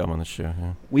 with gum on the shoe.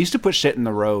 Yeah. We used to put shit in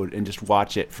the road and just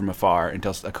watch it from afar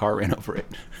until a car ran over it.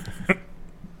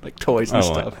 Like toys and I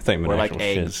stuff. thought you meant Or like actual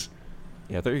shit. eggs.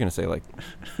 Yeah, I thought you were gonna say like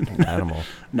an animal.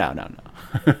 No.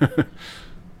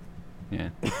 Yeah.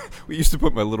 We used to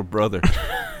put my little brother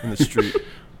in the street,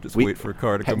 just wait for a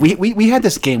car to come. We had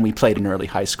this game we played in early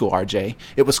high school, RJ.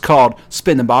 It was called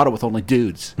Spin the Bottle with Only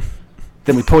Dudes.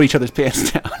 Then we pulled each other's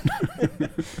pants down.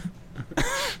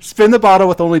 Spin the Bottle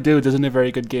with Only Dudes isn't a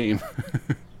very good game.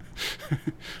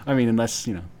 I mean, unless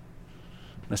you're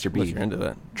Unless being you're into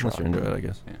that. Unless you're into it, I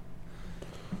guess. Yeah.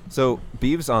 So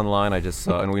Beeves Online, I just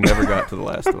saw, and we never got to The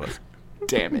Last of Us.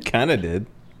 Damn it. Kind of did.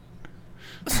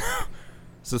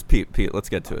 So Pete, let's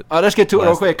get to it. Let's get to it real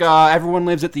Last- quick. Everyone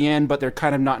lives at the end, but they're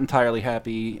kind of not entirely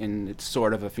happy, and it's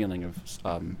sort of a feeling of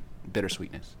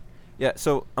bittersweetness. Yeah,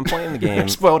 so I'm playing the game.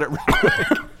 Spoiled it real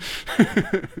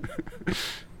quick.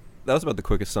 That was about the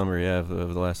quickest summary of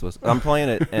The Last of Us. I'm playing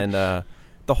it, and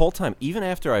the whole time, even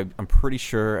after I'm pretty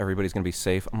sure everybody's going to be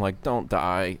safe, I'm like, don't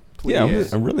die, please. Yeah,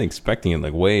 I'm really expecting it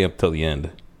like way up till the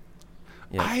end.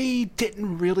 Yeah. I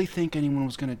didn't really think anyone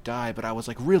was going to die, but I was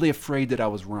like really afraid that I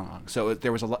was wrong. So it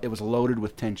was loaded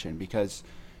with tension because,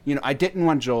 I didn't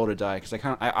want Joel to die because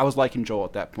I was liking Joel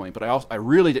at that point, but I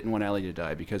really didn't want Ellie to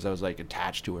die because I was like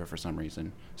attached to her for some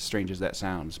reason. Strange as that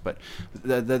sounds, but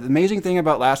the amazing thing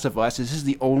about Last of Us is this is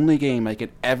the only game I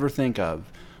could ever think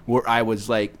of where I was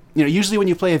like, usually when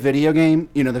you play a video game,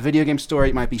 the video game story,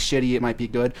 it might be shitty, it might be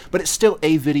good, but it's still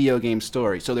a video game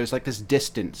story. So there's like this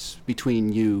distance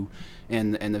between you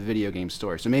and the video game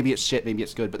story. So maybe it's shit, maybe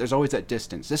it's good, but there's always that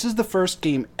distance. This is the first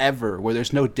game ever where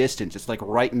there's no distance. It's like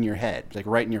right in your head, like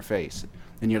right in your face,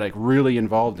 and you're like really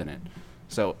involved in it.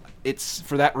 So it's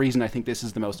for that reason I think this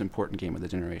is the most important game of the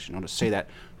generation. I'll just say that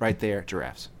right there,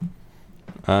 Giraffes.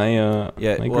 I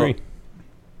agree.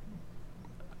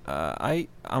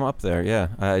 I'm up there. Yeah,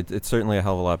 it's certainly a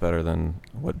hell of a lot better than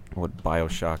what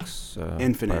BioShock's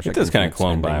Infinite. It does kinda Infinite's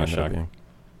clone ending ended up BioShock. being.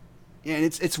 Yeah, and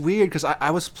it's weird because I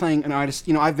was playing, and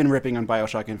I've been ripping on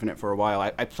BioShock Infinite for a while.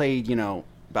 I played,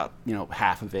 about,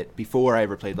 half of it before I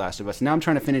ever played Last of Us. Now I'm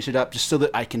trying to finish it up just so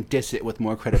that I can diss it with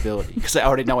more credibility because I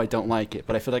already know I don't like it,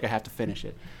 but I feel like I have to finish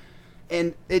it.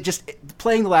 And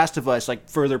playing The Last of Us, like,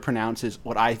 further pronounces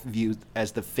what I view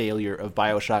as the failure of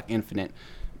BioShock Infinite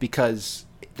because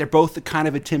they're both kind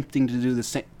of attempting to do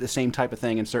the same type of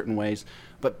thing in certain ways,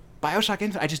 but BioShock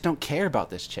Infinite, I just don't care about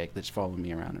this chick that's following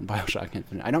me around in BioShock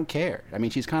Infinite. I don't care. I mean,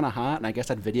 she's kind of hot, and I guess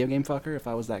I'd video game fuck her if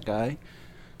I was that guy.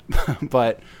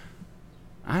 But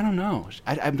I don't know.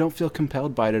 I don't feel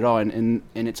compelled by it at all, and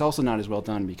it's also not as well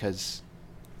done because,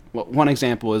 well, one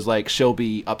example is like she'll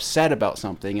be upset about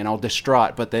something, and I'll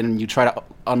distraught, but then you try to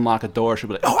unlock a door, she'll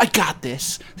be like, "Oh, I got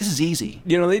this. This is easy."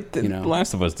 The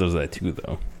Last of Us does that too,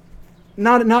 though.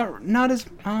 Not as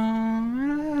I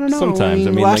don't know. Sometimes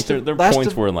I mean Last there of- are Last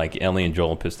points of- where like Ellie and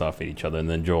Joel are pissed off at each other, and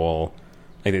then Joel,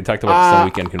 like they talked about some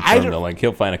weekend I confirmed, don't- that like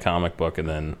he'll find a comic book, and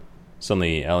then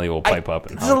suddenly Ellie will pipe up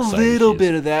and There's how a excited little she is.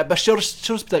 bit of that, but she'll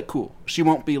just be like cool. She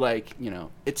won't be like,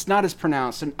 it's not as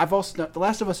pronounced. And I've also The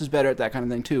Last of Us is better at that kind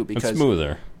of thing too because It's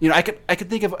smoother. I could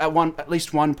think of at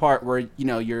least one part where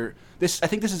you're this. I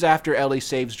think this is after Ellie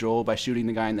saves Joel by shooting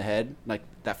the guy in the head, like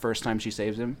that first time she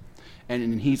saves him.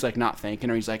 And he's like not thanking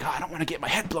her. He's like, "Oh, I don't want to get my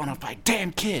head blown off by a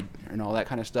damn kid," and all that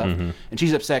kind of stuff. Mm-hmm. And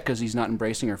she's upset because he's not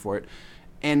embracing her for it.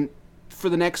 And for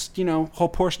the next, whole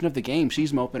portion of the game,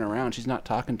 she's moping around. She's not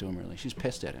talking to him really. She's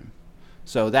pissed at him.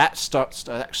 So that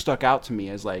stuck out to me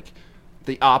as like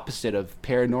the opposite of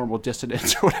paranormal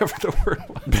dissonance or whatever the word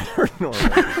was.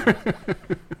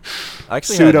 I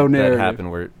actually had that Pseudo-narrative. happen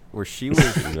where she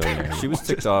was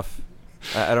ticked off.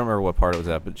 I don't remember what part it was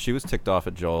at, but she was ticked off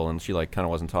at Joel, and she like kind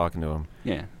of wasn't talking to him.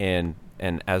 Yeah. And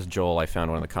as Joel, I found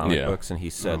one of the comic Yeah. books, and he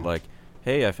said like,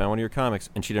 "Hey, I found one of your comics,"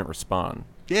 and she didn't respond.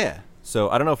 Yeah. So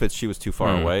I don't know if she was too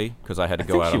far away because I had to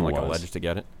go think out she on like a was. ledge to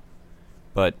get it.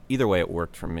 But either way, it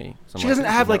worked for me. So I'm She like, doesn't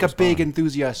 "She's have not like a big responding."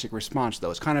 enthusiastic response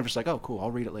though. It's kind of just like, "Oh, cool, I'll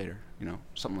read it later,"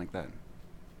 something like that.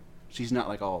 She's not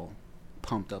like all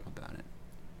pumped up about it.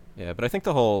 Yeah, but I think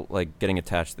the whole like getting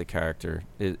attached to the character,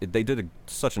 they did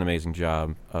such an amazing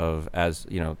job of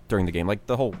during the game, like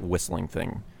the whole whistling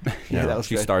thing. Yeah, that was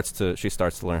she good. starts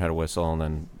to learn how to whistle, and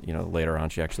then later on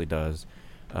she actually does.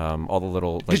 All the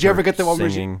little. Like, Did you ever her get the one where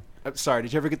singing. sorry,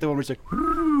 did you ever get the one where it's like,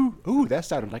 "Ooh, that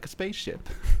sounded like a spaceship"?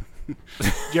 Did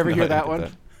you ever No, hear I that didn't one?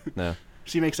 get that. No.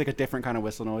 She makes like a different kind of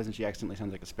whistle noise, and she accidentally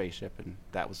sounds like a spaceship, and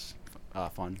that was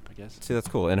fun, I guess. See, that's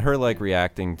cool. And her like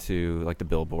reacting to like the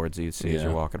billboards you see as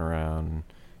you're Yeah. walking around.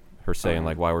 Her saying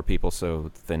like, "Why were people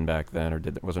so thin back then?" Or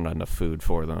was there not enough food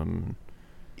for them?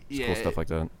 It's cool stuff like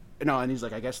that. No, and he's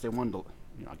like, I guess they wanted to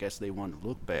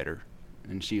look better.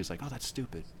 And she was like, "Oh, that's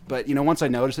stupid." But once I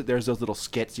noticed that there's those little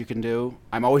skits you can do,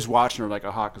 I'm always watching her like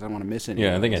a hawk because I don't want to miss any.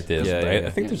 Yeah, I think I did. Yeah, I yeah.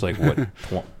 think there's like what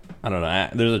I don't know.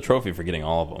 There's a trophy for getting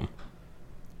all of them,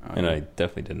 and I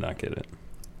definitely did not get it.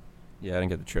 Yeah, I didn't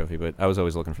get the trophy, but I was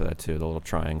always looking for that too. The little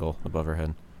triangle above her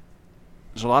head.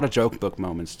 There's a lot of joke book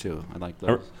moments too. I like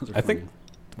those. Those are I think funny.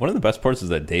 one of the best parts is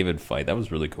that David fight. That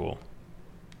was really cool.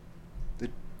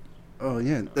 Oh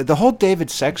yeah, the whole David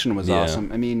section was Yeah.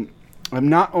 awesome. I mean, I'm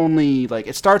not only like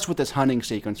it starts with this hunting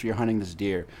sequence where you're hunting this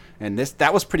deer, and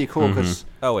that was pretty cool because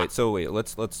Oh wait,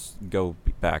 let's go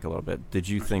back a little bit. Did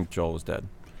you think Joel was dead?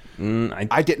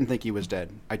 I didn't think he was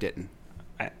dead. I didn't.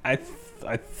 I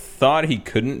thought he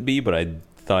couldn't be, but I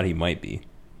thought he might be.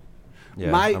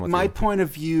 Yeah, my I'm with my you. point of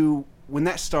view when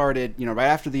that started, right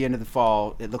after the end of the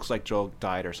fall, it looks like Joel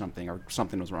died or something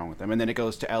was wrong with him, and then it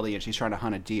goes to Ellie and she's trying to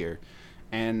hunt a deer,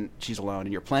 and she's alone,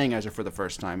 and you're playing as her for the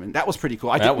first time, and that was pretty cool.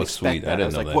 I That didn't was expect sweet. that. I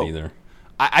didn't know was that whoa. either.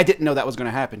 I didn't know that was going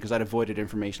to happen because I'd avoided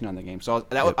information on the game, so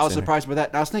I was same here. surprised by that.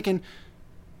 And I was thinking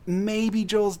maybe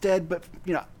Joel's dead, but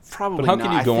probably. But how not.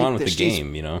 can you I go think on with that the she's-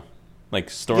 game? Like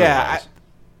story Yeah. wise.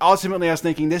 Ultimately, I was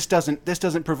thinking this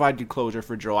doesn't provide good closure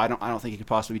for Joel. I don't think he could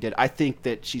possibly be dead. I think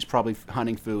that she's probably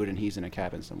hunting food and he's in a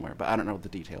cabin somewhere, but I don't know what the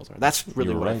details are. That's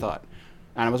really You're what I right. thot.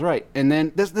 And I was right. And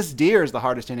then this deer is the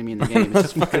hardest enemy in the game. It That's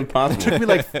took me, fucking it possible.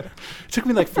 took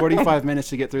me like 45 minutes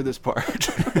to get through this part.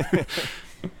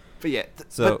 But yeah.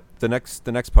 So the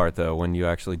next part though, when you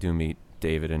actually do meet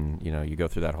David and you go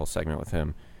through that whole segment with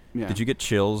him, yeah. did you get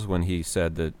chills when he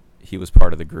said that he was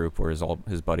part of the group where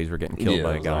his buddies were getting killed Yeah, by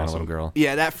that a was guy and a awesome. little girl?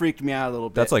 Yeah, that freaked me out a little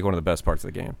bit. That's like one of the best parts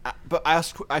of the game. But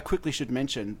I quickly should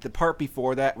mention the part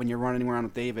before that when you're running around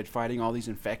with David fighting all these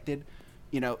infected.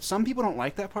 Some people don't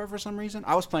like that part for some reason.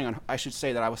 I should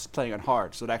say that I was playing on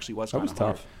hard, so it actually was That kind was of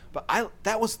hard. tough. But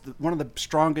that was one of the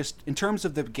strongest in terms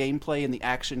of the gameplay and the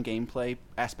action gameplay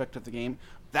aspect of the game.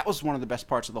 That was one of the best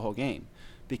parts of the whole game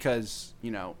because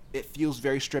it feels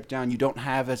very stripped down. You don't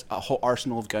have a whole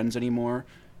arsenal of guns anymore.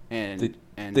 And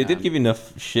They did give you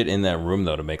enough shit in that room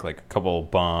though to make like a couple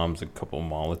bombs, a couple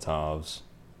Molotovs.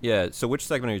 Yeah. So which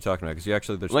segment are you talking about? Because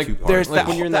there's Like two parts. there's like that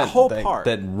when you're in that that whole that, part.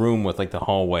 that room with like the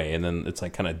hallway, and then it's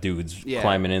like kind of dudes Yeah.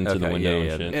 climbing into the Okay, window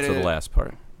yeah, and yeah. shit. So the last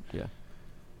part. Yeah.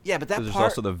 Yeah, but that So there's part.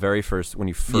 also the very first when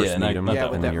you first Yeah, meet not him, that yeah, one.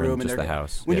 with and that you're room in and just they're the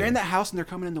house. When Yeah. you're in that house and they're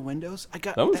coming in the windows,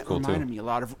 That was cool, reminded too. me a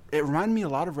lot of. It reminded me a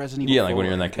lot of Resident Evil. Yeah, like 4 when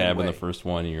you're in that a cabin, the way. first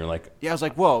one, and you're like, Yeah, I was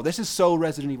like, whoa, this is so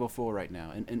Resident Evil 4 right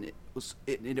now, and it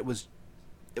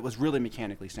was really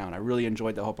mechanically sound. I really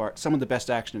enjoyed the whole part. Some of the best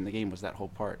action in the game was that whole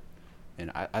part, and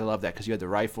I love that because you had the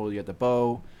rifle, you had the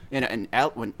bow, and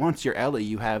once you're Ellie,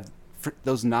 you have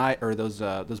those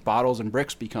those bottles and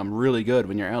bricks become really good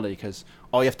when you're Ellie because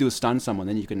all you have to do is stun someone,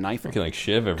 then you can knife them. you can like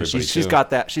shiv everybody. She's too. got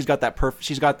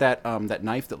that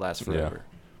knife that lasts forever.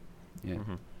 Yeah.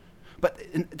 But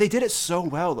they did it so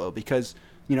well though because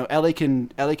Ellie can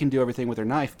do everything with her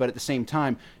knife, but at the same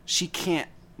time she can't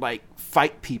like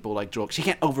fight people like Joel. She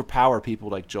can't overpower people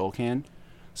like Joel can.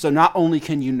 So not only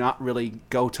can you not really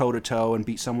go toe to toe and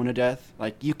beat someone to death,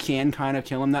 like you can kind of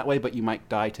kill him that way, but you might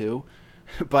die too.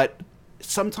 But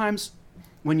sometimes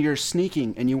when you're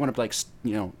sneaking and you want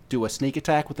to do a sneak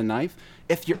attack with a knife,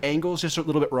 if your angle is just a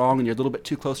little bit wrong and you're a little bit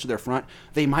too close to their front,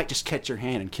 they might just catch your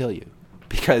hand and kill you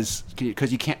because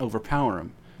you can't overpower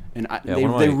them. And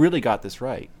they really got this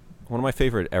right. One of my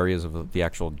favorite areas of the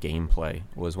actual gameplay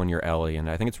was when you're Ellie, and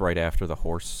I think it's right after the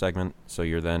horse segment. So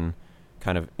you're then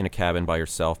kind of in a cabin by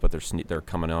yourself, but they're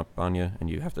coming up on you, and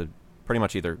you have to pretty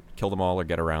much either kill them all or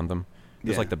get around them.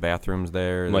 There's Yeah. like the bathrooms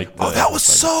there. Like there's- that was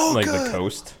so like good. the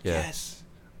coast. Yeah. Yes.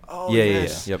 Oh, Yeah,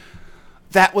 yes. yeah. Yep.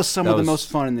 That was some That of the was- most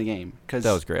fun in the game. Cause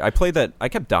That was great. I played that. I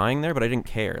kept dying there, but I didn't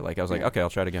care. Like I was like, Yeah. okay, I'll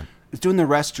try it again. I was doing the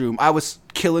restroom. I was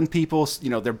killing people.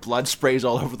 Their blood sprays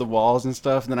all over the walls and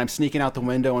stuff. And then I'm sneaking out the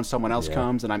window, and someone else Yeah.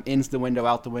 comes, and I'm in the window,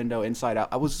 out the window, inside out.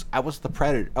 I was the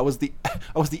predator. I was the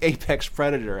apex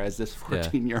predator as this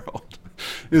 14-year-old.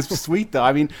 It was sweet though.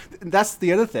 I mean, that's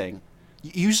the other thing.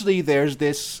 Usually there's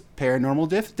this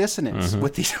paranormal dissonance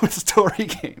with these with story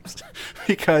games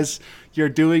because you're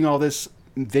doing all this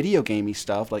video gamey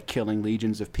stuff like killing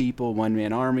legions of people,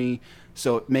 one-man army.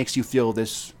 So it makes you feel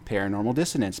this paranormal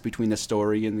dissonance between the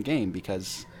story and the game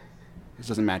because this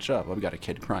doesn't match up. Well, we got a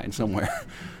kid crying somewhere.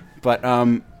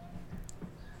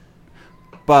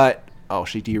 but oh,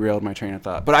 she derailed my train of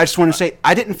thought. But I just want to say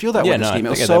I didn't feel that Yeah, with this no, I game. It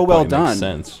think was at so that well point it makes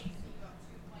done. sense.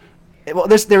 Well,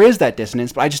 there is that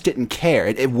dissonance, but I just didn't care.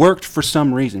 It worked for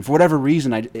some reason. For whatever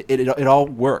reason, it all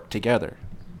worked together.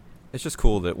 It's just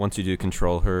cool that once you do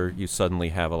control her, you suddenly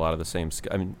have a lot of the same.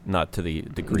 I mean, not to the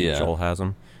degree Yeah. Joel has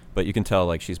them, but you can tell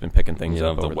like she's been picking things You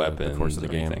up have the over weapons the course of the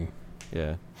and game.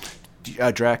 everything.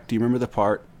 Yeah. Drac, do you remember the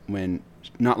part when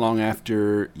not long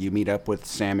after you meet up with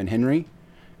Sam and Henry,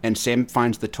 and Sam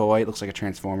finds the toy. It looks like a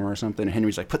transformer or something. And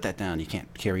Henry's like, "Put that down. You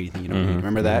can't carry anything you don't need."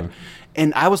 Remember that?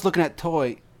 And I was looking at the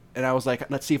toy, and I was like,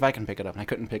 "Let's see if I can pick it up." And I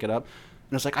couldn't pick it up.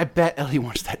 And I was like, "I bet Ellie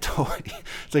wants that toy."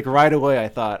 It's like right away I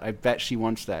thought, "I bet she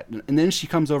wants that." And then she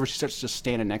comes over. She starts just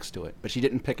standing next to it, but she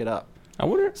didn't pick it up. I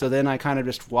wonder. So then I kind of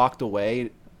just walked away,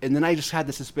 and then I just had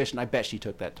the suspicion. I bet she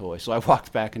took that toy. So I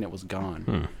walked back, and it was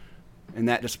gone. And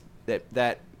that just that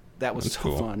was That's so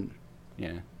cool. fun.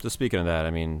 Yeah. Just speaking of that,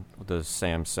 I mean, the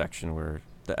Sam section where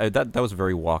that was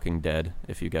very Walking Dead.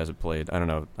 If you guys have played, I don't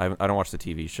know, I don't watch the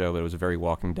TV show, but it was a very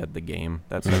Walking Dead the game.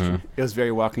 That section. It was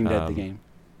very Walking Dead the game.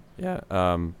 Yeah.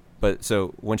 But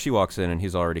so when she walks in and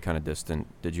he's already kind of distant,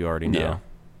 did you already know? Yeah.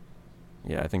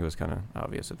 Yeah, I think it was kind of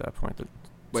obvious at that point that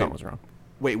something was wrong.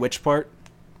 Wait, which part?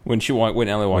 When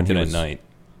Ellie walked in at night,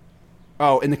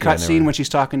 Oh, in the Yeah, they cutscene were- when she's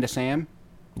talking to Sam.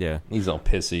 Yeah. he's all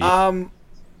pissy.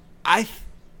 I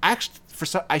actually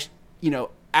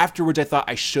afterwards I thought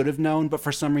I should have known, but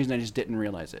for some reason I just didn't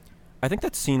realize it. I think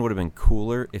that scene would have been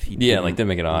cooler if he Yeah, didn't like, they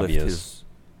make it lift obvious.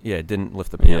 it didn't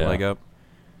lift the pant Yeah. leg up.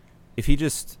 If he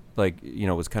just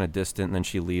was kind of distant and then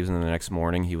she leaves and then the next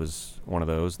morning he was one of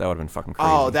those, that would have been fucking crazy.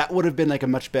 Oh, that would have been like a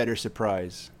much better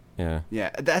surprise. Yeah. Yeah,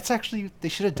 that's actually they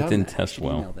should have done. didn't that. test They should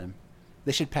well. email them.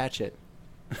 They should patch it.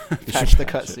 Patch the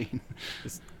patch it. cutscene.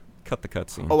 Cut the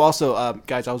cutscene. Oh, also,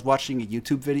 guys, I was watching a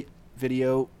YouTube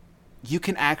video. You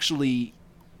can actually,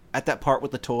 at that part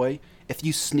with the toy, if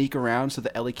you sneak around so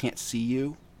that Ellie can't see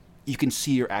you, you can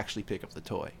see her actually pick up the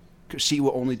toy. Because she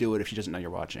will only do it if she doesn't know you're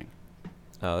watching.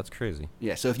 Oh, that's crazy.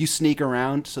 Yeah, so if you sneak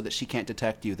around so that she can't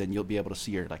detect you, then you'll be able to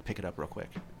see her, like, pick it up real quick.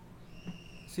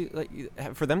 See,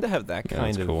 for them to have that Yeah,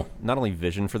 kind that's of cool. not only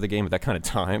vision for the game, but that kind of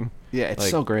time. Yeah, it's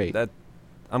like, so great. That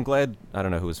I'm glad. I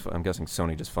don't know who was. I'm guessing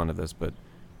Sony just funded this, but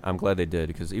I'm glad they did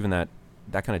because even that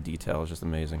kind of detail is just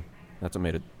amazing. That's what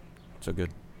made it so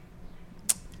good.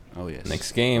 Oh, yes.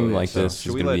 Next game like So, this should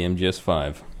is we going to be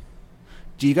MGS5.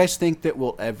 Do you guys think that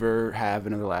we'll ever have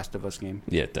another Last of Us game?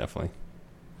 Yeah, definitely.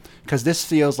 Because this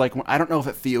feels like, I don't know if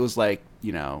it feels like,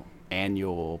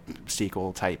 annual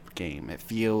sequel type game. It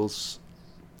feels,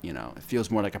 it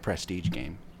feels more like a prestige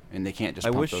game. And they can't just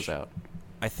pump those out.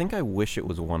 I think I wish it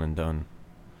was one and done.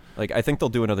 Like, I think they'll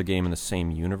do another game in the same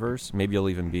universe. Maybe it'll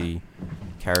even be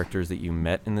characters that you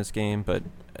met in this game, but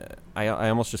I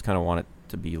almost just kind of want it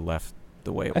to be left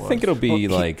the way it was. I think it'll be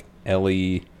like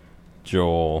Ellie,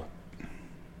 Joel,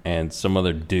 and some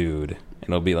other dude. And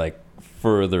it'll be like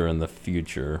further in the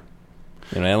future.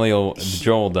 Joel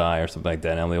will die or something like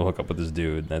that, and Ellie will hook up with this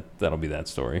dude. That'll be that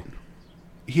story.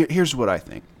 Here's what I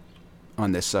think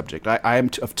on this subject. I am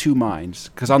of two minds.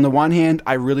 Because on the one hand,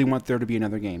 I really want there to be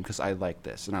another game because I like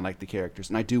this and I like the characters.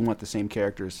 And I do want the same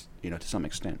characters, to some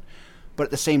extent. But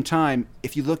at the same time,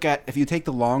 if you take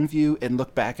the long view and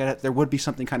look back at it, there would be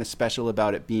something kind of special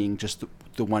about it being just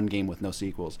the one game with no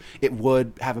sequels. It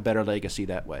would have a better legacy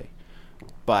that way.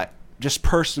 But just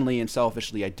personally and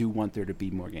selfishly, I do want there to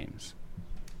be more games.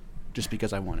 Just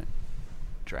because I want it.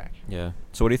 Drac. Yeah.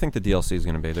 So what do you think the DLC is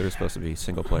going to be? There was supposed to be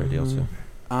single-player DLC.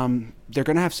 They're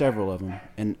going to have several of them.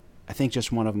 And I think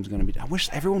just one of them is going to be... I wish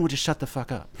everyone would just shut the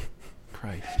fuck up.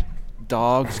 Christ.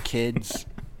 Dogs, kids...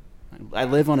 I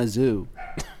live on a zoo.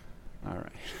 All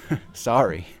right.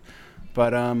 Sorry.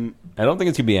 But I don't think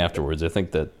it's going to be afterwards. I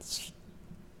think that's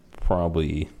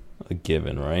probably a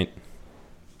given, right?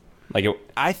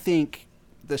 I think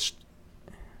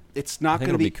it's not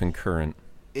going to be concurrent.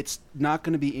 It's not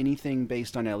going to be anything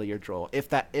based on Ellie or Joel. If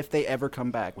they ever come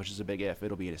back, which is a big if,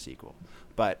 it'll be in a sequel.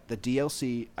 But the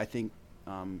DLC, I think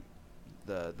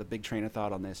the big train of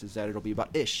thought on this is that it'll be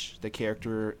about Ish, the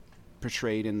character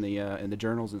portrayed in the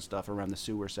journals and stuff around the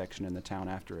sewer section in the town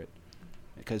after it.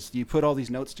 Because you put all these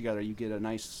notes together, you get a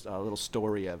nice little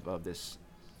story of this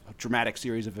dramatic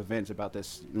series of events about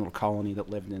this little colony that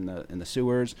lived in the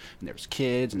sewers, and there was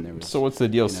kids, and there was. So what's the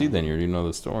DLC then? You already know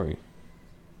the story.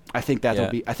 I think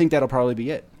that'll probably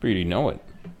be it. But you know it.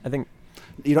 I think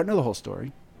you don't know the whole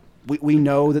story. We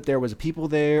know that there was people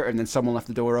there, and then someone left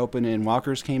the door open, and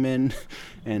walkers came in,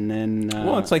 and then.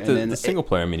 Well, it's like the single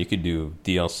player. I mean, you could do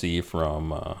DLC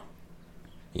from,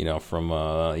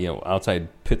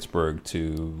 outside Pittsburgh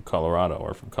to Colorado,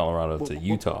 or from Colorado to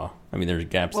Utah. I mean, there's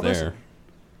gaps there.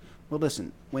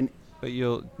 Listen.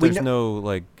 There's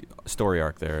no story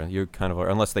arc there. You kind of are,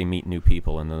 unless they meet new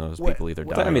people, and then those people either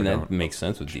die. But, I mean, or that don't. makes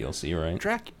sense with DLC, right?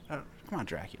 Come on,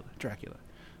 Dracula.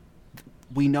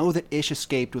 We know that Ish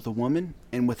escaped with a woman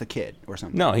and with a kid or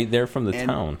something. No, they're from the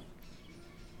town.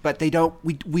 But they don't.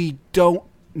 We don't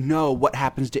know what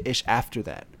happens to Ish after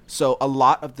that. So a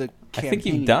lot of the campaign I think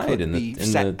he died could in be the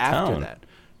set town. after that.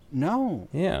 No.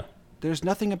 Yeah. There's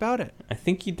nothing about it. I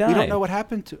think he died. We don't know what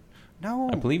happened to. No,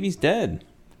 I believe he's dead.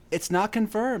 it's not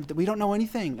confirmed. We don't know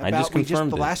anything about. I just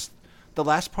confirmed it. The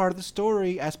last part of the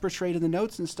story, as portrayed in the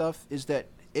notes and stuff, is that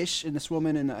Ish and this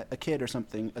woman and a kid or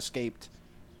something escaped,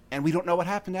 and we don't know what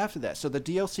happened after that. So the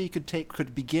DLC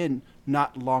could begin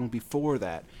not long before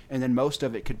that, and then most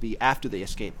of it could be after they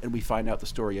escape, and we find out the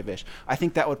story of Ish. I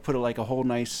think that would put a whole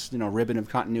nice ribbon of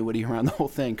continuity around the whole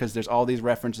thing, because there's all these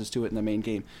references to it in the main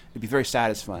game. It'd be very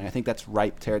satisfying. I think that's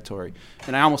ripe territory,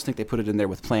 and I almost think they put it in there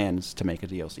with plans to make a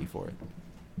DLC for it.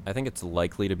 I think it's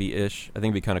likely to be Ish. I think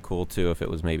it'd be kind of cool too if it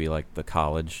was maybe like the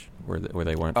college where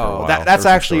they went for a while. That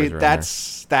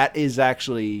is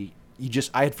actually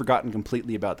I had forgotten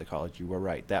completely about the college. You were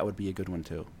right. That would be a good one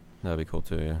too. That'd be cool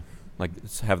too. Yeah, like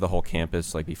have the whole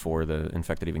campus like before the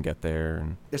infected even get there.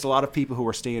 And there's a lot of people who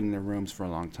were staying in their rooms for a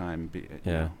long time.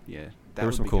 Yeah. There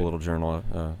were some cool little journal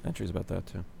entries about that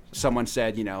too. Someone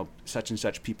said, such and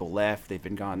such people left. They've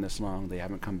been gone this long. They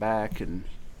haven't come back. And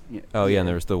and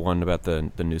there was the one about the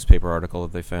newspaper article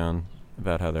that they found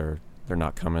about how they're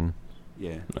not coming.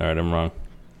 Yeah. All right, I'm wrong.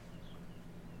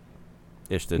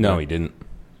 Ish did. No, he didn't.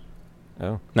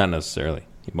 Oh, not necessarily.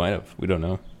 He might have. We don't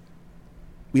know.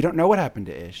 We don't know what happened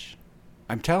to Ish.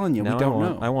 I'm telling you, we don't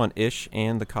know. I want Ish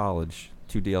and the college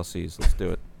 2 DLCs. Let's do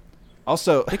it.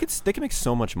 Also, they can make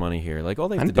so much money here. Like all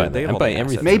they have to buy do, they that. have I'd all buy the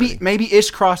everything. assets already. maybe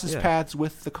Ish crosses paths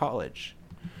with the college.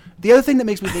 The other thing that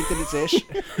makes me think that it's Ish.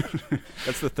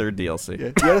 That's the 3rd DLC.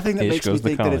 Yeah. The other thing that Ish makes me goes to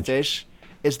think that it's college. Ish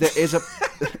is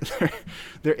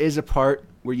there is a part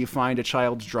where you find a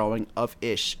child's drawing of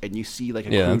Ish, and you see like a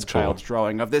crude that's cool. child's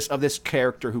drawing of this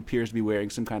character who appears to be wearing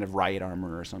some kind of riot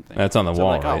armor or something. That's on the wall,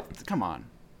 I'm like, right? Oh, come on.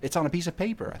 It's on a piece of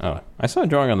paper. I saw a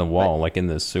drawing on the wall, like in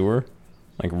the sewer,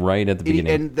 like right at the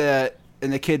beginning.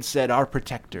 And the kid said, "Our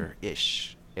protector,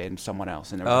 Ish," and someone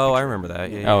else. And I remember that.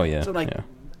 Yeah. Oh yeah. So yeah.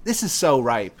 This is so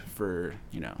ripe for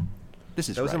This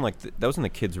is That was ripe. that was in the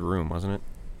kid's room, wasn't it?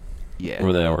 Yeah.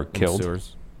 Where they were In the killed.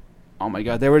 sewers. Oh my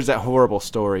God! There was that horrible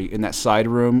story in that side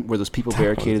room where those people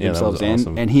barricaded that themselves was in,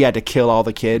 awesome. and he had to kill all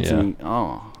the kids. Yeah.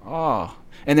 And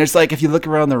and there's like, if you look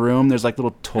around the room, there's like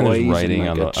little And toys there's writing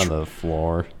like on the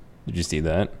floor. Did you see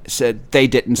that? said they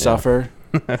didn't suffer.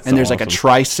 That's And there's like a awesome.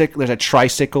 tricycle. There's a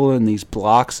tricycle and these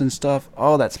blocks and stuff.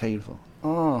 Oh, that's painful.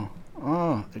 Oh,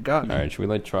 it got me. All right, should we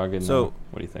let Trog in? So- now?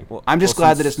 What do you think? Well, I'm just well,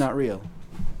 glad that since- it's not real.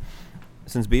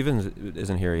 Since Bevan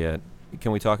isn't here yet,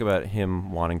 can we talk about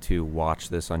him wanting to watch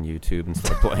this on YouTube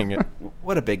instead of playing it?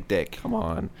 What a big dick. Come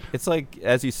on. It's like,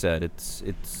 as you said, it's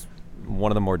one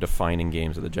of the more defining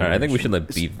games of the All generation. right, I think we should let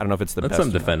Beef. I don't know if it's the Let best. him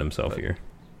or defend not, himself but- here.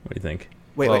 What do you think?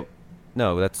 Wait.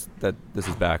 No, this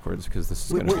is backwards because this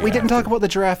is. We didn't talk about the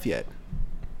giraffe yet.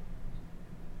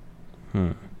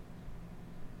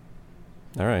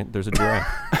 All right, there's a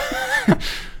giraffe.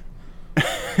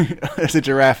 There's a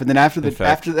giraffe, and then after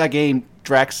fact- that game,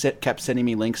 Drax kept sending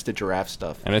me links to giraffe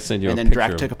stuff. And I sent you and a then picture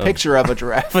Drax took a of- picture of a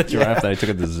giraffe. A giraffe Yeah. that I took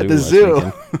at the zoo. At the last zoo.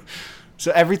 weekend.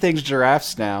 So everything's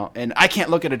giraffes now, and I can't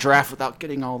look at a giraffe without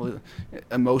getting all the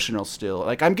emotional still.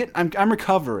 Like I'm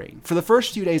recovering. For the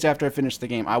first few days after I finished the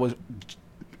game, I was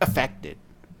affected.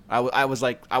 I was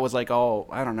like, oh,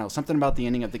 I don't know, something about the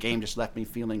ending of the game just left me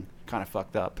feeling kind of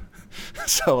fucked up.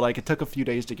 So like it took a few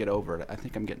days to get over it. I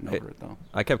think I'm getting over it though.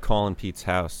 I kept calling Pete's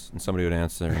house, and somebody would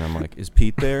answer, and I'm like, "Is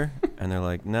Pete there?" And they're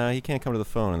like, "Nah, he can't come to the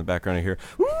phone." In the background, I hear,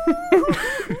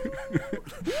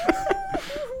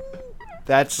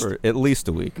 That's for at least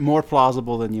a week. more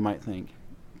plausible than you might think.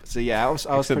 So yeah, I was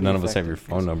Except pretty none of us have your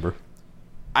affected phone number.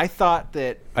 I thought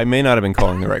that I may not have been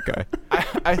calling the right guy.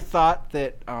 I thought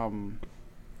that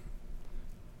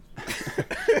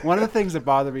one of the things that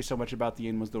bothered me so much about the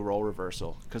end was the role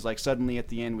reversal, because like suddenly at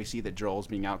the end we see that Joel's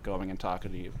being outgoing and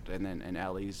talkative, and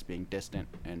Ellie's being distant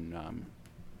and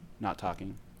not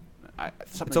talking.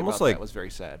 Something It's almost about like- that was very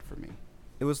sad for me.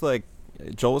 It was like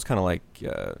Joel was kind of like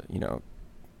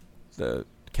the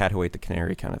cat who ate the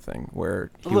canary kind of thing, where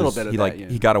A little bit of that, yeah.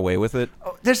 he got away with it.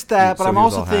 Oh, there's that, but So I'm he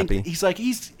was also all thinking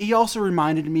happy. he also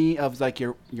reminded me of like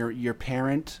your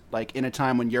parent, like in a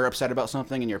time when you're upset about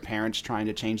something and your parent's trying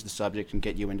to change the subject and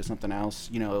get you into something else.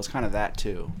 It was kind of that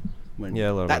too. When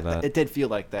Yeah, a little bit of that. It did feel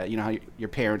like that. How your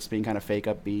parents being kind of fake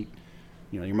upbeat,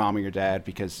 your mom or your dad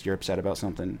because you're upset about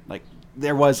something. Like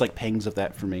there was like pangs of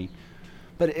that for me.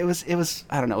 But it was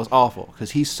I don't know, it was awful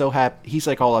because he's so happy, he's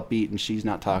like all upbeat and she's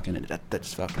not talking, and that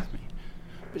just fucked with me.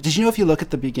 But did you know if you look at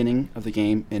the beginning of the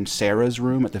game in Sarah's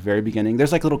room at the very beginning,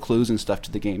 there's like little clues and stuff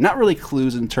to the game. Not really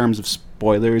clues in terms of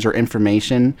spoilers or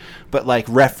information, but like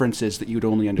references that you'd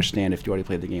only understand if you already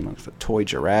played the game. Like the toy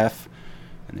giraffe,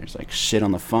 and there's like shit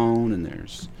on the phone, and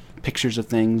there's pictures of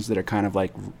things that are kind of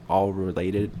like all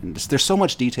related. And there's so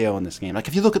much detail in this game. Like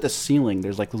if you look at the ceiling,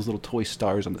 there's like those little toy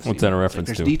stars on the ceiling. What's that a It's like reference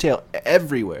there's to? detail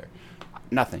everywhere.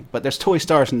 Nothing, but there's toy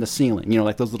stars in the ceiling. You know,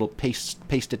 like those little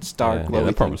pasted star Yeah, glowy Yeah,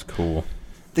 that part things. was cool.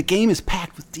 The game is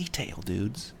packed with detail,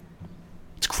 dudes.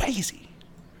 It's crazy.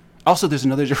 Also, there's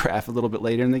another giraffe a little bit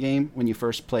later in the game when you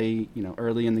first play, you know,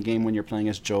 early in the game when you're playing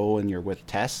as Joel and you're with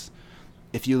Tess.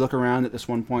 If you look around at this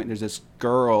one point, there's this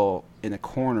girl in a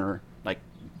corner, like,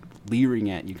 leering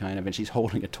at you kind of, and she's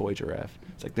holding a toy giraffe.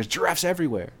 It's like, there's giraffes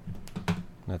everywhere.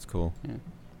 That's cool. Yeah.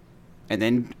 And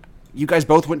then you guys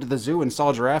both went to the zoo and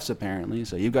saw giraffes, apparently,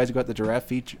 so you guys got the giraffe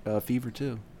fever,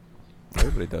 too.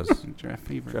 Everybody does. Giraffe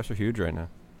fever. Giraffes are huge right now.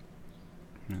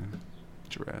 Yeah.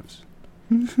 Giraffes.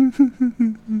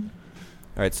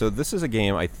 All right, so this is a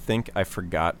game I think I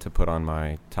forgot to put on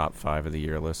my top 5 of the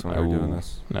year list when we were doing Ooh,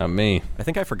 this. Not me. I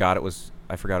think I forgot it was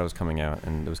coming out,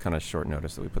 and it was kind of short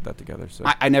notice that we put that together. So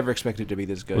I never expected it to be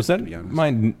this good, Was that to be honest.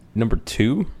 my number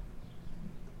 2?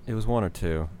 it was 1 or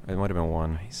 2. It might have been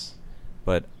 1. Nice.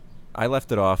 But I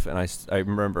left it off, and I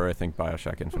remember I think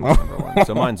Bioshock Infinite was number 1.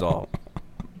 So mine's all.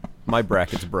 My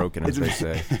bracket's broken, as they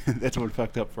say. That's one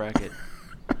fucked up bracket.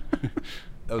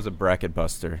 That was a bracket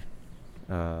buster.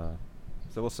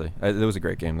 So we'll see. It was a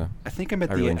great game, though. I think I'm at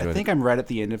I the really end. I enjoyed think I'm right at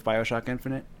the end of Bioshock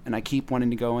Infinite, and I keep wanting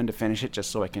to go in to finish it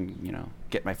just so I can, you know,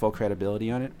 get my full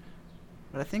credibility on it.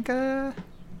 But I think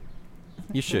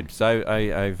You should, because I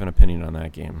have an opinion on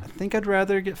that game. I think I'd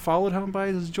rather get followed home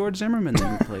by George Zimmerman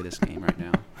than to play this game right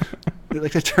now. I'd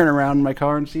like to turn around in my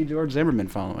car and see George Zimmerman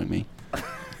following me.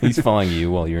 He's following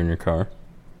you while you're in your car.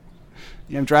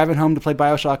 Yeah, I'm driving home to play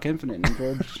Bioshock Infinite,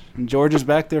 and George is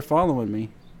back there following me.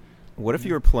 What if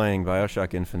you were playing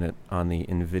Bioshock Infinite on the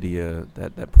NVIDIA,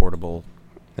 that portable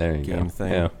There you game go.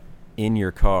 thing, Yeah. in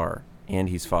your car, and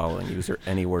he's following you? Is there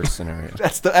any worse scenario?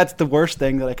 That's the worst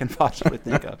thing that I can possibly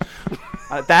think of.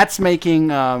 That's making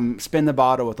Spin the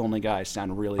Bottle with Only Guys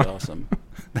sound really awesome.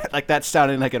 That's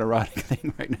sounding like an erotic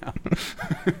thing right now.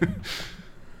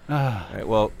 All right,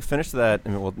 well, finish that,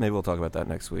 and maybe we'll talk about that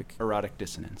next week. Erotic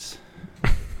dissonance.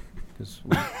 Because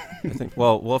I think,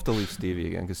 well, we'll have to leave Stevie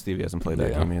again, because Stevie hasn't played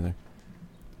that Yeah. game either.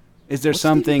 Is there What's Stevie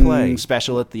something play?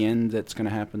 special at the end that's going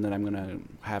to happen that I'm going to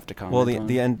have to comment Well, on?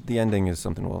 the ending is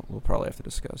something we'll probably have to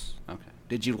discuss. Okay.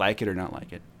 Did you like it or not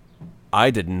like it?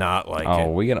 I did not like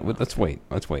Oh, it. let's wait.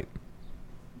 Let's wait.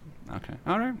 Okay.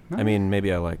 All right. I mean,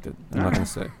 maybe I liked it. I'm not going to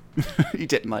say. you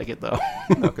didn't like it though.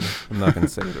 I'm not going to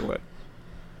say either way.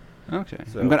 Okay.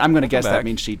 So, I'm going we'll to guess come that back.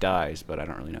 means she dies, but I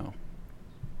don't really know.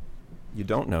 You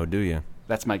don't know, do you?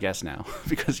 That's my guess now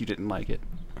because you didn't like it.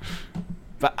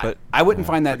 But But, I wouldn't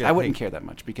find that. forget- I wouldn't hey. care that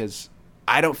much because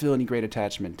I don't feel any great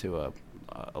attachment to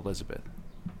Elizabeth.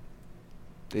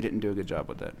 They didn't do a good job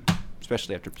with that,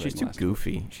 especially after playing. She's too last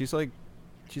goofy. She's a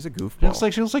She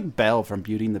goofball. looks like Belle from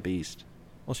Beauty and the Beast.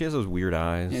 Well, she has those weird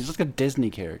eyes. Yeah, she's like a Disney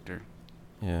character.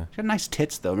 Yeah. She got nice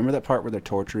tits though. Remember that part where they're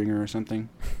torturing her or something,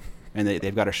 and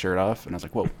they've got her shirt off, and I was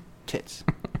like, whoa, tits.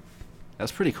 That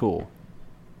was pretty cool.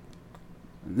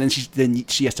 And then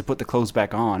she has to put the clothes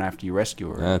back on after you rescue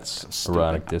her. That's So stupid.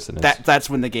 erotic dissonance. That's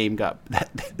when the game got.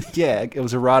 Yeah, it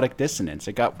was erotic dissonance.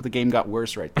 The game got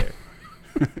worse right there.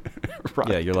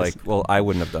 Erotic Yeah, you're like, dissonance. well, I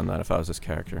wouldn't have done that if I was this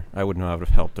character. I wouldn't have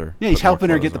helped her. Yeah, he's put more helping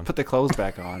her clothes get on. put the clothes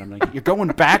back on. I'm like, you're going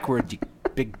backwards, you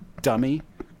big dummy.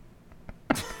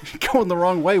 You're going the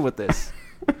wrong way with this.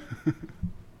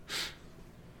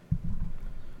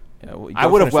 Yeah, well, I go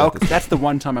would have finish that welcomed. this- That's the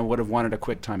one time I would have wanted a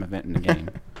quick time event in the game.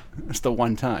 That's the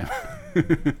one time. I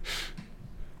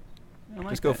like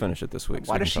Just go that. finish it this week. So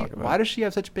Why we does can she? talk about Why it. does she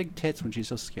have such big tits when she's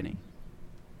so skinny?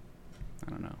 I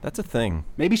don't know. That's a thing.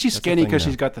 Maybe she's That's a skinny thing because now.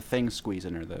 she's got the thing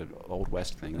squeezing her, the Old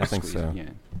West thing. I that's think squeezing, so. Yeah.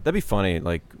 That'd be funny,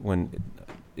 like when.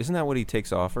 Isn't that what he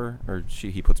takes off her, or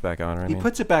he puts back on her? I He mean,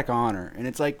 puts it back on her, and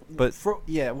it's like, But-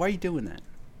 yeah, why are you doing that?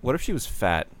 what if she was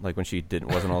fat, like when she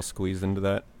wasn't all squeezed into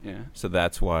that? Yeah. So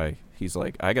that's why he's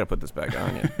like, I gotta put this back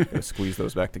on you. Gotta squeeze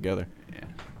those back together. Yeah.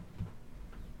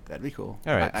 That'd be cool.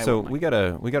 All right, I so wouldn't we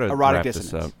like gotta Erotic wrap this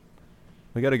dissonance. up.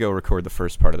 We gotta go record the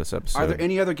first part of this episode. Are there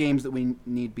any other games that we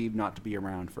need be not to be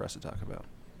around for us to talk about?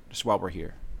 Just while we're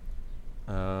here.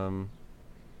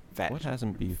 Fat. What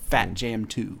hasn't be Fat Jam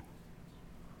 2.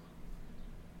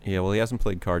 Yeah, well, he hasn't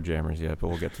played Card Jammers yet, but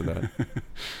we'll get to that.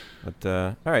 But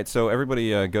all right, so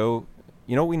everybody, go.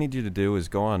 You know what we need you to do is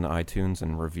go on iTunes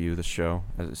and review the show.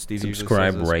 As Steve usually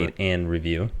Subscribe, says this, rate, and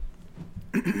review.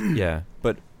 but- yeah,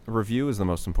 but review is the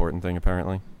most important thing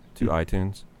apparently to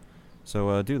iTunes.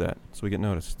 So do that so we get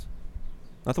noticed.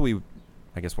 Not that we,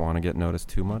 I guess, want to get noticed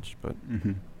too much, but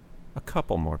Mm-hmm. a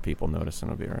couple more people notice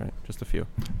and it'll be all right. Just a few.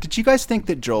 Did you guys think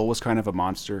that Joel was kind of a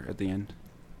monster at the end?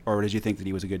 Or did you think that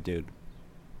he was a good dude?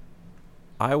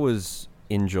 I was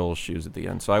in Joel's shoes at the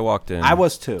end, so I walked in. I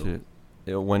was too.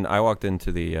 When I walked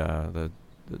into the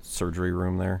surgery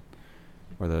room there,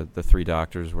 where the 3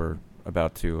 doctors were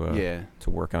about to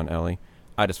work on Ellie,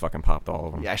 I just fucking popped all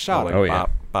of them. Yeah, I shot like, him. Oh, yeah.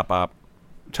 Bop, bop, bop.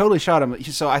 Totally shot him.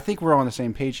 So I think we're on the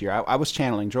same page here. I was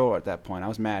channeling Joel at that point. I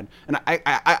was mad, and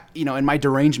I in my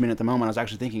derangement at the moment, I was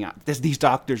actually thinking, these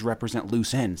doctors represent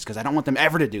loose ends because I don't want them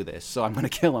ever to do this. So I'm going to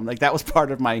kill them. Like that was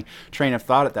part of my train of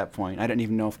thought at that point. I didn't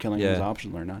even know if killing was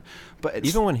optional or not. But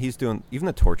Even when he's doing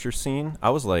the torture scene,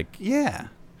 I was like, yeah,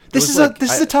 this is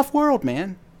a tough world,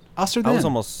 man. Us or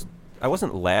them. I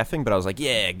wasn't laughing, but I was like,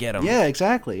 yeah, get him. Yeah,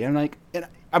 exactly. And like,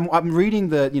 I'm reading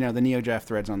the the NeoJaff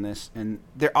threads on this, and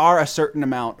there are a certain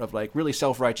amount of like really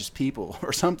self-righteous people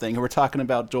or something who are talking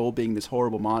about Joel being this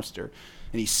horrible monster,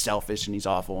 and he's selfish and he's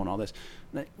awful and all this.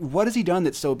 Like, what has he done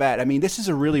that's so bad? I mean, this is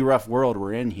a really rough world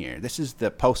we're in here. This is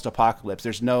the post-apocalypse.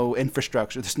 There's no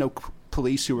infrastructure. There's no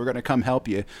police who are going to come help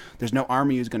you. There's no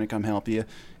army who's going to come help you.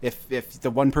 If the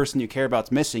one person you care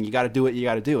about's missing, you got to do what you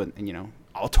got to do, and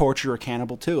I'll torture a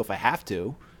cannibal too if I have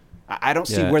to. I don't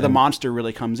see where the monster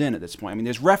really comes in at this point. I mean,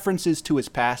 there's references to his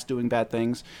past doing bad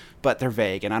things, but they're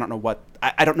vague, and I don't know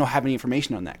I don't have any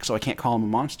information on that, so I can't call him a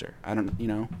monster. I don't.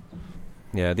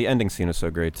 Yeah, the ending scene is so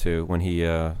great too. When he,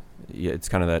 it's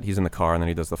kind of that he's in the car and then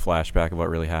he does the flashback of what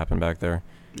really happened back there.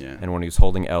 Yeah. And when he was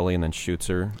holding Ellie and then shoots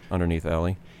her underneath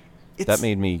Ellie, that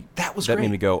made me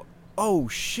go, oh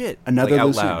shit, another out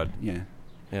loose loud. End. Yeah.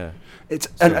 Yeah.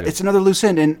 It's another loose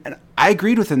end, and I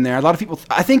agreed with him there. A lot of people,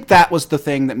 I think that was the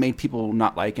thing that made people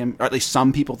not like him, or at least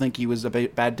some people think he was a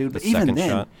bad dude. But even then,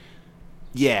 shot.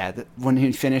 Yeah, when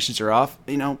he finishes her off,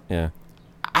 Yeah.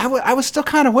 I was still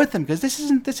kind of with him because this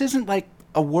isn't like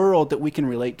a world that we can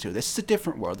relate to. This is a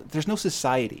different world. There's no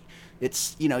society.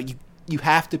 It's you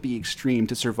have to be extreme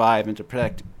to survive and to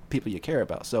protect people you care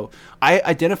about. So I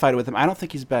identified with him. I don't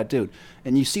think he's a bad dude,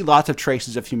 and you see lots of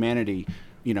traces of humanity.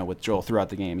 With Joel throughout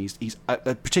the game. He's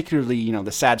particularly,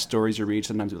 the sad stories you read,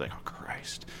 sometimes you're like, oh,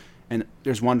 Christ. And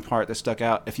there's one part that stuck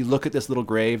out. If you look at this little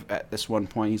grave at this one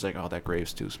point, he's like, oh, that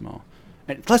grave's too small.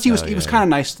 And plus, he was kind of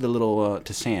nice to the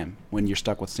to Sam when you're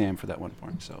stuck with Sam for that one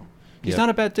point. So he's not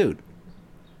a bad dude.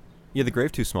 Yeah, the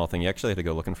grave too small thing, you actually had to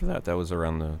go looking for that. That was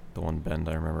around the one bend,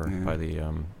 I remember, by the...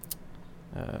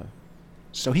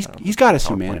 so he's got his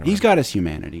humanity. He's got his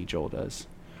humanity, Joel does.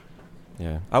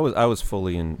 Yeah, I was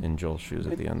fully in Joel's shoes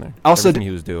at the end there. Also, everything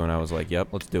he was doing, I was like, "Yep,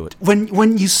 let's do it."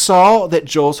 When you saw that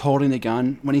Joel's holding the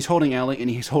gun, when he's holding Ellie and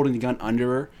he's holding the gun under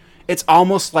her, it's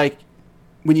almost like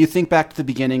when you think back to the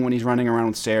beginning when he's running around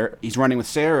with Sarah. He's running with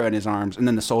Sarah in his arms, and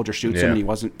then the soldier shoots him, and he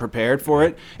wasn't prepared for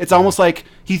it. It's almost like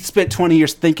he spent 20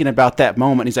 years thinking about that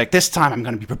moment. He's like, "This time I'm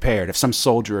going to be prepared. If some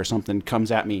soldier or something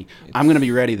comes at me, I'm going to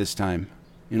be ready this time."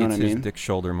 You know what I mean? It's his Dick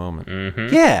Shoulder moment.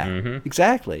 Mm-hmm. Yeah,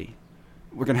 exactly.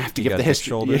 We're going to have to give the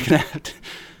history. You're gonna have to,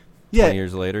 20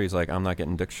 years later, he's like, I'm not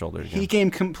getting Dick Shouldered again. He came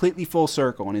completely full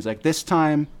circle, and he's like, this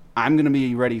time, I'm going to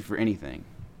be ready for anything.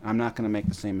 I'm not going to make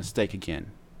the same mistake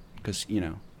again. Because,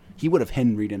 he would have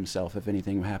Henried himself if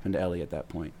anything happened to Ellie at that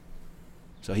point.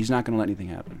 So he's not going to let anything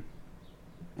happen.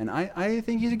 And I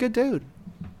think he's a good dude.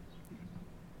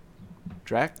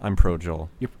 Drac? I'm pro Joel.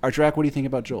 Drac, what do you think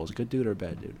about Joel? Is he a good dude or a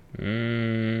bad dude?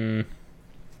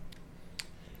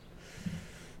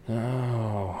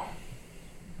 Oh.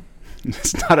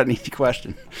 It's not an easy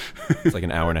question. It's like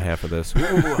an hour and a half of this.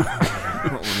 Let me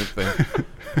think.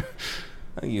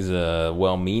 I think he's a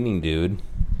well-meaning dude.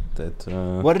 That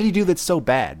what did he do that's so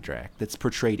bad, Drac? That's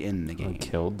portrayed in the game?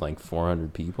 Killed like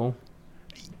 400 people.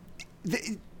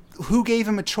 Who gave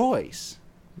him a choice?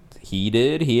 He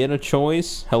did. He had a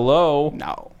choice. Hello.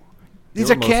 No.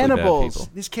 These are cannibals.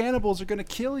 These cannibals are going to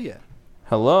kill you.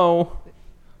 Hello.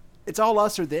 It's all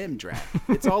us or them, Drac.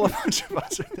 It's all a bunch of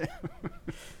us or them.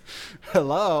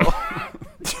 Hello.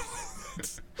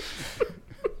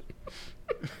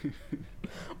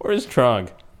 Where's Trog?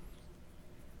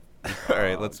 All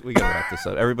right, we gotta wrap this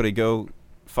up. Everybody, go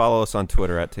follow us on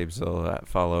Twitter at Tapezilla,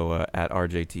 follow at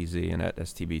RJTZ and at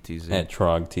STBTZ. At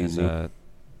TrogTZ.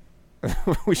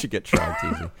 We should get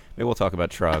TrogTZ. Maybe we'll talk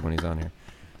about Trog when he's on here.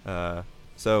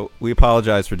 So we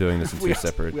apologize for doing this in two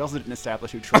separate. We also didn't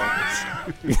establish who Trog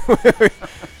is.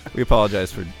 We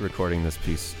apologize for recording this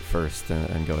piece first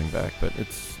and going back, but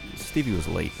Stevie was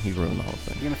late. He ruined the whole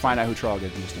thing. You're gonna find out who Trog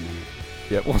is in just a minute.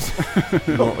 Yeah,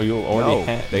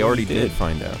 they already did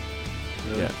find out.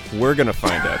 Really? Yeah, we're gonna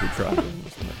find out who Trog is in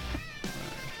just a minute.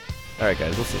 All right,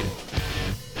 guys, we'll see you.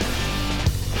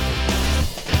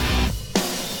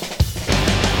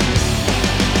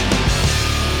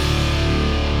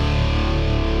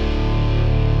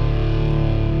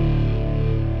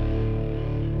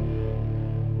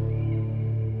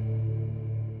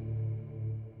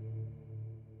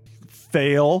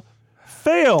 Fail.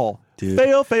 Dude.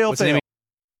 Fail. What's the name